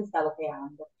quello che stavo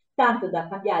creando, tanto da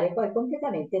cambiare poi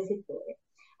completamente il settore.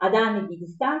 Ad anni di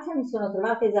distanza mi sono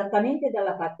trovata esattamente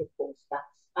dalla parte opposta,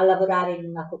 a lavorare in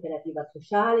una cooperativa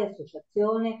sociale,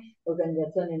 associazione,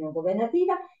 organizzazione non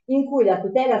governativa, in cui la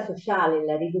tutela sociale e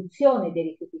la riduzione dei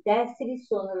rifiuti tessili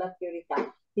sono la priorità,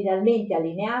 finalmente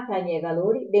allineata ai miei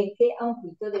valori, benché a un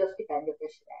quinto dello stipendio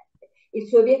precedente. Il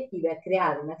suo obiettivo è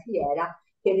creare una filiera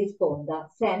che risponda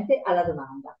sempre alla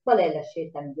domanda: qual è la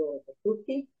scelta migliore per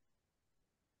tutti?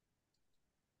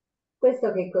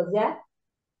 Questo che cos'è?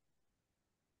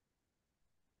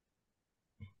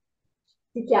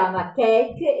 Si chiama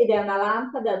Cake ed è una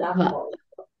lampada da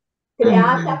appoggio,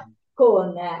 creata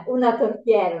con una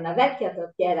tortiera, una vecchia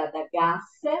tortiera da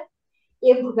gas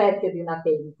e un coperchio di una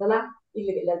pentola.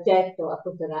 L'oggetto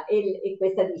appunto e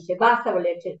questa dice: basta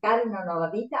voler cercare una nuova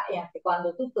vita e anche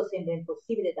quando tutto sembra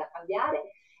impossibile da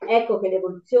cambiare, ecco che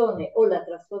l'evoluzione o la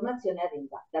trasformazione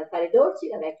arriva. Dal fare dolci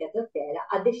la vecchia tortiera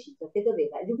ha deciso che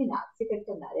doveva illuminarsi per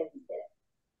tornare a vivere.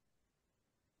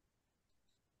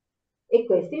 E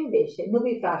questo invece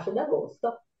nubifragio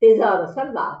d'agosto, tesoro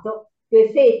salvato, 2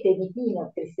 fette di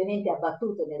pino tristemente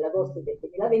abbattuto nell'agosto del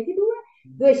 2022,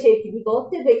 2 ceppi di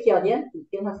botte, 2 chiodi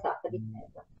antiche e una staffa di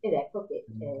terra. Ed ecco che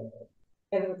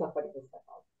è venuta fuori questa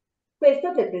cosa.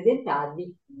 Questo per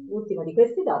presentarvi l'ultima di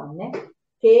queste donne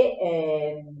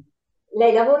che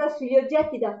lei lavora sugli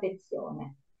oggetti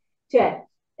d'affezione, cioè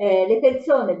le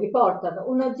persone vi portano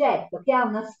un oggetto che ha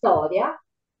una storia,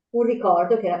 un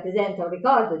ricordo che rappresenta un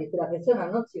ricordo di cui la persona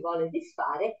non si vuole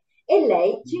disfare e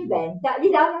lei ci inventa, gli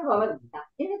dà una nuova vita,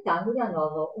 inventandogli un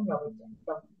nuovo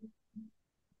oggetto.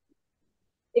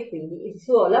 E quindi il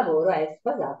suo lavoro è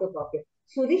basato proprio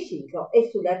sul riciclo e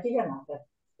sull'artigianato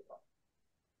artistico.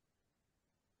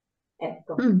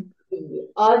 Ecco, quindi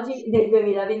oggi nel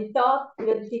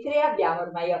 2023 abbiamo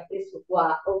ormai appreso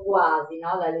o quasi,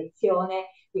 no, la lezione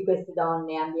di queste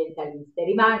donne ambientaliste.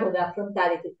 Rimangono da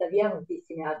affrontare tuttavia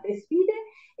moltissime altre sfide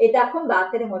e da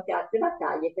combattere molte altre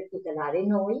battaglie per tutelare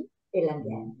noi e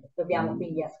l'ambiente. Dobbiamo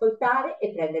quindi ascoltare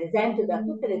e prendere esempio da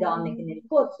tutte le donne che nel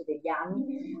corso degli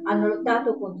anni hanno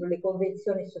lottato contro le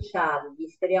convenzioni sociali, gli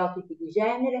stereotipi di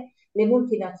genere, le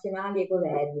multinazionali e i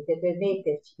governi per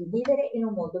permetterci di vivere in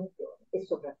un mondo migliore e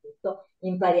soprattutto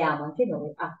impariamo anche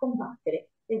noi a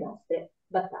combattere le nostre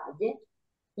battaglie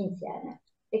insieme.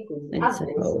 E quindi a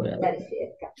voi la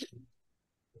ricerca.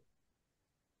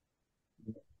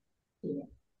 Fine.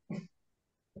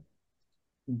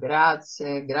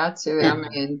 Grazie, grazie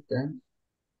veramente.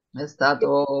 È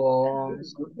stato,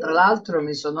 tra l'altro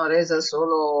mi sono resa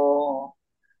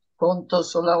conto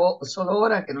solo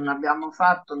ora che non abbiamo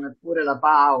fatto neppure la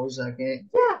pausa che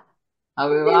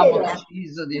avevamo Vero?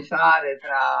 deciso di fare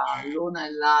tra l'una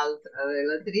e l'altra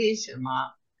relatrice,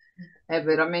 ma è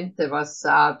veramente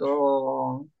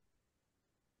passato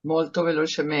molto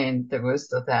velocemente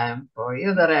questo tempo.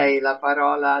 Io darei la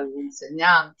parola agli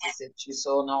insegnanti se ci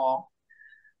sono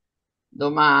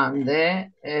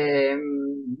domande.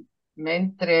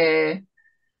 Mentre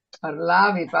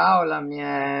parlavi, Paola, mi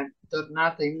è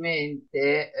tornato in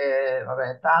mente,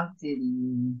 vabbè,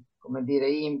 tanti, come dire,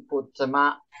 input,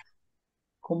 ma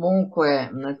comunque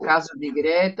nel caso di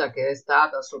Greta, che è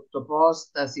stata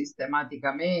sottoposta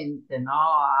sistematicamente, no,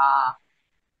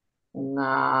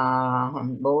 a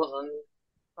boh,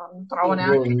 non trovo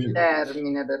neanche il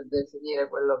termine per definire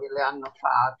quello che le hanno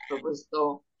fatto,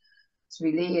 questo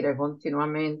svilire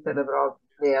continuamente le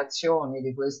proprie azioni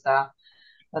di questa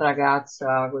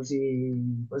ragazza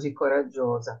così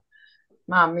coraggiosa.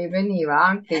 Ma mi veniva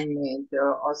anche in mente,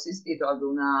 ho assistito ad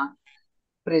una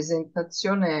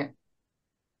presentazione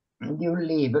di un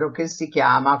libro che si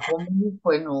chiama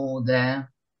Comunque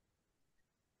Nude,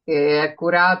 che è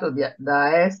curato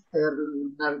da Esther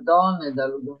Nardone e da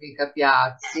Ludovica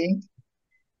Piazzi,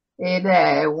 ed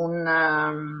è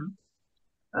un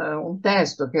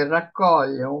testo che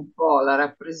raccoglie un po' la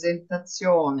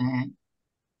rappresentazione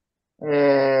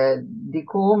di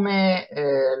come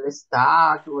le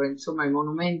statue, insomma i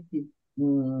monumenti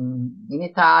in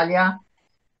Italia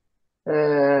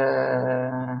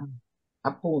eh,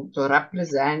 appunto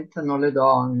rappresentano le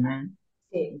donne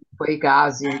Sì, in quei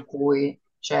casi in cui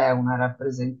c'è una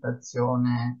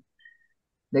rappresentazione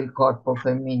del corpo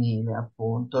femminile,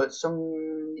 appunto.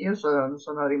 Io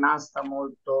sono rimasta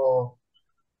molto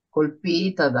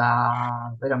colpita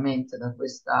veramente da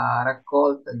questa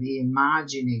raccolta di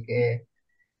immagini che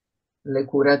le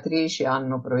curatrici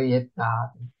hanno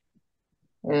proiettato.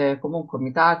 Comunque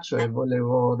mi taccio e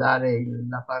volevo dare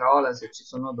la parola se ci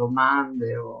sono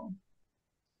domande o...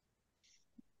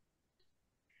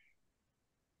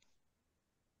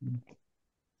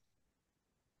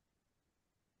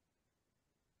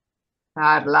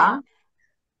 Carla?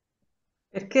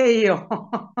 Perché io?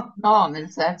 No, nel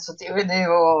senso ti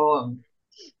vedevo,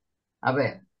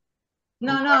 vabbè, un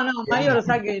No, po' no, no, ma io lo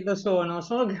sai in- che lo sono,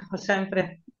 solo che ho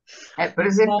sempre per un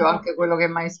esempio po'. anche quello che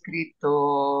mi hai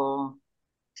scritto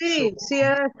su... Sì, sì,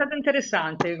 è stata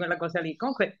interessante quella cosa lì.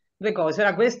 Comunque, due cose.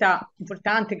 Ora, questa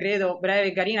importante, credo, breve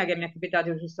e carina che mi è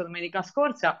capitato giusto domenica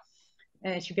scorsa.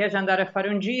 Ci piace andare a fare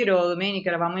un giro. Domenica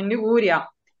eravamo in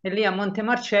Liguria e lì a Monte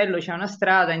Marcello c'è una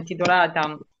strada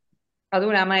intitolata ad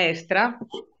una maestra.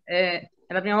 È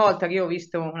la prima volta che io ho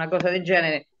visto una cosa del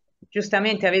genere.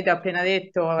 Giustamente avete appena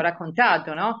detto,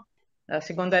 raccontato, no? La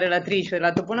seconda relatrice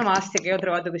della toponomastica, io ho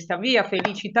trovato questa via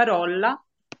Felicitarolla,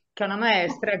 che è una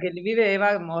maestra che lì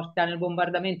viveva, morta nel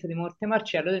bombardamento di Monte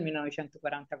Marcello del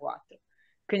 1944.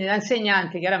 Quindi da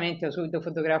insegnante chiaramente ho subito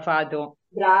fotografato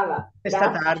brava, questa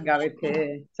brava. targa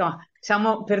perché insomma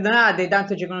siamo, perdonate,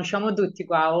 tanto ci conosciamo tutti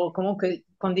qua o comunque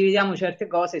condividiamo certe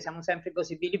cose, siamo sempre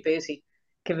così vilipesi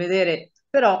che vedere,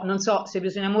 però non so se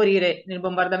bisogna morire nel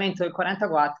bombardamento del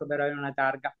 44 per avere una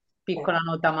targa. Piccola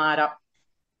nota amara.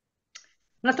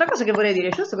 Un'altra cosa che vorrei dire,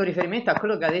 giusto con riferimento a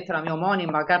quello che ha detto la mia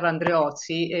omonima Carla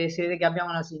Andreozzi, e si vede che abbiamo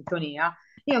una sintonia,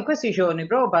 io in questi giorni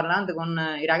proprio parlando con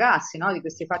i ragazzi, no, di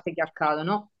questi fatti che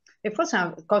accadono, e forse è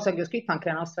una cosa che ho scritto anche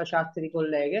nella nostra chat di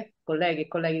colleghe, colleghi e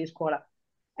colleghi di scuola,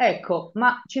 ecco,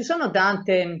 ma ci sono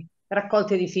tante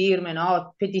raccolte di firme,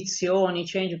 no, petizioni,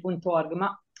 change.org,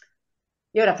 ma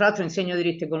io ora fra l'altro insegno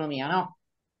diritto e economia, no?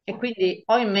 E quindi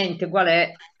ho in mente qual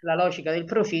è la logica del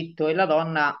profitto e la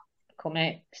donna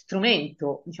come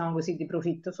strumento, diciamo così, di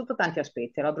profitto sotto tanti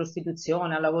aspetti, la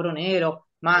prostituzione, al lavoro nero,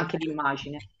 ma anche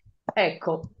l'immagine.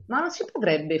 Ecco, ma non si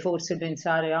potrebbe forse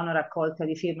pensare a una raccolta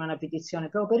di firme, a una petizione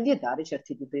proprio per vietare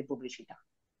certi tipi di pubblicità?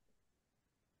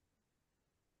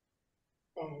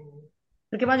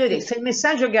 Perché voglio dire, Sì, se il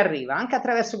messaggio che arriva anche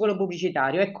attraverso quello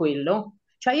pubblicitario è quello,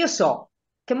 cioè io so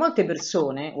che molte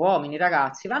persone, uomini,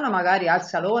 ragazzi, vanno magari al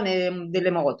salone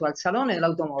delle moto, al salone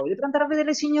dell'automobile per andare a vedere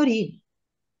le signorine.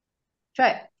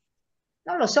 Cioè,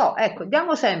 non lo so, ecco,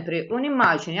 diamo sempre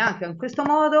un'immagine anche in questo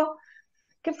modo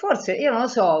che forse, io non lo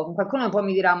so, qualcuno poi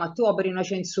mi dirà, ma tu operi una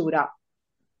censura.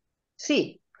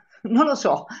 Sì, non lo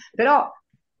so, però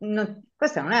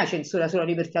questa non è una censura sulla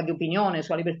libertà di opinione,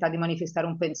 sulla libertà di manifestare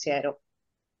un pensiero.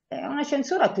 È una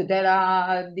censura a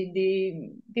tutela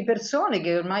di persone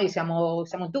che ormai siamo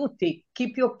tutti,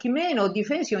 chi più o chi meno,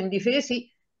 difesi o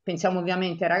indifesi. Pensiamo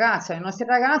ovviamente ai ragazzi, alle nostre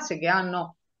ragazze che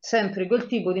hanno sempre quel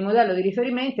tipo di modello di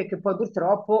riferimento e che poi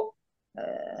purtroppo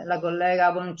la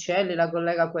collega Boncelli, la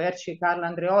collega Querci, Carla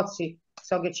Andreozzi,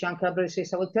 so che c'è anche la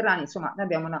professoressa Volterrani, insomma, noi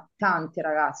abbiamo tante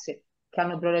ragazze che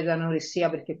hanno problemi di anoressia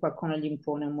perché qualcuno gli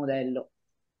impone un modello.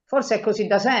 Forse è così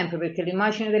da sempre, perché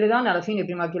l'immagine delle donne alla fine,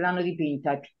 prima che l'hanno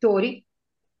dipinta ai pittori,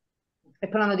 e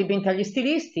poi l'hanno dipinta agli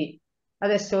stilisti,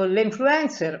 adesso le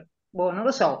influencer, boh, non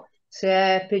lo so, se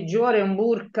è peggiore un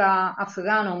burka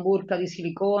afghano o un burka di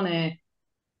silicone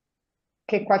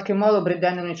che in qualche modo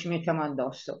pretendono e ci mettiamo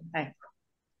addosso. Ecco,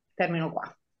 termino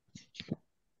qua.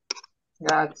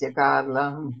 Grazie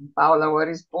Carla. Paola, vuoi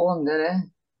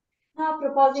rispondere? no, a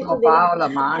proposito Sono della Paola,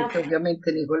 ma pubblicità. anche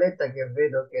ovviamente Nicoletta che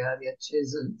vedo che ha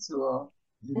riacceso il suo...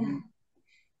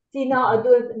 Sì, no,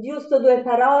 giusto due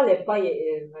parole,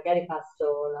 poi magari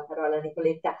passo la parola a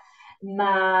Nicoletta,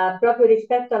 ma proprio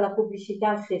rispetto alla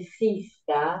pubblicità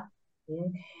sessista,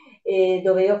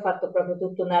 dove io ho fatto proprio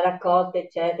tutta una raccolta,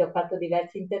 eccetera, ho fatto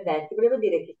diversi interventi, volevo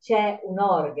dire che c'è un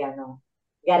organo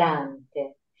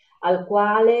garante al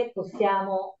quale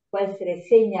può essere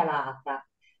segnalata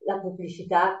la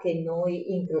pubblicità che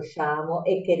noi incrociamo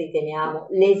e che riteniamo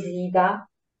lesiva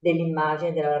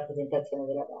dell'immagine della rappresentazione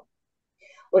della donna.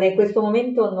 Ora, in questo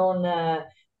momento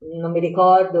non mi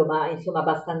ricordo, ma insomma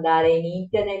basta andare in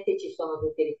internet e ci sono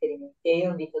tutti i riferimenti. E io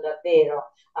invito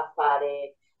davvero a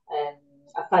fare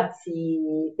a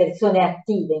farsi persone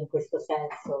attive in questo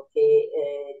senso,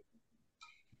 che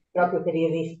proprio per il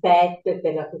rispetto e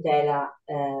per la tutela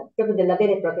proprio della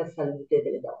vera e propria salute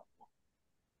delle donne.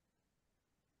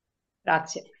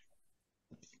 Grazie.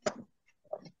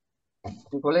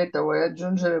 Nicoletta, vuoi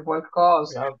aggiungere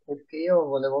qualcosa? Perché io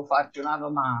volevo farti una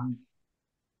domanda.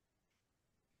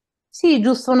 Sì,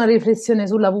 giusto una riflessione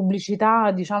sulla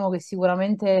pubblicità, diciamo che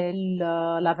sicuramente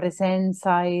la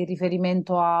presenza e il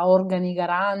riferimento a organi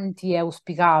garanti è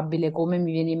auspicabile, come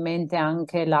mi viene in mente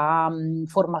anche la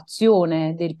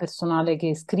formazione del personale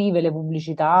che scrive le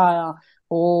pubblicità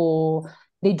o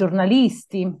dei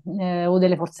giornalisti o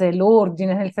delle forze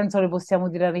dell'ordine, nel senso che possiamo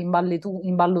tirare in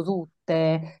ballo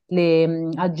tutte le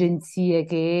agenzie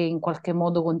che in qualche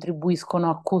modo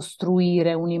contribuiscono a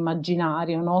costruire un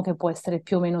immaginario, no? Che può essere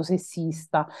più o meno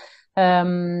sessista.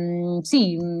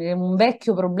 Sì, è un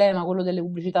vecchio problema quello delle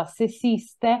pubblicità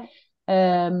sessiste.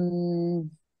 Ehm,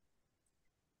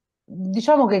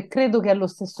 Diciamo che credo che allo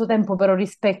stesso tempo però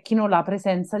rispecchino la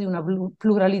presenza di una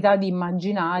pluralità di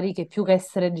immaginari che più che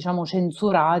essere, diciamo,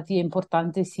 censurati è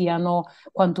importante siano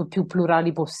quanto più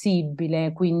plurali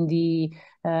possibile, quindi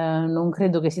non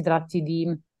credo che si tratti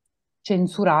di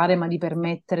censurare, ma di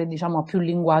permettere, diciamo, a più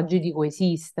linguaggi di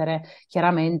coesistere,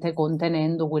 chiaramente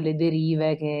contenendo quelle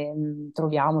derive che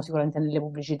troviamo sicuramente nelle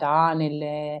pubblicità,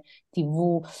 nelle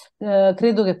TV.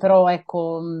 Credo che però,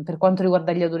 ecco, per quanto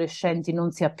riguarda gli adolescenti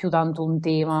non sia più tanto un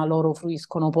tema, loro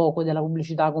fruiscono poco della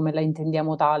pubblicità come la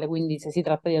intendiamo tale, quindi se si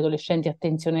tratta di adolescenti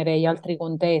attenzionerei altri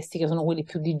contesti che sono quelli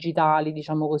più digitali,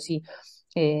 diciamo così,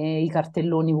 e i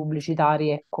cartelloni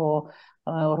pubblicitari, ecco,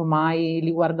 ormai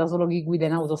li guarda solo chi guida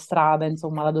in autostrada,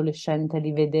 insomma, l'adolescente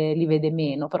li vede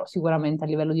meno, però sicuramente a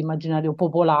livello di immaginario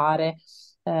popolare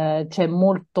c'è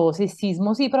molto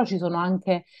sessismo, sì, però ci sono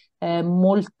anche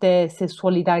molte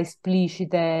sessualità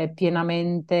esplicite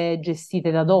pienamente gestite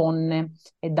da donne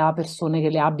e da persone che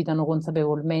le abitano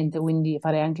consapevolmente, quindi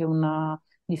farei anche una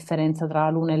differenza tra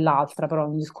l'una e l'altra, però è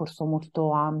un discorso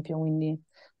molto ampio, quindi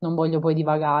non voglio poi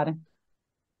divagare.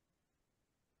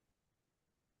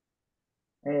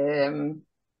 Ehm,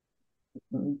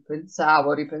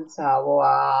 ripensavo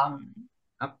a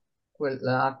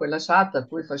quella chat a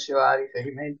cui faceva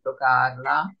riferimento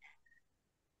Carla,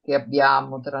 che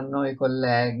abbiamo tra noi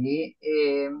colleghi,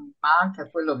 ma anche a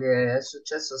quello che è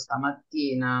successo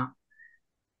stamattina.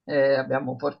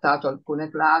 Abbiamo portato alcune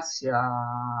classi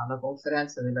alla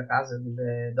conferenza della Casa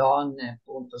delle Donne,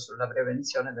 appunto, sulla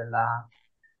prevenzione della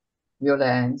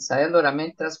violenza. E allora,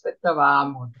 mentre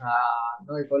aspettavamo, tra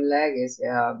noi colleghi si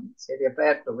è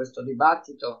riaperto questo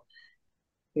dibattito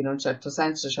che in un certo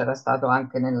senso c'era stato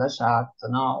anche nella chat,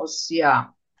 no?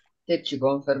 Ossia, te ci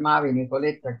confermavi,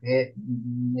 Nicoletta, che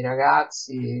i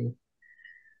ragazzi,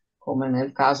 come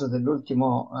nel caso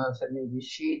dell'ultimo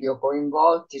femminicidio,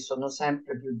 coinvolti sono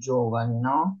sempre più giovani,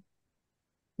 no?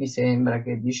 Mi sembra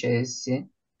che dicessi.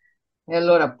 E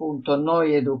allora appunto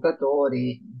noi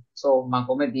educatori, insomma,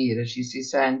 come dire, ci si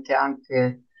sente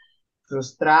anche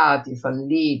frustrati,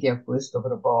 falliti a questo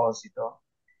proposito.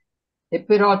 E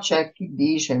però c'è chi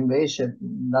dice invece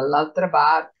dall'altra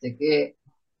parte che,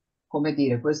 come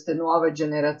dire, queste nuove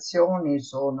generazioni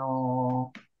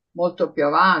sono molto più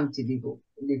avanti di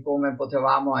come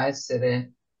potevamo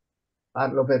essere,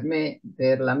 parlo per me,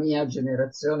 per la mia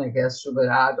generazione che ha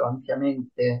superato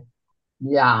ampiamente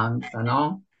gli ANTA,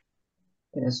 no?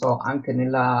 Che ne so, anche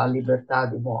nella libertà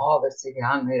di muoversi che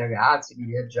hanno i ragazzi, di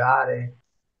viaggiare,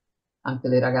 anche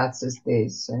le ragazze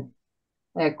stesse.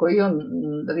 Ecco, io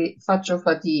faccio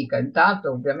fatica,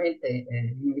 intanto ovviamente è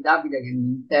inevitabile che mi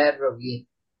interroghi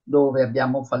dove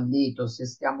abbiamo fallito, se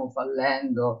stiamo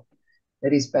fallendo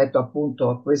rispetto appunto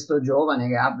a questo giovane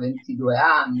che ha 22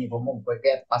 anni, comunque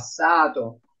che è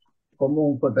passato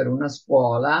comunque per una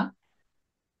scuola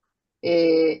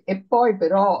e poi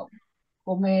però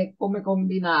come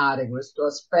combinare questo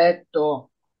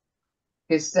aspetto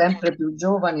che sempre più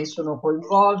giovani sono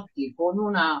coinvolti con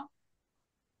una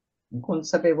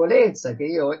consapevolezza che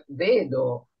io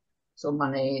vedo, insomma,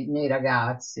 nei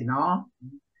ragazzi, no?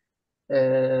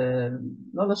 Non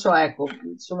lo so, ecco,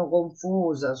 sono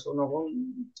confusa,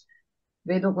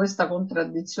 vedo questa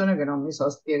contraddizione che non mi so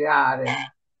spiegare.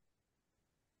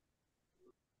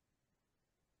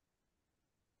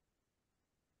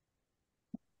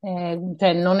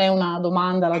 Cioè, non è una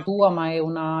domanda la tua, ma è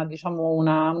una, diciamo,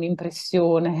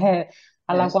 un'impressione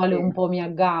alla quale un Sì. po' mi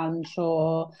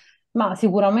aggancio. Ma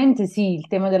sicuramente sì, il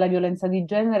tema della violenza di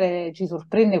genere ci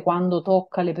sorprende quando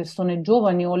tocca le persone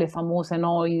giovani o le famose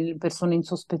noi, persone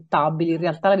insospettabili. In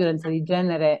realtà la violenza di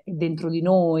genere è dentro di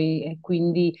noi e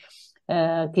quindi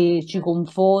che ci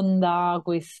confonda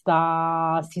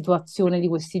questa situazione di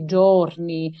questi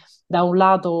giorni, da un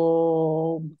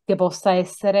lato che possa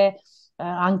essere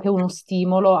anche uno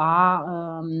stimolo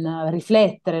a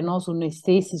riflettere, no, su noi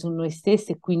stessi, su noi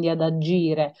stessi e quindi ad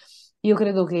agire. Io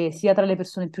credo che sia tra le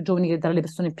persone più giovani che tra le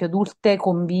persone più adulte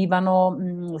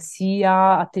convivano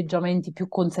sia atteggiamenti più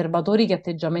conservatori che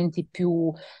atteggiamenti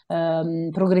più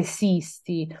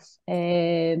progressisti,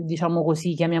 diciamo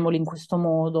così, chiamiamoli in questo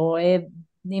modo, e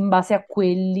in base a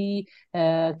quelli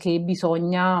che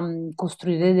bisogna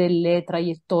costruire delle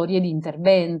traiettorie di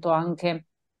intervento, anche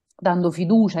dando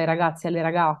fiducia ai ragazzi e alle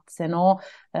ragazze, no?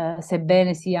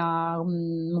 Sebbene sia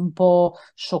un po'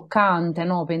 scioccante,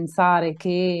 no? Pensare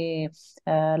che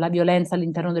la violenza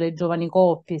all'interno delle giovani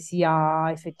coppie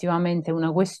sia effettivamente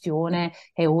una questione,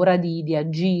 è ora di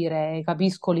agire.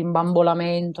 Capisco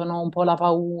l'imbambolamento, no? Un po' la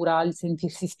paura, il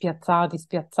sentirsi spiazzati,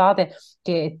 spiazzate,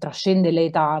 che trascende le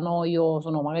età, no? Io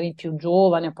sono magari più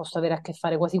giovane, posso avere a che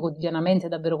fare quasi quotidianamente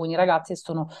davvero con i ragazzi e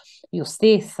sono io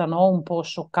stessa, no? Un po'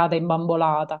 scioccata e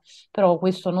imbambolata, però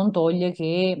questo non toglie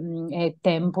che è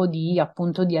tempo di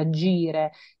appunto di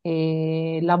agire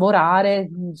e lavorare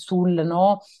sul,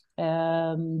 no?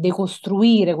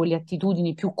 Decostruire quelle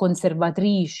attitudini più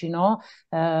conservatrici, no?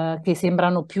 Che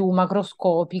sembrano più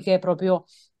macroscopiche, proprio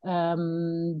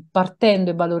partendo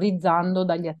e valorizzando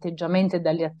dagli atteggiamenti e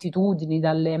dalle attitudini,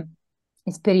 dalle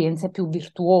esperienze più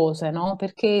virtuose, no?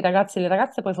 Perché i ragazzi e le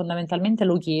ragazze poi fondamentalmente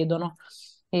lo chiedono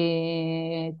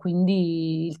e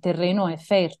quindi il terreno è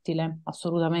fertile,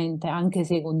 assolutamente, anche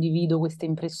se condivido queste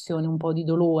impressioni un po' di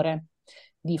dolore,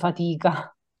 di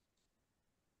fatica.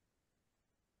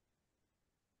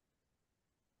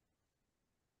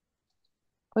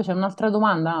 Poi c'è un'altra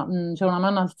domanda, c'è una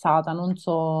mano alzata, non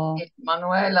so.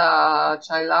 Manuela,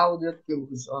 c'hai l'audio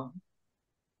chiuso.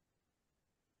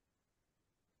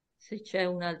 Se c'è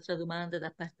un'altra domanda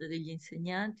da parte degli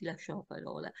insegnanti, lascio la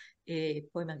parola e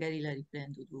poi magari la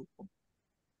riprendo dopo.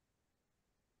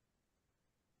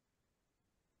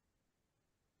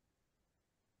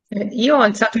 Io ho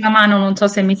alzato la mano, non so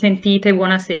se mi sentite,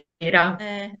 buonasera.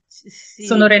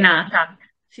 Sono Sì, Renata.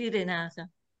 sì, Renata,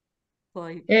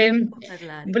 poi Ehm,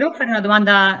 parlare. Volevo fare una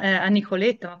domanda a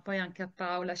Nicoletta, ma poi anche a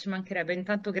Paola, ci mancherebbe.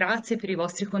 Intanto grazie per i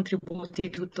vostri contributi,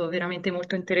 tutto veramente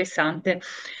molto interessante.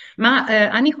 Ma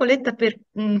a Nicoletta per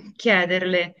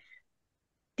chiederle,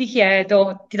 ti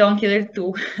chiedo, ti do anche del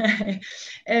tu.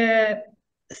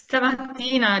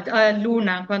 Stamattina a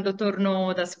Luna, quando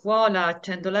torno da scuola,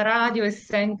 accendo la radio e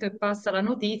sento e passa la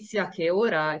notizia che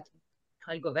ora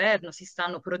al governo si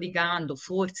stanno prodigando,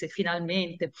 forse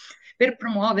finalmente, per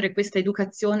promuovere questa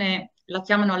educazione, la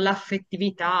chiamano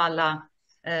all'affettività, alla,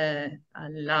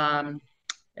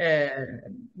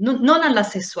 non alla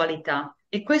sessualità.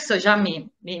 E questo già mi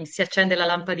si accende la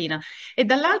lampadina. E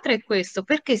dall'altra è questo,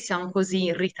 perché siamo così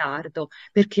in ritardo?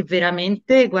 Perché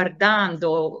veramente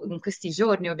guardando in questi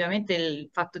giorni, ovviamente il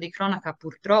fatto di cronaca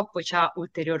purtroppo ci ha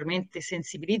ulteriormente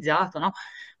sensibilizzato, no?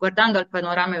 Guardando al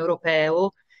panorama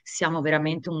europeo, siamo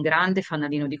veramente un grande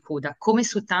fanalino di coda, come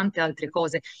su tante altre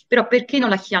cose. Però perché non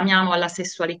la chiamiamo alla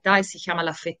sessualità e si chiama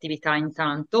l'affettività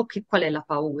intanto? Qual è la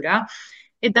paura?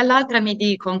 E dall'altra mi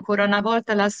dico ancora una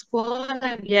volta la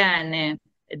scuola viene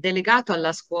delegato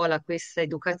alla scuola questa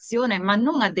educazione, ma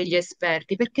non a degli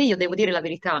esperti, perché io devo dire la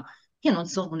verità, io non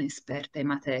sono un'esperta in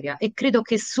materia e credo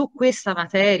che su questa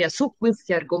materia, su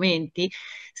questi argomenti,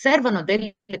 servano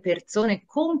delle persone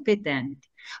competenti.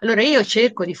 Allora io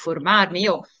cerco di formarmi,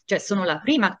 io cioè, sono la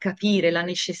prima a capire la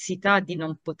necessità di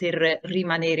non poter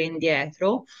rimanere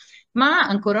indietro, ma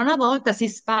ancora una volta si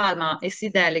spalma e si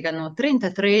delegano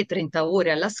 33-30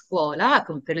 ore alla scuola,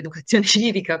 come per l'educazione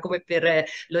civica, come per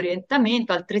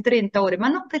l'orientamento, altre 30 ore, ma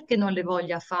non perché non le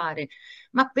voglia fare,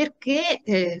 ma perché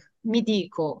mi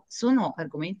dico, sono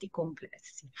argomenti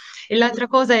complessi. E l'altra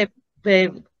cosa è,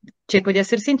 cerco di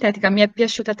essere sintetica, mi è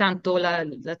piaciuta tanto la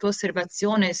tua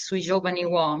osservazione sui giovani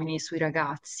uomini, sui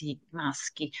ragazzi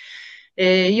maschi.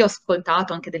 Io ho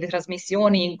ascoltato anche delle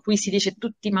trasmissioni in cui si dice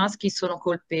tutti i maschi sono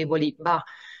colpevoli. Bah,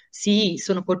 sì,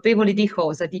 sono colpevoli di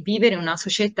cosa? Di vivere in una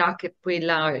società che è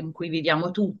quella in cui viviamo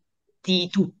tutti,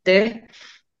 tutte,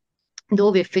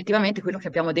 dove effettivamente quello che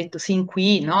abbiamo detto sin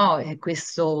qui, no?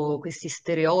 Questi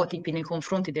stereotipi nei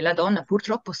confronti della donna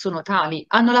purtroppo sono tali,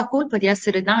 hanno la colpa di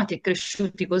essere nati e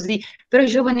cresciuti così, però i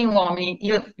giovani uomini,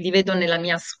 io li vedo nella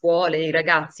mia scuola, i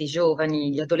ragazzi i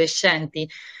giovani, gli adolescenti,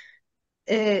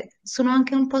 sono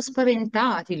anche un po'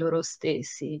 spaventati loro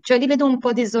stessi, cioè li vedo un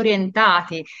po'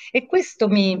 disorientati e questo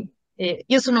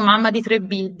Io sono mamma di tre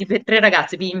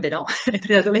ragazze, bimbe, no?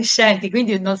 Tre adolescenti,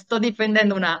 quindi non sto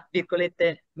difendendo una,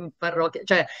 virgolette, parrocchia,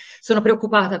 cioè sono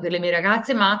preoccupata per le mie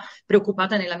ragazze, ma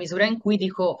preoccupata nella misura in cui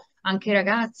dico anche i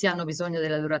ragazzi hanno bisogno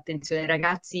della loro attenzione, i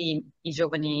ragazzi, i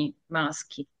giovani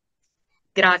maschi.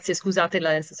 Grazie,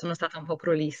 scusate, sono stata un po'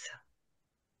 prolissa.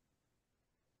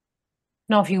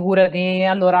 No, figurati.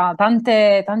 Allora,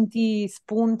 tanti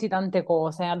spunti, tante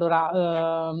cose.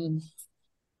 Allora,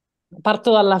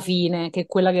 parto dalla fine, che è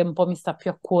quella che un po' mi sta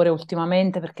più a cuore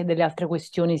ultimamente, perché delle altre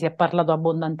questioni si è parlato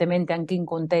abbondantemente anche in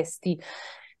contesti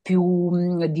più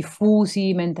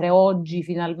diffusi, mentre oggi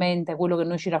finalmente quello che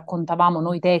noi ci raccontavamo,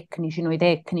 noi tecnici, noi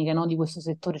tecniche, no, di questo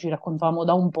settore ci raccontavamo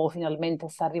da un po', finalmente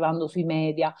sta arrivando sui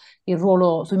media, il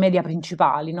ruolo, sui media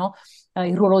principali, no?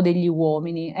 Il ruolo degli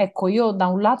uomini. Ecco, io da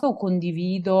un lato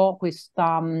condivido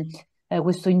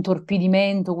questo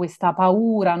intorpidimento, questa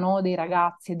paura, no, dei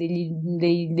ragazzi e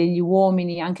degli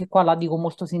uomini, anche qua la dico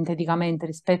molto sinteticamente,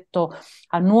 rispetto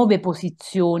a nuove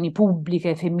posizioni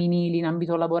pubbliche femminili in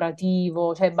ambito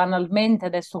lavorativo, cioè banalmente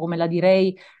adesso come la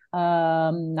direi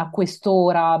a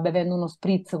quest'ora bevendo uno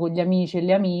spritz con gli amici e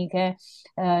le amiche,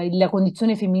 la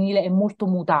condizione femminile è molto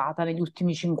mutata negli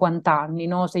ultimi 50 anni,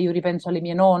 no? Se io ripenso alle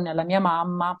mie nonne, alla mia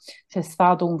mamma, c'è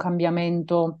stato un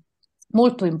cambiamento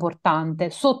molto importante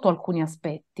sotto alcuni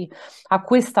aspetti. A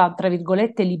questa, tra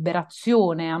virgolette,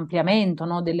 liberazione, ampliamento,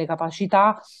 no, delle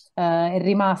capacità, è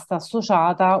rimasta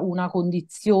associata una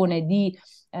condizione di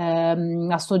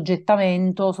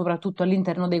assoggettamento, soprattutto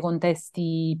all'interno dei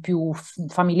contesti più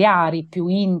familiari, più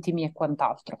intimi e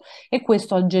quant'altro. E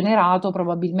questo ha generato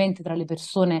probabilmente tra le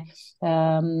persone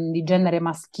di genere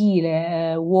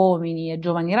maschile, uomini e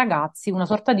giovani ragazzi, una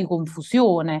sorta di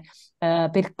confusione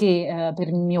perché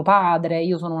per mio padre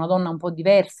io sono una donna un po'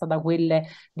 diversa da quelle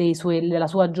della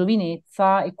sua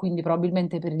giovinezza e quindi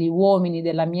probabilmente per gli uomini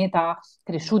della mia età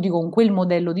cresciuti con quel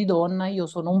modello di donna io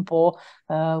sono un po'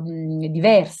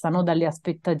 diversa, no, dalle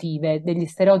aspettative. Degli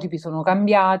stereotipi sono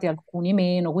cambiati, alcuni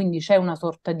meno, quindi c'è una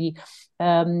sorta di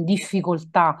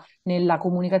difficoltà nella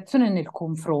comunicazione e nel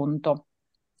confronto.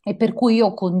 E per cui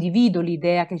io condivido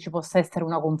l'idea che ci possa essere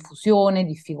una confusione,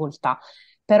 difficoltà,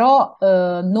 però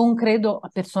non credo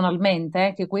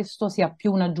personalmente che questo sia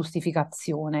più una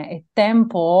giustificazione. È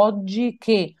tempo oggi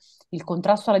che il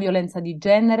contrasto alla violenza di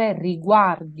genere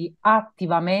riguardi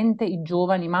attivamente i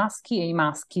giovani maschi e i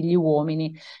maschi, gli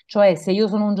uomini. Cioè, se io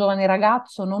sono un giovane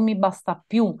ragazzo, non mi basta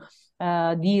più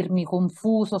dirmi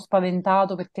confuso,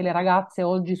 spaventato perché le ragazze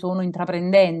oggi sono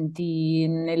intraprendenti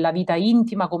nella vita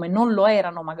intima come non lo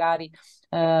erano magari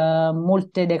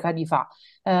molte decadi fa.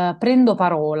 Prendo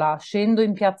parola, scendo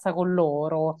in piazza con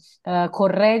loro,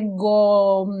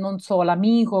 correggo, non so,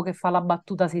 l'amico che fa la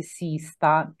battuta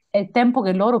sessista. È tempo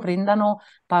che loro prendano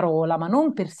parola, ma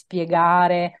non per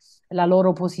spiegare la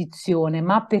loro posizione,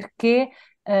 ma perché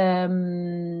è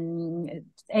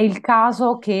il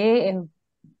caso che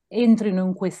entrino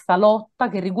in questa lotta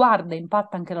che riguarda e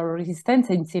impatta anche la loro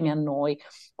esistenza insieme a noi.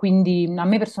 Quindi a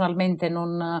me personalmente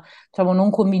non, diciamo, non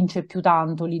convince più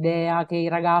tanto l'idea che i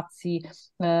ragazzi,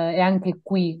 e anche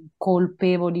qui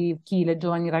colpevoli chi, le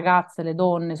giovani ragazze, le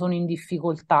donne, sono in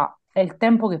difficoltà. È il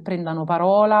tempo che prendano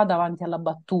parola davanti alla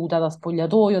battuta da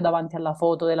spogliatoio, davanti alla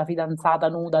foto della fidanzata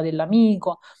nuda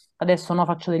dell'amico. Adesso no,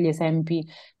 faccio degli esempi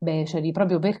beceri,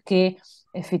 proprio perché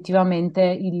effettivamente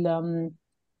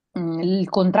il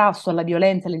contrasto alla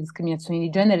violenza e alle discriminazioni di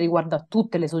genere riguarda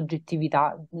tutte le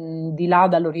soggettività, di là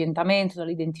dall'orientamento,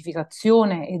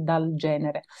 dall'identificazione e dal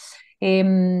genere.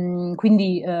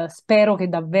 Quindi spero che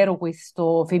davvero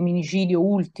questo femminicidio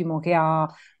ultimo che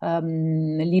ha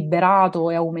liberato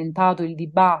e aumentato il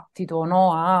dibattito,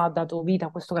 no? Ha dato vita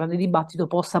a questo grande dibattito,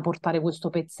 possa portare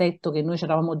questo pezzetto che noi ci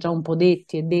eravamo già un po'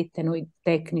 detti e dette, noi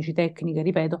tecnici, tecniche,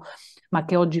 ripeto, ma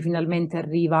che oggi finalmente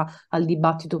arriva al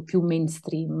dibattito più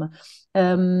mainstream.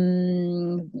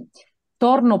 Ehm,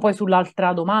 Torno poi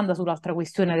sull'altra domanda, sull'altra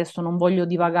questione, adesso non voglio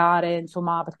divagare,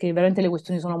 insomma, perché veramente le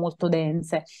questioni sono molto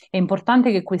dense. È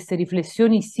importante che queste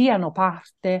riflessioni siano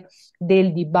parte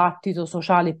del dibattito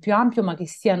sociale più ampio, ma che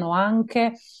siano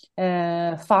anche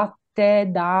fatte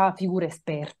da figure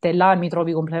esperte. Là mi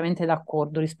trovi completamente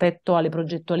d'accordo rispetto alle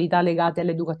progettualità legate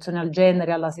all'educazione al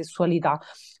genere, alla sessualità,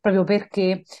 proprio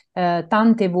perché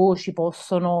tante voci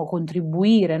possono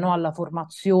contribuire, no, alla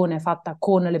formazione fatta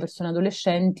con le persone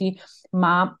adolescenti,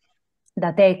 ma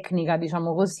da tecnica,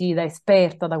 diciamo così, da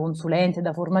esperta, da consulente,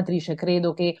 da formatrice,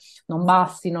 credo che non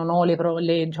bastino, no,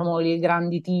 diciamo, i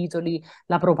grandi titoli,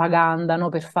 la propaganda, no,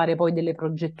 per fare poi delle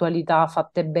progettualità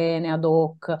fatte bene, ad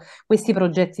hoc. Questi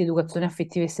progetti di educazione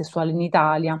affettiva e sessuale in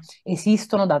Italia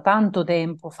esistono da tanto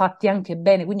tempo, fatti anche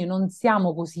bene, quindi non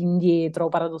siamo così indietro,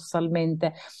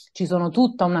 paradossalmente. Ci sono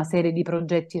tutta una serie di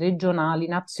progetti regionali,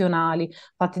 nazionali,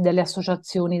 fatti dalle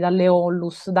associazioni, dalle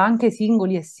onlus, da anche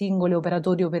singoli e singole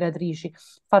operatori e operatrici,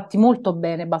 fatti molto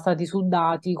bene, basati su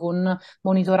dati, con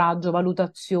monitoraggio,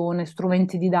 valutazione,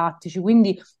 strumenti didattici,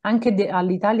 quindi anche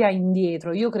all'Italia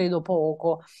indietro, io credo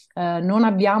poco. Non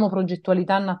abbiamo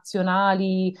progettualità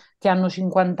nazionali che hanno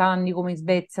 50 anni come in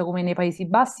Svezia, come nei Paesi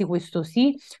Bassi, questo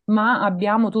sì, ma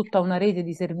abbiamo tutta una rete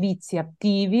di servizi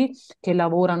attivi che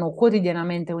lavorano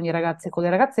quotidianamente con i ragazzi e con le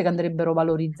ragazze che andrebbero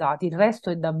valorizzati. Il resto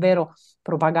è davvero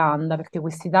propaganda, perché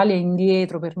quest'Italia è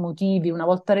indietro per motivi una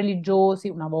volta religiosi,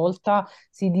 una volta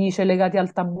si dice legati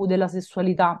al tabù della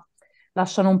sessualità.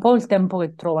 Lasciano un po' il tempo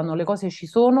che trovano, le cose ci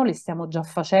sono, le stiamo già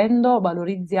facendo,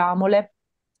 valorizziamole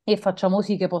e facciamo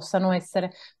sì che possano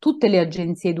essere tutte le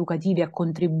agenzie educative a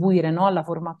contribuire, no, alla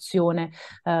formazione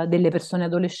delle persone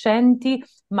adolescenti,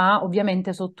 ma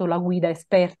ovviamente sotto la guida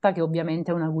esperta, che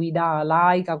ovviamente è una guida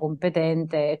laica,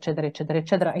 competente, eccetera, eccetera,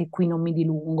 eccetera, e qui non mi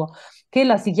dilungo. Che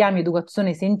la si chiami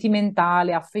educazione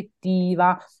sentimentale,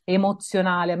 affettiva,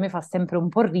 emozionale, a me fa sempre un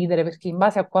po' ridere, perché in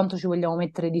base a quanto ci vogliamo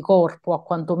mettere di corpo, a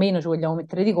quanto meno ci vogliamo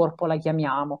mettere di corpo, la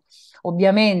chiamiamo.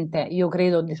 Ovviamente io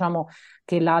credo, diciamo,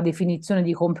 che la definizione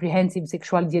di comprehensive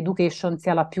sexuality education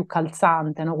sia la più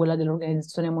calzante, no? Quella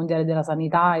dell'Organizzazione Mondiale della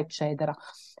Sanità, eccetera.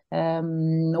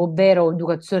 Ovvero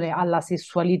educazione alla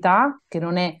sessualità, che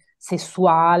non è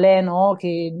sessuale, no?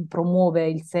 Che promuove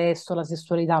il sesso, la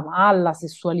sessualità, ma alla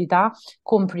sessualità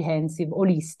comprehensive,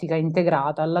 olistica,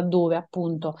 integrata, laddove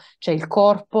appunto c'è il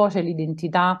corpo, c'è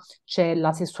l'identità, c'è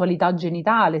la sessualità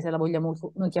genitale, se la vogliamo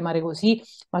chiamare così,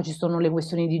 ma ci sono le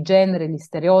questioni di genere, gli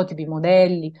stereotipi, i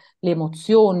modelli, le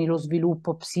emozioni, lo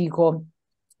sviluppo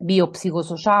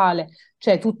biopsicosociale,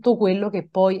 cioè tutto quello che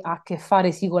poi ha a che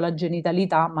fare sì con la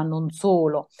genitalità, ma non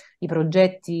solo. I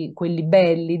progetti, quelli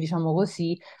belli, diciamo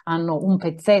così, hanno un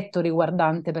pezzetto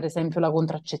riguardante per esempio la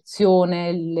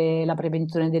contraccezione, la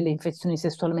prevenzione delle infezioni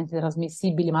sessualmente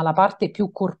trasmissibili, ma la parte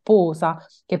più corposa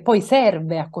che poi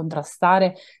serve a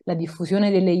contrastare la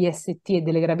diffusione delle IST e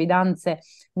delle gravidanze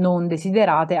non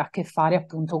desiderate ha a che fare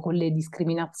appunto con le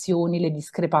discriminazioni, le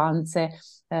discrepanze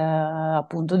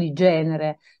appunto di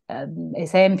genere.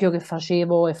 Esempio che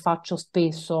facevo e faccio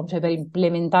spesso, cioè per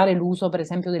implementare l'uso per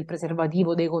esempio del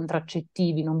preservativo, dei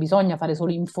contraccettivi, non bisogna fare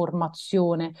solo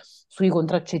informazione sui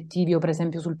contraccettivi o per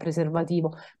esempio sul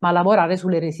preservativo, ma lavorare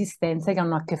sulle resistenze che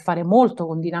hanno a che fare molto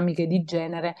con dinamiche di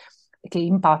genere che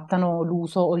impattano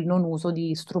l'uso o il non uso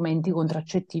di strumenti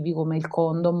contraccettivi come il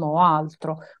condom o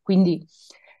altro. Quindi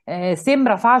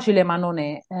sembra facile, ma non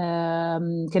è.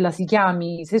 Che la si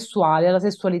chiami sessuale, la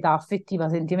sessualità affettiva,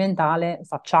 sentimentale,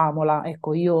 facciamola.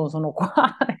 Ecco, io sono qua,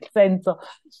 nel senso,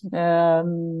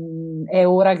 è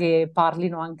ora che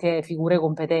parlino anche figure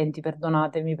competenti,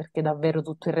 perdonatemi, perché davvero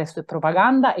tutto il resto è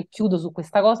propaganda. E chiudo su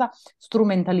questa cosa,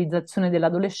 strumentalizzazione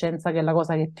dell'adolescenza, che è la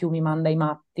cosa che più mi manda i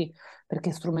matti,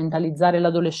 perché strumentalizzare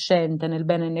l'adolescente nel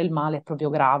bene e nel male è proprio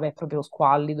grave, è proprio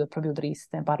squallido, è proprio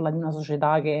triste. Parla di una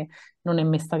società che non è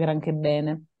messa granché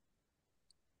bene.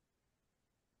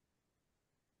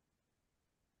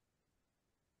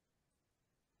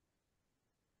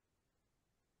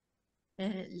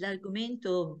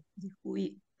 L'argomento di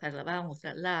cui parlavamo,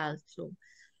 tra l'altro,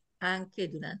 anche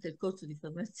durante il corso di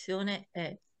formazione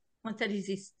è quanta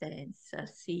resistenza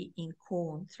si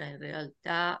incontra in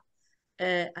realtà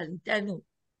all'interno,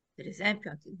 per esempio,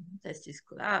 anche di contesti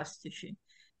scolastici,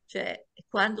 cioè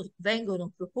quando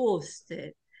vengono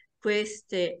proposte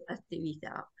queste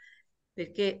attività,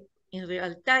 perché in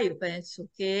realtà io penso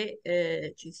che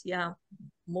ci sia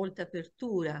molta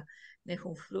apertura nei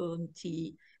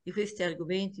confronti di questi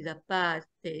argomenti da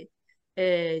parte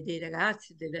dei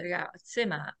ragazzi e delle ragazze,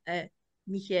 ma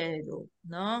mi chiedo,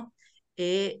 no?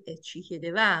 E ci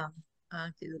chiedevamo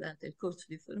anche durante il corso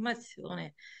di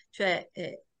formazione, cioè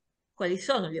quali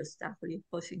sono gli ostacoli che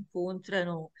poi si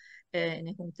incontrano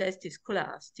nei contesti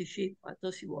scolastici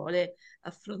quando si vuole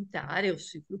affrontare o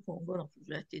si propongono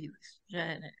progetti di questo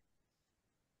genere.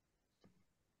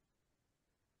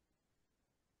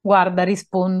 Guarda,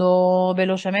 rispondo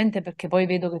velocemente perché poi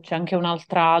vedo che c'è anche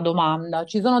un'altra domanda.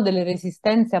 Ci sono delle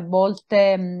resistenze a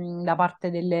volte da parte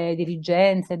delle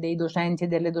dirigenze, dei docenti e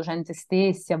delle docenti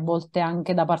stessi, a volte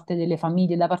anche da parte delle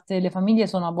famiglie. Da parte delle famiglie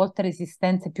sono a volte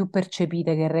resistenze più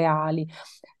percepite che reali.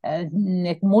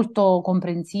 è molto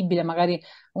comprensibile magari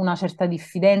una certa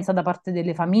diffidenza da parte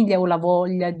delle famiglie o la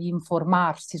voglia di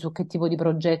informarsi su che tipo di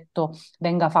progetto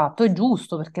venga fatto. È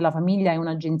giusto perché la famiglia è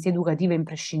un'agenzia educativa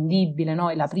imprescindibile, no?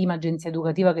 È la prima agenzia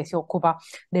educativa che si occupa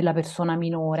della persona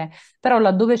minore, però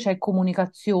laddove c'è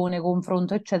comunicazione,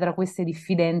 confronto, eccetera, queste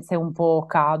diffidenze un po'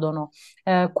 cadono.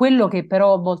 Quello che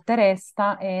però a volte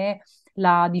resta è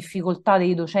la difficoltà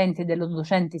dei docenti e delle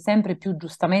docenti sempre più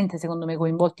giustamente, secondo me,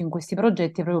 coinvolti in questi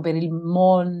progetti proprio per il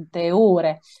monte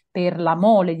ore, per la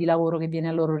mole di lavoro che viene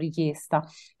a loro richiesta.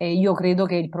 E io credo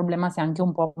che il problema sia anche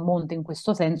un po' a monte in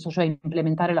questo senso, cioè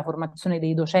implementare la formazione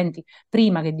dei docenti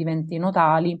prima che diventino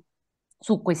tali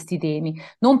su questi temi,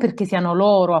 non perché siano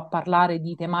loro a parlare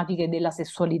di tematiche della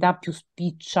sessualità più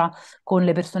spiccia con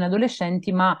le persone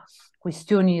adolescenti, ma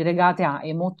questioni legate a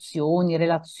emozioni,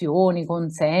 relazioni,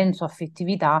 consenso,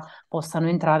 affettività possano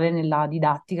entrare nella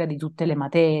didattica di tutte le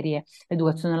materie.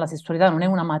 L'educazione alla sessualità non è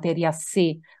una materia a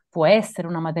sé, può essere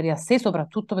una materia a sé,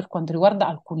 soprattutto per quanto riguarda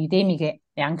alcuni temi che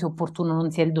è anche opportuno non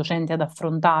sia il docente ad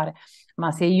affrontare,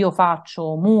 ma se io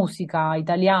faccio musica,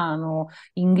 italiano,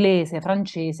 inglese,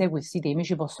 francese, questi temi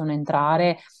ci possono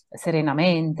entrare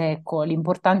serenamente. Ecco,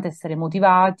 l'importante è essere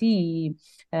motivati,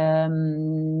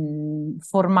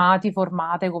 formati,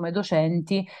 formate come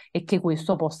docenti e che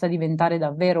questo possa diventare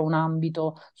davvero un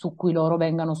ambito su cui loro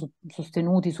vengano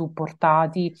sostenuti,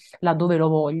 supportati laddove lo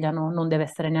vogliano. Non deve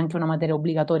essere neanche una materia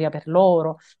obbligatoria per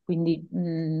loro. Quindi,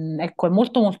 ecco, è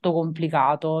molto molto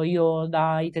complicato. Io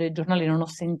dai telegiornali non ho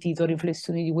sentito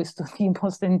riflessioni di questo tipo, ho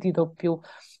sentito più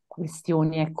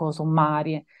questioni, ecco,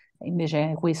 sommarie.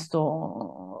 Invece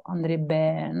questo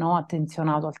andrebbe, no,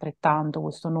 attenzionato altrettanto,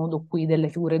 questo nodo qui delle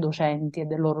figure docenti e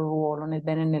del loro ruolo nel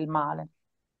bene e nel male.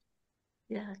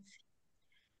 Grazie.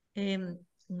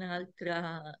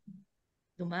 Un'altra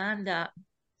domanda,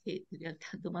 che in realtà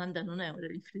domanda non è una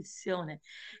riflessione,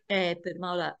 è per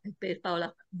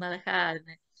Paola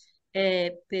Malacarne,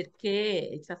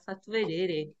 perché ci ha fatto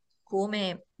vedere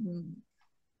come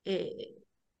eh,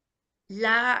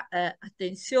 la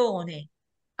attenzione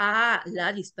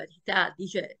alla disparità di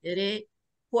genere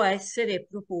può essere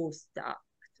proposta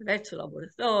attraverso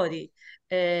laboratori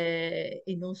e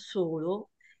non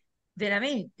solo,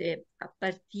 veramente a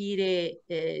partire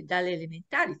dalle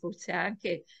elementari, forse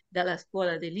anche dalla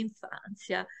scuola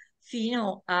dell'infanzia,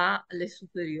 fino alle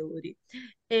superiori.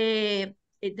 E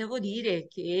devo dire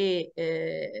che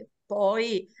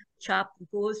poi ci ha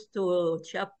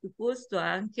proposto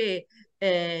anche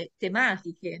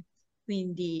tematiche,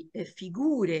 quindi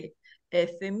figure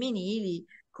femminili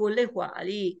con le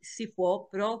quali si può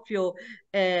proprio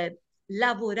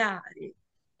lavorare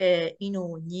in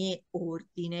ogni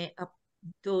ordine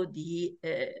appunto di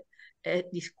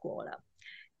scuola.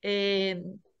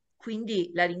 E, quindi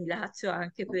la ringrazio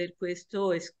anche per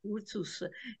questo excursus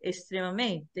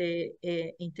estremamente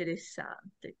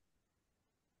interessante,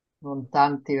 con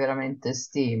tanti veramente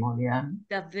stimoli.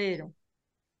 davvero.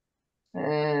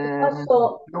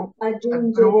 Posso C'è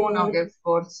Bruno aggiungere? che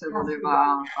forse Ah,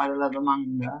 voleva fare la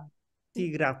domanda. Sì,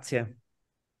 grazie.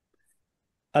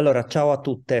 Allora, ciao a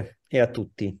tutte e a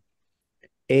tutti.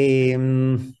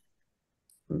 Ehm,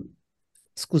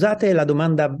 Scusate la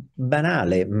domanda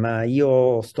banale, ma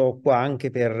io sto qua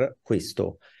anche per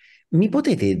questo. Mi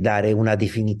potete dare una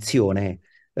definizione,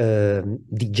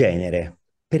 di genere?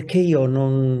 Perché io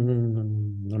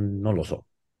non lo so,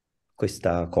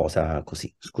 questa cosa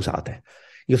così, scusate.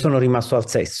 Io sono rimasto al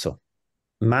sesso,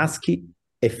 maschi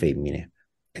e femmine,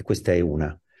 e questa è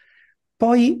una.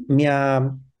 Poi mi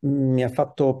ha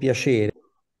fatto piacere.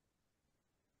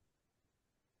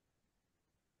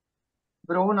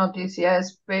 Bruno, ti si è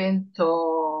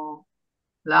spento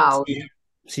Sì, l'audio.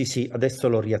 sì, sì, adesso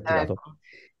l'ho riattivato. Ecco.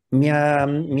 Mi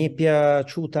è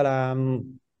piaciuta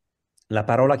la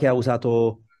parola che ha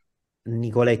usato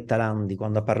Nicoletta Landi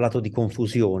quando ha parlato di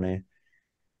confusione.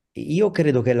 Io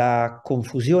credo che la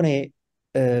confusione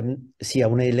sia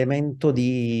un elemento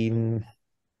di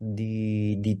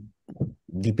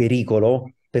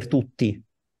pericolo per tutti,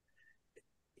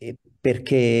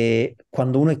 perché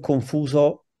quando uno è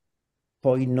confuso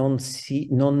poi non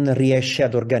riesce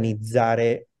ad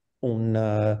organizzare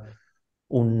un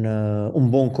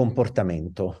buon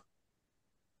comportamento.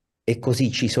 E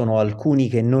così ci sono alcuni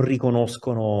che non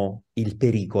riconoscono il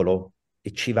pericolo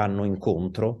e ci vanno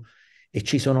incontro, e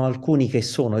ci sono alcuni che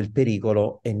sono il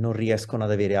pericolo e non riescono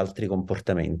ad avere altri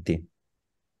comportamenti.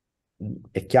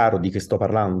 È chiaro di che sto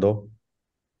parlando?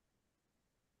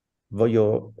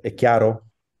 È chiaro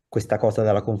questa cosa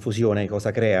della confusione, cosa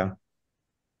crea?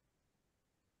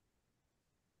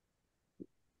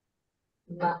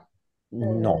 ma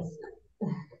No.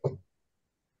 eh,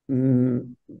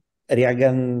 Mm,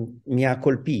 mi ha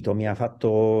colpito, mi ha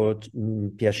fatto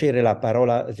piacere la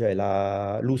parola, cioè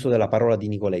l'uso della parola di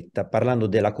Nicoletta, parlando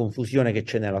della confusione che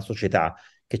c'è nella società,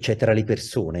 che c'è tra le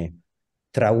persone,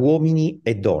 tra uomini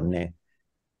e donne.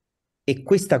 E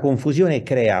questa confusione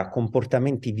crea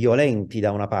comportamenti violenti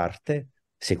da una parte,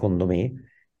 secondo me,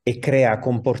 e crea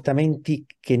comportamenti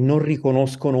che non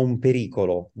riconoscono un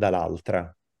pericolo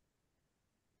dall'altra.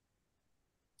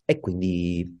 E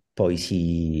quindi poi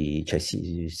cioè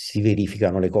si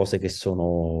verificano le cose che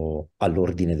sono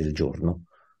all'ordine del giorno.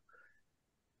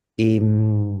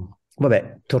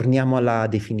 Vabbè, torniamo alla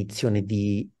definizione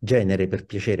di genere, per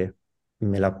piacere.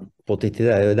 Me la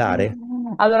potete dare?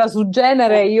 Allora, su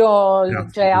genere io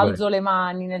Grazie, cioè, Nicoletta. alzo le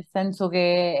mani, nel senso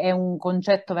che è un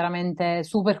concetto veramente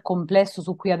super complesso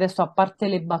su cui adesso, a parte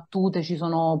le battute, ci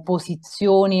sono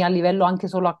posizioni a livello anche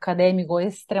solo accademico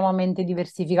estremamente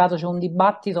diversificato. C'è un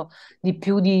dibattito di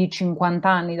più di 50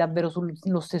 anni davvero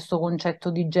sullo stesso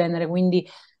concetto di genere, quindi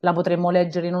la potremmo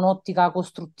leggere in un'ottica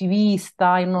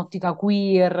costruttivista, in un'ottica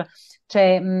queer,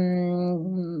 cioè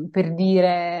per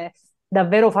dire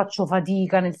davvero faccio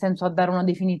fatica nel senso a dare una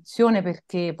definizione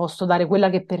perché posso dare quella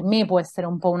che per me può essere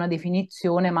un po' una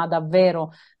definizione, ma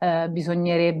davvero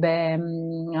bisognerebbe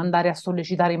andare a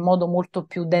sollecitare in modo molto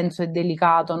più denso e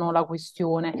delicato, no, la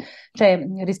questione. Cioè,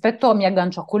 mi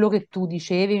aggancio a quello che tu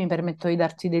dicevi, mi permetto di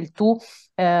darti del tu.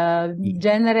 Sì.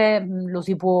 Genere lo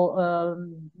si può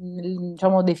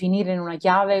diciamo, definire in una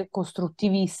chiave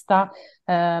costruttivista,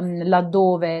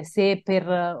 laddove se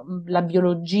per la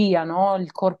biologia, no,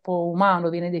 il corpo umano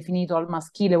viene definito al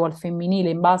maschile o al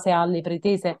femminile in base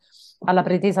alla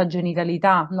pretesa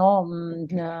genitalità, no,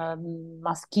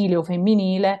 maschile o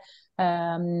femminile,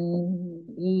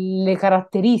 le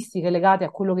caratteristiche legate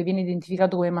a quello che viene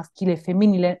identificato come maschile e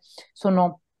femminile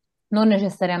sono non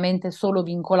necessariamente solo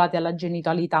vincolate alla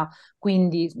genitalità,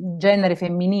 quindi genere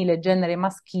femminile e genere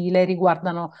maschile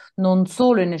riguardano non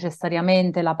solo e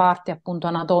necessariamente la parte appunto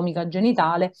anatomica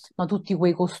genitale, ma tutti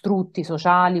quei costrutti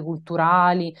sociali,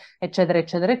 culturali, eccetera,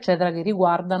 eccetera, eccetera, che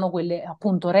riguardano quelle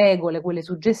appunto regole, quelle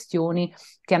suggestioni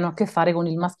che hanno a che fare con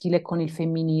il maschile e con il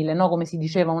femminile, no? Come si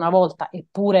diceva una volta,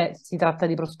 eppure si tratta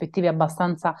di prospettive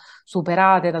abbastanza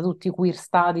superate da tutti i queer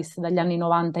studies dagli anni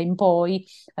 90 in poi,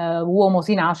 uomo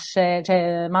si nasce,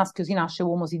 cioè maschio si nasce,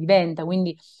 uomo si diventa,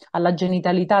 quindi alla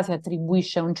genitalità si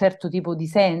attribuisce un certo tipo di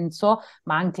senso,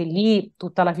 ma anche lì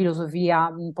tutta la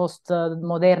filosofia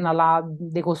postmoderna l'ha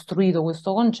decostruito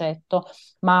questo concetto,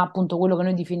 ma appunto quello che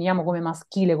noi definiamo come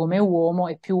maschile, come uomo,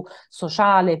 è più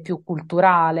sociale, più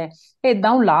culturale e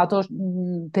da un lato,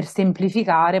 per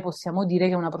semplificare, possiamo dire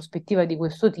che una prospettiva di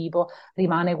questo tipo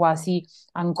rimane quasi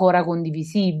ancora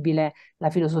condivisibile. La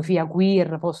filosofia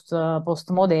queer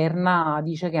postmoderna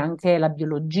dice che anche la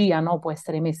biologia, no, può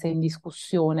essere messa in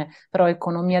discussione, però ecco,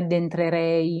 non mi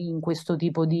addentrerei in questo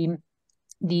tipo di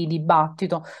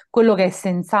dibattito. Quello che è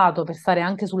sensato per stare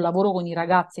anche sul lavoro con i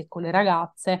ragazzi e con le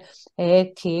ragazze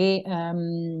è che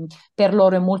per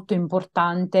loro è molto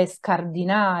importante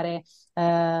scardinare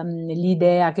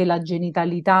l'idea che la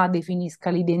genitalità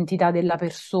definisca l'identità della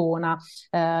persona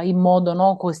in modo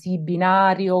no, così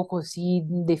binario, così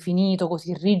definito,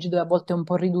 così rigido e a volte un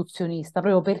po' riduzionista,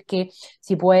 proprio perché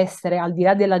si può essere al di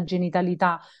là della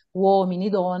genitalità uomini,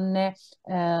 donne,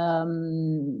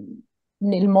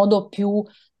 nel modo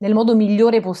nel modo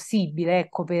migliore possibile,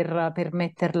 ecco, per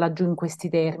metterla giù in questi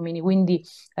termini. Quindi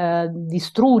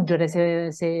distruggere,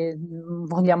 se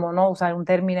vogliamo no, usare un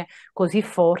termine così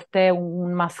forte,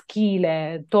 un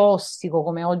maschile tossico,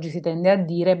 come oggi si tende a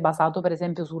dire, basato per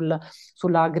esempio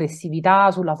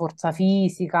sull'aggressività, sulla forza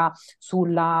fisica,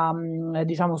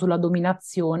 diciamo, sulla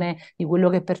dominazione di quello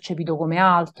che è percepito come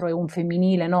altro, è un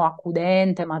femminile no,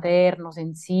 accudente, materno,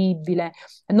 sensibile,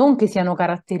 non che siano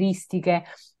caratteristiche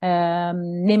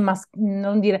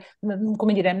non dire,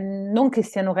 come dire, non che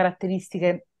siano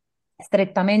caratteristiche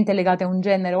strettamente legate a un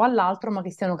genere o all'altro, ma che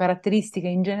siano caratteristiche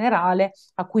in generale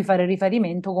a cui fare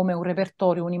riferimento come un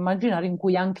repertorio, un immaginario in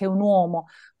cui anche un uomo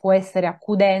può essere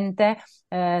accudente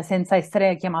senza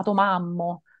essere chiamato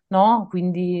mammo, no?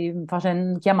 Quindi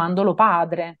chiamandolo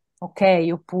padre. Ok,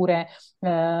 oppure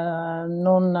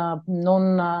non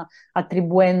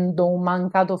attribuendo un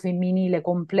mancato femminile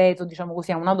completo, diciamo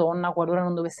così, a una donna qualora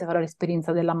non dovesse fare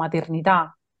l'esperienza della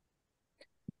maternità.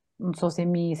 Non so se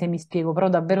mi spiego, però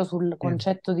davvero sul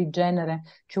concetto di genere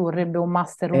ci vorrebbe un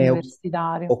master Ho,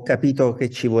 universitario. ho capito che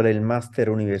ci vuole il master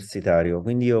universitario,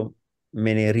 quindi io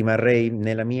me ne rimarrei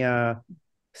nella mia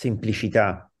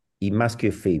semplicità, in maschio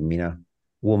e femmina,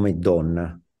 uomo e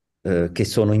donna, che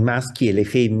sono i maschi e le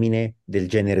femmine del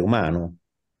genere umano,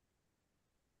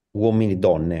 uomini e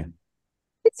donne.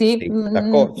 Sì,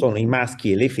 Sono i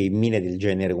maschi e le femmine del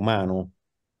genere umano.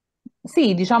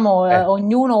 sì, diciamo, Eh,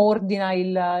 ognuno ordina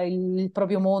il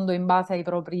proprio mondo in base ai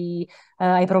propri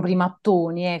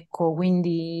mattoni, ecco,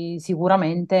 quindi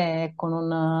sicuramente, ecco,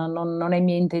 non è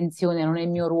mia intenzione, non è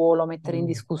mio ruolo mettere in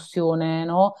discussione,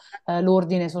 no,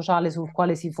 l'ordine sociale sul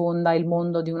quale si fonda il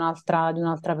mondo di un'altra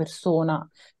persona,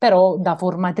 però da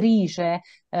formatrice,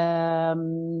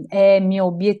 è mio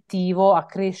obiettivo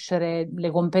accrescere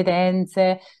le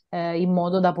competenze, in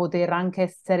modo da poter anche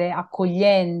essere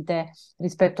accogliente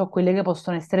rispetto a quelle che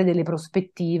possono essere delle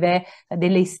prospettive,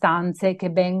 delle istanze che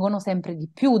vengono sempre di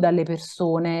più dalle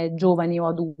persone giovani o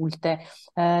adulte.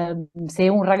 Se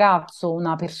un ragazzo,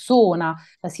 una persona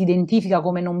si identifica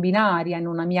come non binaria in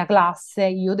una mia classe,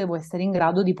 io devo essere in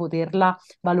grado di poterla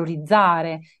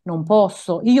valorizzare. Non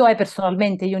posso,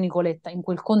 personalmente, io Nicoletta, in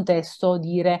quel contesto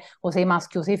dire o sei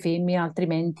maschio o sei femmina,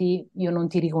 altrimenti io non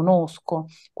ti riconosco.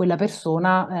 Quella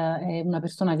persona è una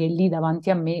persona che è lì davanti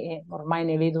a me e ormai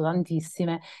ne vedo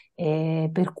tantissime,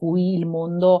 per cui il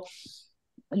mondo,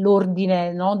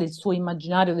 l'ordine, no, del suo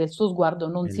immaginario, del suo sguardo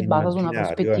non si basa su una nell'immaginario,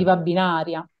 prospettiva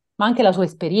binaria, ma anche la sua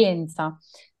esperienza.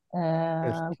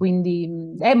 certo.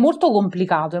 Quindi è molto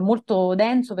complicato, è molto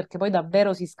denso perché poi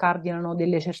davvero si scardinano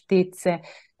delle certezze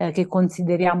che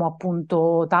consideriamo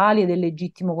appunto tali ed è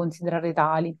legittimo considerare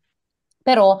tali.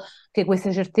 Però che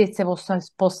queste certezze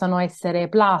possano essere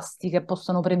plastiche,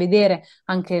 possano prevedere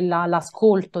anche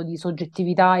l'ascolto di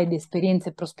soggettività ed esperienze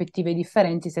e prospettive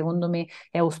differenti, secondo me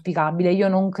è auspicabile. Io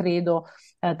non credo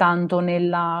tanto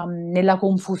nella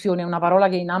confusione, è una parola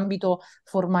che in ambito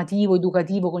formativo,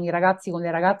 educativo, con i ragazzi, con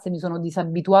le ragazze mi sono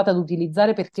disabituata ad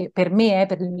utilizzare perché per me,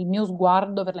 per il mio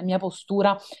sguardo, per la mia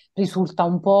postura, risulta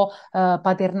un po'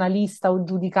 paternalista o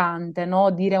giudicante,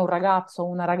 no? Dire a un ragazzo o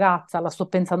una ragazza, la sto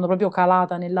pensando proprio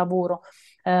calata nel lavoro,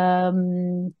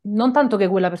 non tanto che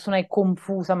quella persona è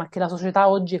confusa, ma che la società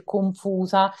oggi è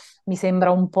confusa, mi sembra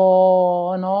un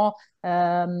po', no?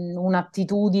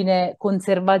 Un'attitudine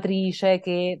conservatrice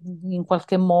che in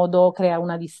qualche modo crea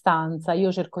una distanza.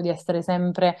 Io cerco di essere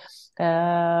sempre,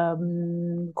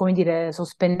 come dire,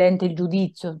 sospendente il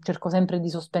giudizio, cerco sempre di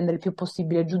sospendere il più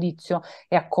possibile il giudizio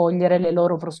e accogliere le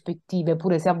loro prospettive,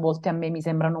 pure se a volte a me mi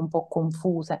sembrano un po'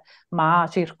 confuse, ma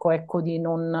cerco, ecco, di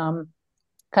non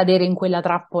cadere in quella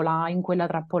trappola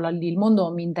lì. Il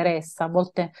mondo mi interessa, a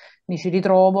volte mi ci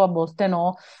ritrovo, a volte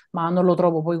no, ma non lo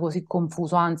trovo poi così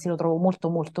confuso, anzi lo trovo molto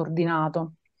molto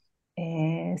ordinato,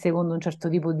 secondo un certo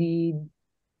tipo di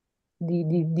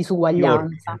Di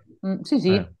disuguaglianza. ordine. Sì,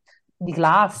 sì, di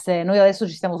classe. Noi adesso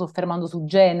ci stiamo soffermando su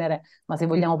genere, ma se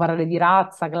vogliamo parlare di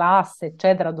razza, classe,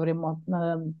 eccetera, dovremmo,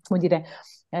 come dire,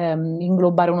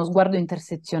 inglobare uno sguardo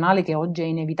intersezionale che oggi è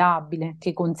inevitabile,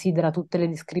 che considera tutte le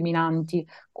discriminanti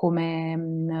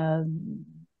come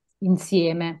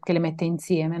insieme, che le mette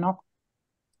insieme, no?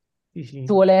 Sì, Ci sì.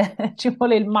 vuole, ci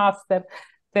vuole il master,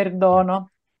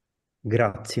 perdono.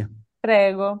 Grazie.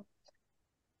 Prego.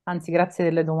 Anzi, grazie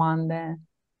delle domande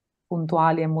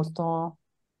puntuali e molto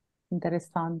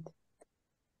interessanti.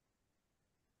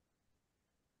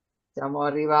 Siamo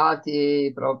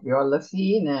arrivati proprio alla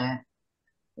fine.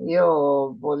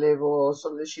 Io volevo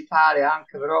sollecitare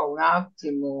anche però un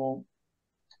attimo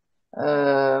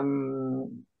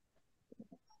ehm,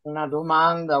 una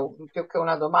domanda, più che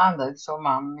una domanda,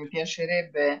 insomma, mi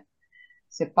piacerebbe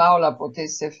se Paola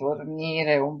potesse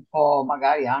fornire un po',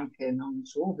 magari anche non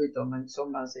subito, ma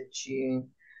insomma, se ci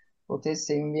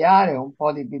potesse inviare un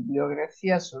po' di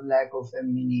bibliografia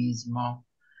sull'ecofemminismo,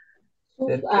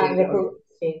 perché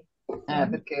sì.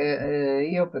 Mhm.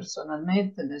 io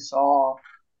personalmente ne so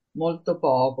molto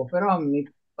poco, però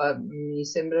mi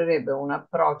sembrerebbe un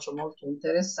approccio molto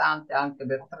interessante anche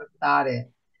per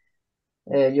trattare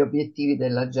gli obiettivi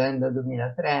dell'Agenda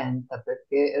 2030,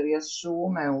 perché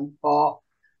riassume un po',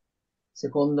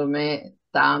 secondo me,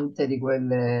 tante di quei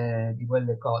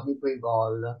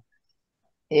goal.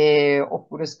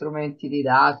 Oppure strumenti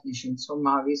didattici,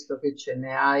 insomma, visto che ce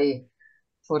ne hai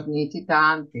forniti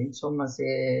tanti, insomma,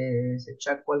 se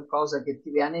c'è qualcosa che ti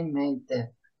viene in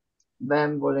mente,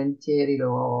 ben volentieri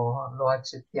lo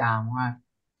accettiamo.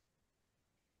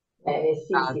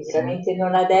 Sì, Grazie. sicuramente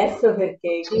non adesso perché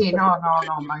in Sì, questo no, no,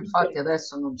 no, ma infatti momento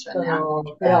adesso non c'è neanche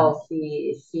il però tempo.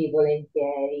 sì, sì,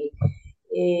 volentieri.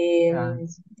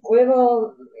 Grazie.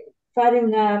 Volevo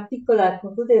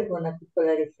concludere con una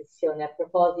piccola riflessione a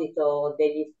proposito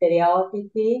degli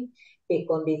stereotipi che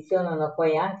condizionano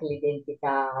poi anche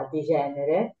l'identità di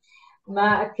genere,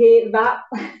 ma che va,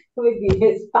 come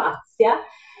dire, spazia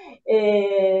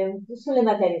sulle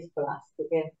materie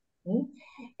scolastiche. Mm?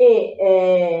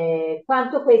 E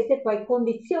quanto queste poi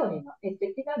condizionino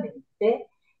effettivamente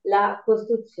la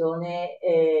costruzione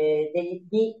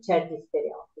di certi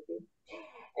stereotipi.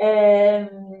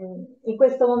 In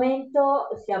questo momento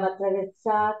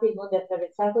il mondo è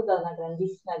attraversato da una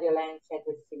grandissima violenza e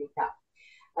aggressività.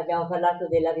 Abbiamo parlato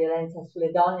della violenza sulle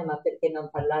donne, ma perché non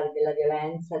parlare della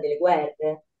violenza delle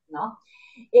guerre, no?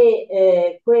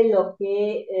 E quello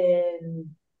che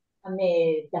a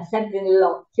me dà sempre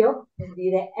nell'occhio, per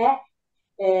dire,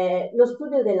 è lo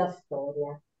studio della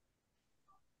storia.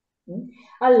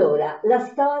 Allora, la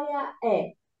storia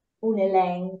è un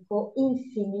elenco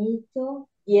infinito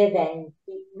di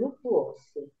eventi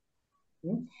luttuosi,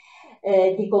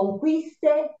 di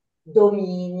conquiste,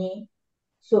 domini,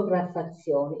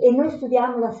 sopraffazioni. E noi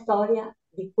studiamo la storia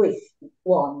di questi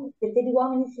uomini, perché di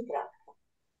uomini si tratta.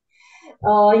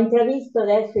 Ho intravisto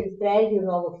adesso il trailer di un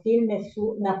nuovo film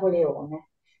su Napoleone.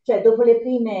 Cioè, dopo le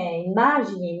prime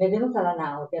immagini mi è venuta la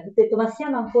nausea. Ho detto, ma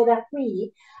siamo ancora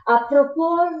qui a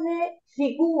proporre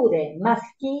figure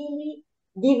maschili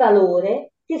di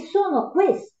valore che sono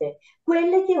queste,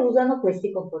 quelle che usano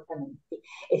questi comportamenti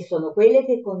e sono quelle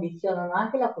che condizionano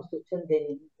anche la costruzione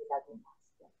dell'identità del maschio.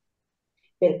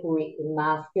 Per cui il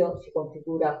maschio si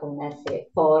configura come un essere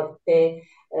forte,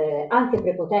 anche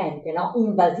prepotente, no?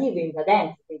 Invasivo,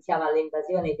 invadente, pensiamo alle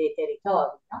invasioni dei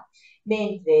territori, no?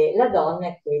 Mentre la donna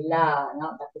è quella,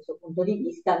 no? Da questo punto di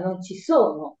vista non ci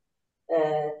sono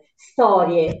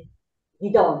storie di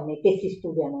donne che si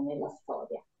studiano nella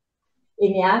storia e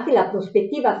neanche la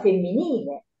prospettiva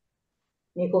femminile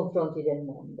nei confronti del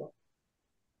mondo.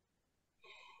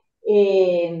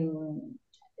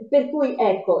 Per cui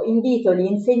ecco, invito gli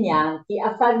insegnanti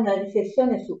a fare una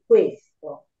riflessione su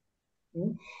questo,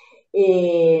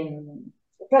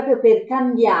 proprio per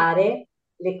cambiare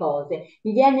le cose.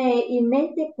 Mi viene in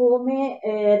mente come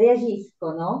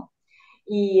reagiscono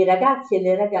i ragazzi e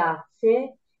le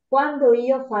ragazze quando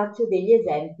io faccio degli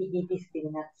esempi di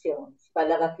discriminazione. Si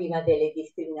parlava prima delle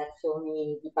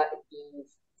discriminazioni di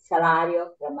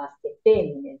salario tra maschi e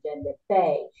femmine, gender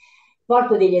pay.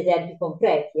 Porto degli esempi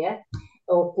concreti,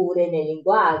 oppure nel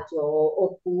linguaggio,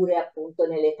 oppure appunto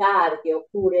nelle targhe,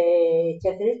 oppure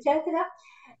eccetera, eccetera,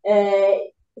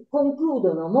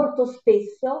 concludono molto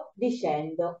spesso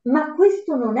dicendo ma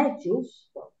questo non è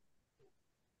giusto.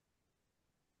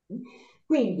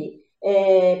 Quindi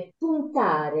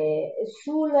puntare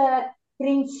sul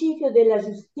principio della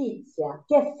giustizia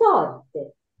che è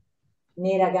forte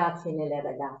nei ragazzi e nelle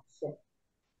ragazze,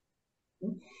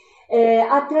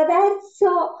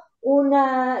 attraverso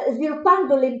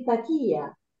sviluppando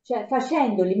l'empatia, cioè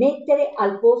facendoli mettere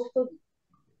al posto di.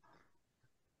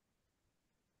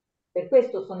 Per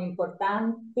questo sono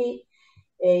importante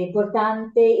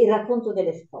il racconto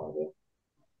delle storie.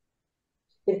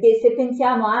 Perché se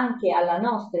pensiamo anche alla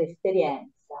nostra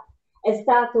esperienza,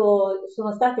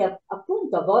 sono state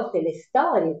appunto a volte le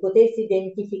storie, potersi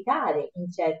identificare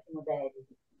in certi modelli,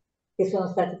 che sono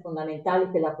stati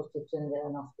fondamentali per la costruzione della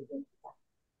nostra identità.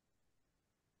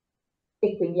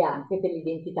 E quindi anche per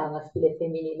l'identità maschile e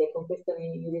femminile, con questo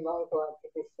mi rivolgo anche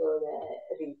a questo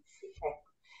Rizzi. Ecco.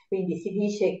 Quindi si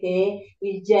dice che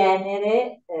il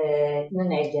genere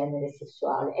non è il genere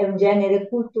sessuale, è un genere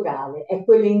culturale, è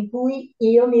quello in cui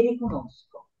io mi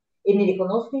riconosco e mi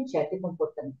riconosco in certi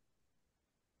comportamenti.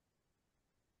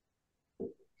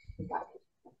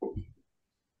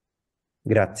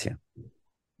 Grazie.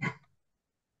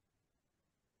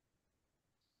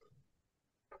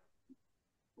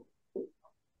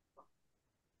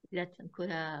 Grazie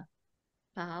ancora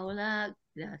Paola,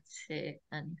 grazie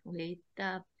a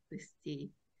Nicoletta per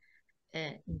questi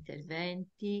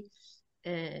interventi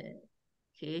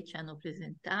che ci hanno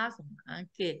presentato, ma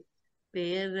anche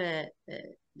per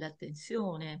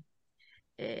l'attenzione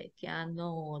che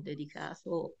hanno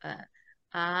dedicato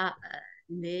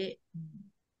alle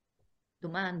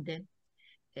domande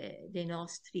dei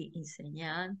nostri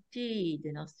insegnanti,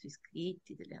 dei nostri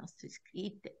iscritti, delle nostre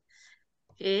iscritte,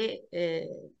 che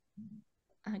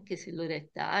anche se l'ora è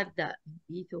tarda,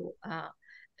 invito a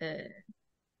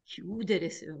chiudere,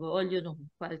 se vogliono, con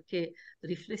qualche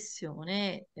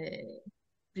riflessione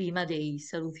prima dei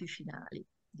saluti finali.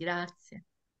 Grazie.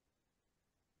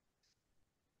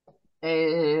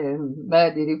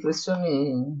 Di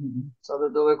riflessioni non so da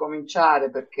dove cominciare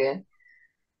perché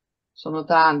sono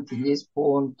tanti gli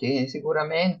spunti.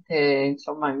 Sicuramente,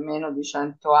 insomma, in meno di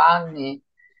 100 anni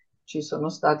ci sono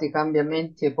stati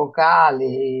cambiamenti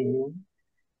epocali,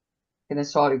 che ne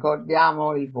so,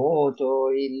 ricordiamo il voto,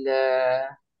 il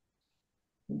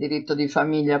diritto di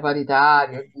famiglia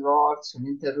paritario, il divorzio,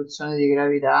 l'interruzione di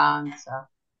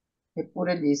gravidanza,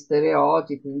 eppure gli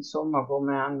stereotipi, insomma,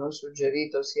 come hanno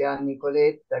suggerito sia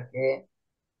Nicoletta che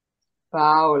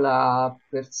Paola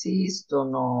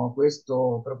persistono,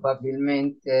 questo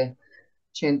probabilmente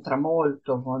c'entra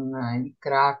molto con il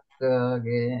crack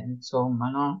che insomma,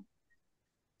 no?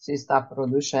 Si sta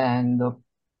producendo.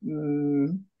 Mm,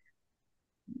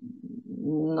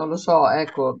 non lo so,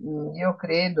 ecco, io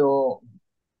credo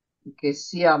che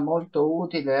sia molto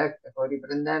utile, ecco,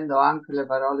 riprendendo anche le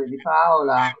parole di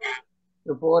Paola,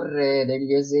 proporre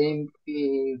degli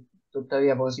esempi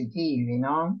tuttavia positivi,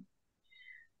 no?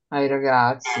 Ai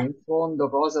ragazzi, in fondo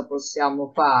cosa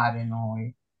possiamo fare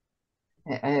noi?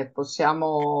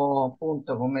 Possiamo,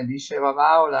 appunto, come diceva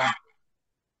Paola,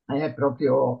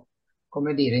 proprio,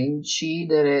 come dire,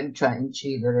 incidere, cioè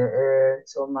incidere,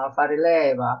 insomma, fare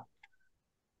leva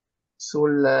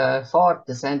sul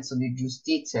forte senso di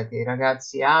giustizia che i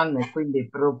ragazzi hanno e quindi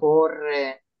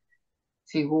proporre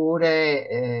figure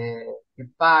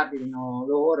che parlino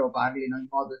loro, parlino in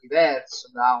modo diverso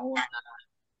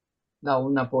da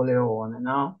un Napoleone,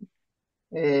 no?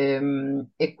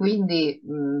 E quindi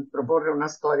proporre una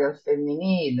storia al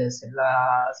femminile, se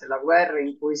la guerra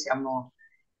in cui siamo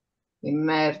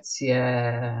immersi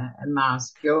è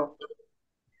maschio,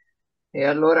 e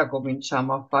allora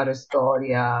cominciamo a fare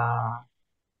storia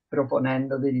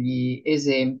proponendo degli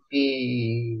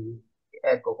esempi,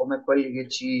 ecco, come quelli che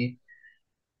ci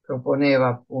proponeva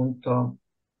appunto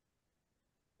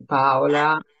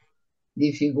Paola,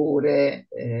 di figure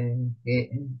che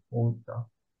appunto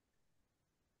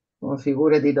sono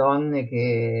figure di donne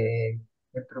che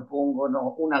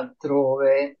propongono un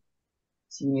altrove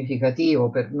significativo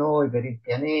per noi, per il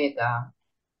pianeta,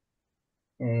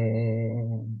 e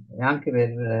anche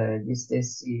per gli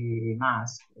stessi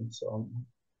maschi, insomma.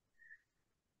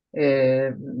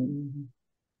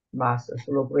 Basta,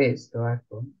 solo questo,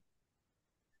 ecco.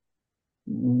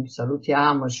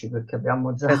 Salutiamoci perché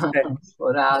abbiamo già Aspetta,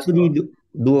 posso dire sforato.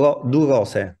 due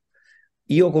cose.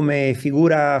 Io come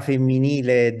figura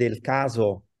femminile del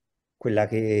caso, quella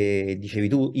che dicevi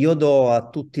tu, io do a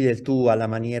tutti del tu alla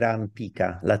maniera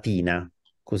antica, latina,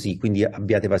 così, quindi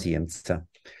abbiate pazienza.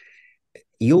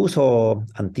 Io uso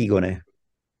Antigone,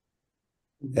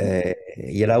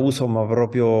 gliela uso ma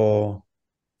proprio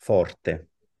forte,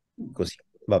 così,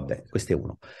 vabbè, questo è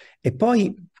uno. E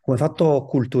poi, come fatto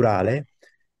culturale,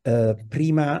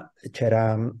 prima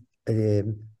c'era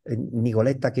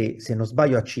Nicoletta che, se non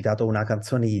sbaglio, ha citato una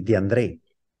canzone di De André.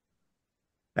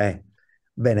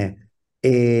 Bene.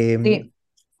 E, Sì,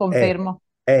 confermo.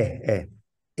 eh, eh.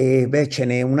 E beh, ce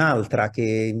n'è un'altra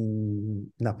che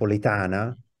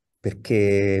napoletana,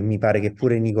 perché mi pare che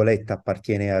pure Nicoletta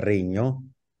appartiene al Regno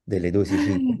delle due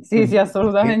Sicilie. Sì, sì, E-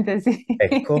 assolutamente sì.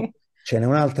 ecco, ce n'è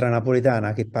un'altra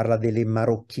napoletana che parla delle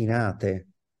marocchinate,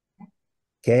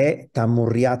 che è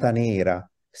Tammurriata Nera.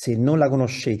 Se non la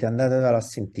conoscete, andatevela a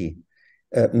sentire.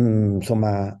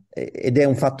 Insomma, ed è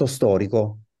un fatto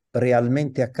storico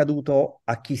realmente accaduto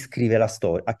a chi scrive la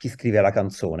storia, a chi scrive la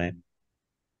canzone.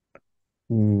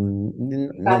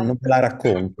 Non ve la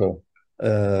racconto.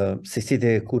 Se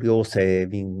siete curiose,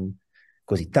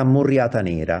 così, Tammurriata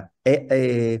Nera.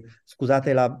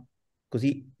 Scusate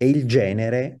così, e il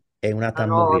genere è una La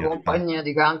nuova tammurriata. compagnia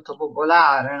di canto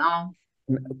popolare, no?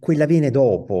 Quella viene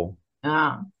dopo,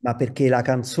 Ah, ma perché la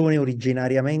canzone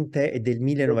originariamente è del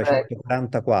più vecchio.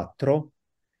 1944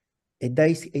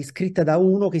 è scritta da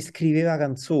uno che scriveva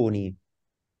canzoni.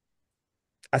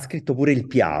 Ha scritto pure il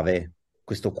Piave,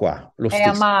 questo qua, lo È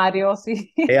a stesso. Mario,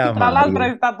 sì. È a Tra l'altro Mario.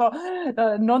 è stato,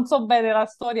 non so bene la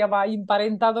storia, ma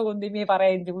imparentato con dei miei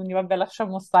parenti, quindi vabbè,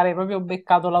 lasciamo stare, proprio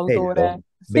beccato Bello, l'autore.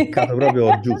 Sì. beccato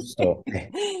proprio giusto.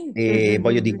 Sì, sì, E sì,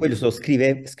 voglio sì, dire, sì. quello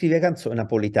scrive canzoni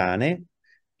napoletane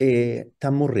e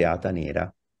Tammurriata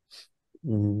Nera.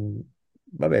 Mm,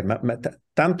 vabbè,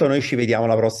 tanto noi ci vediamo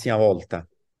la prossima volta.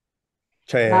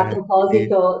 Ma a Cioè,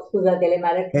 proposito, scusa, delle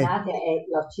eh, marattonate,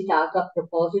 l'ho citato a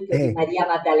proposito di eh, Maria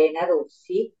Maddalena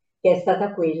Rossi, che è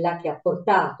stata quella che ha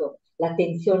portato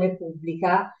l'attenzione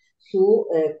pubblica su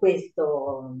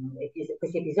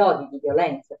questi episodi di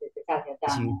violenza perpetrati a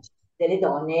sì, danno delle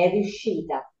donne. È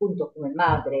riuscita, appunto, come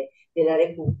madre della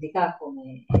Repubblica,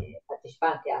 come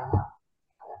partecipante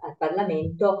al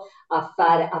Parlamento, a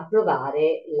far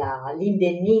approvare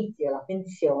l'indennizzo, la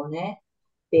pensione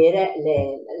per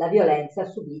la violenza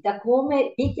subita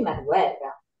come vittima di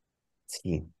guerra,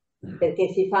 sì. perché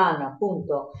si fanno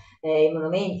appunto i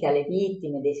monumenti alle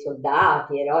vittime dei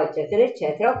soldati, eroi, eccetera,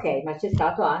 eccetera, ok, ma c'è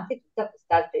stato anche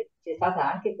c'è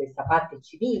stata anche questa parte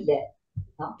civile,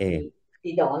 no? Eh,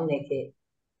 Di donne che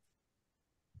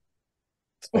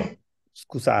aspetta,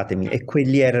 scusatemi, e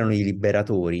quelli erano i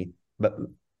liberatori?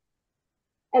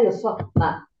 lo so,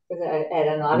 ma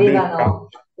Invece, avevano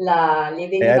le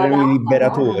veniva Erano i data, no?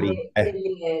 liberatori.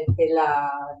 Il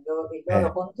loro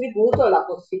Eh, contributo, la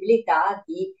possibilità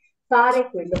di fare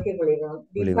quello che volevano,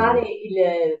 di volevano fare loro.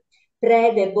 il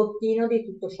prede e bottino di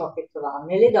tutto ciò che trovavano.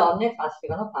 E le donne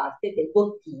facevano parte del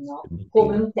bottino, Il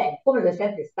come bottino. come lo è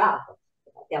sempre stato.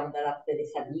 Partiamo dalla delle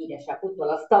Sabine, c'è appunto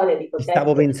la storia di Ci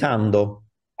stavo cos'è. pensando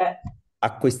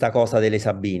a questa cosa delle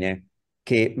Sabine,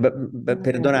 che,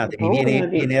 perdonatemi,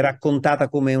 viene raccontata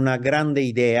come una grande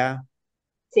idea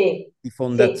Sì, di sì,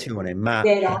 fondazione, ma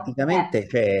vero? praticamente,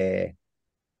 cioè,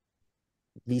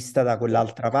 vista da Sì.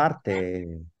 quell'altra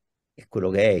parte, è quello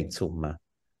che è, insomma, la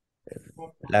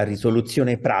Esatto.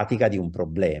 risoluzione pratica di un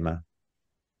problema.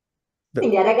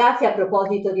 Quindi ragazzi, a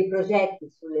proposito di progetti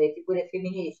sulle figure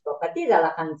femminili, si può partire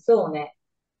dalla canzone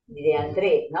di De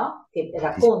André, no? Che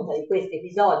racconta di questi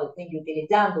episodi, quindi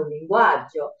utilizzando un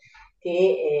linguaggio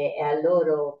che è a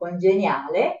loro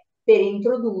congeniale, per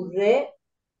introdurre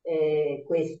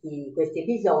questi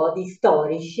episodi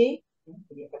storici,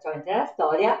 quindi facciamo entrare la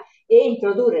storia, e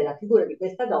introdurre la figura di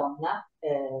questa donna,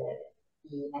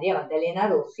 di Maria Maddalena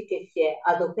Rossi, che si è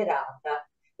adoperata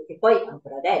perché poi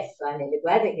ancora adesso, nelle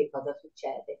guerre che cosa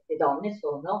succede? Le donne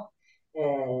sono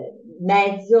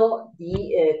mezzo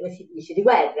di, come si dice, di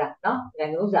guerra, no?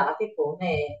 Vengono usate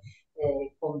come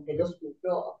per lo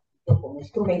stupro, come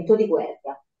strumento di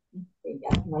guerra. Quindi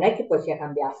non è che poi sia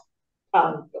cambiato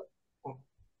tanto.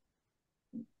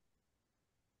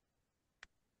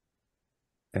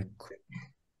 Ecco.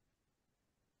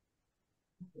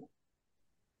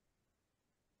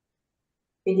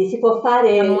 Quindi si può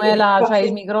fare Manuela, c'hai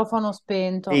il proprio. microfono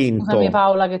spento. Scusami Vinto.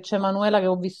 Paola, che c'è Manuela che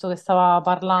ho visto che stava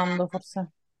parlando,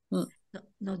 forse. Mm.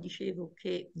 No, dicevo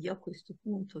che io a questo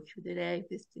punto chiuderei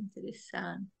questo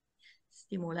interessante,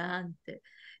 stimolante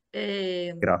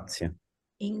Grazie. Mm.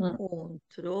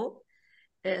 incontro,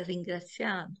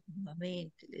 ringraziando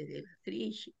nuovamente le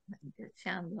relatrici, ma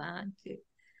ringraziando anche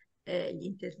gli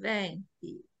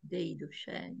interventi dei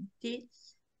docenti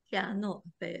che hanno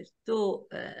aperto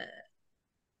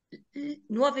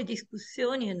nuove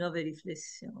discussioni e nuove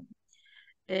riflessioni.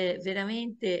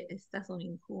 Veramente è stato un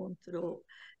incontro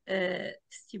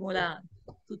stimolante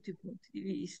da tutti i punti di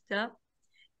vista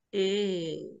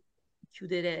e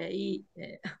chiuderei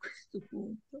a questo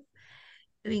punto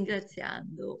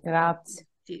ringraziando Grazie.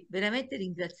 tutti, veramente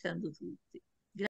ringraziando tutti.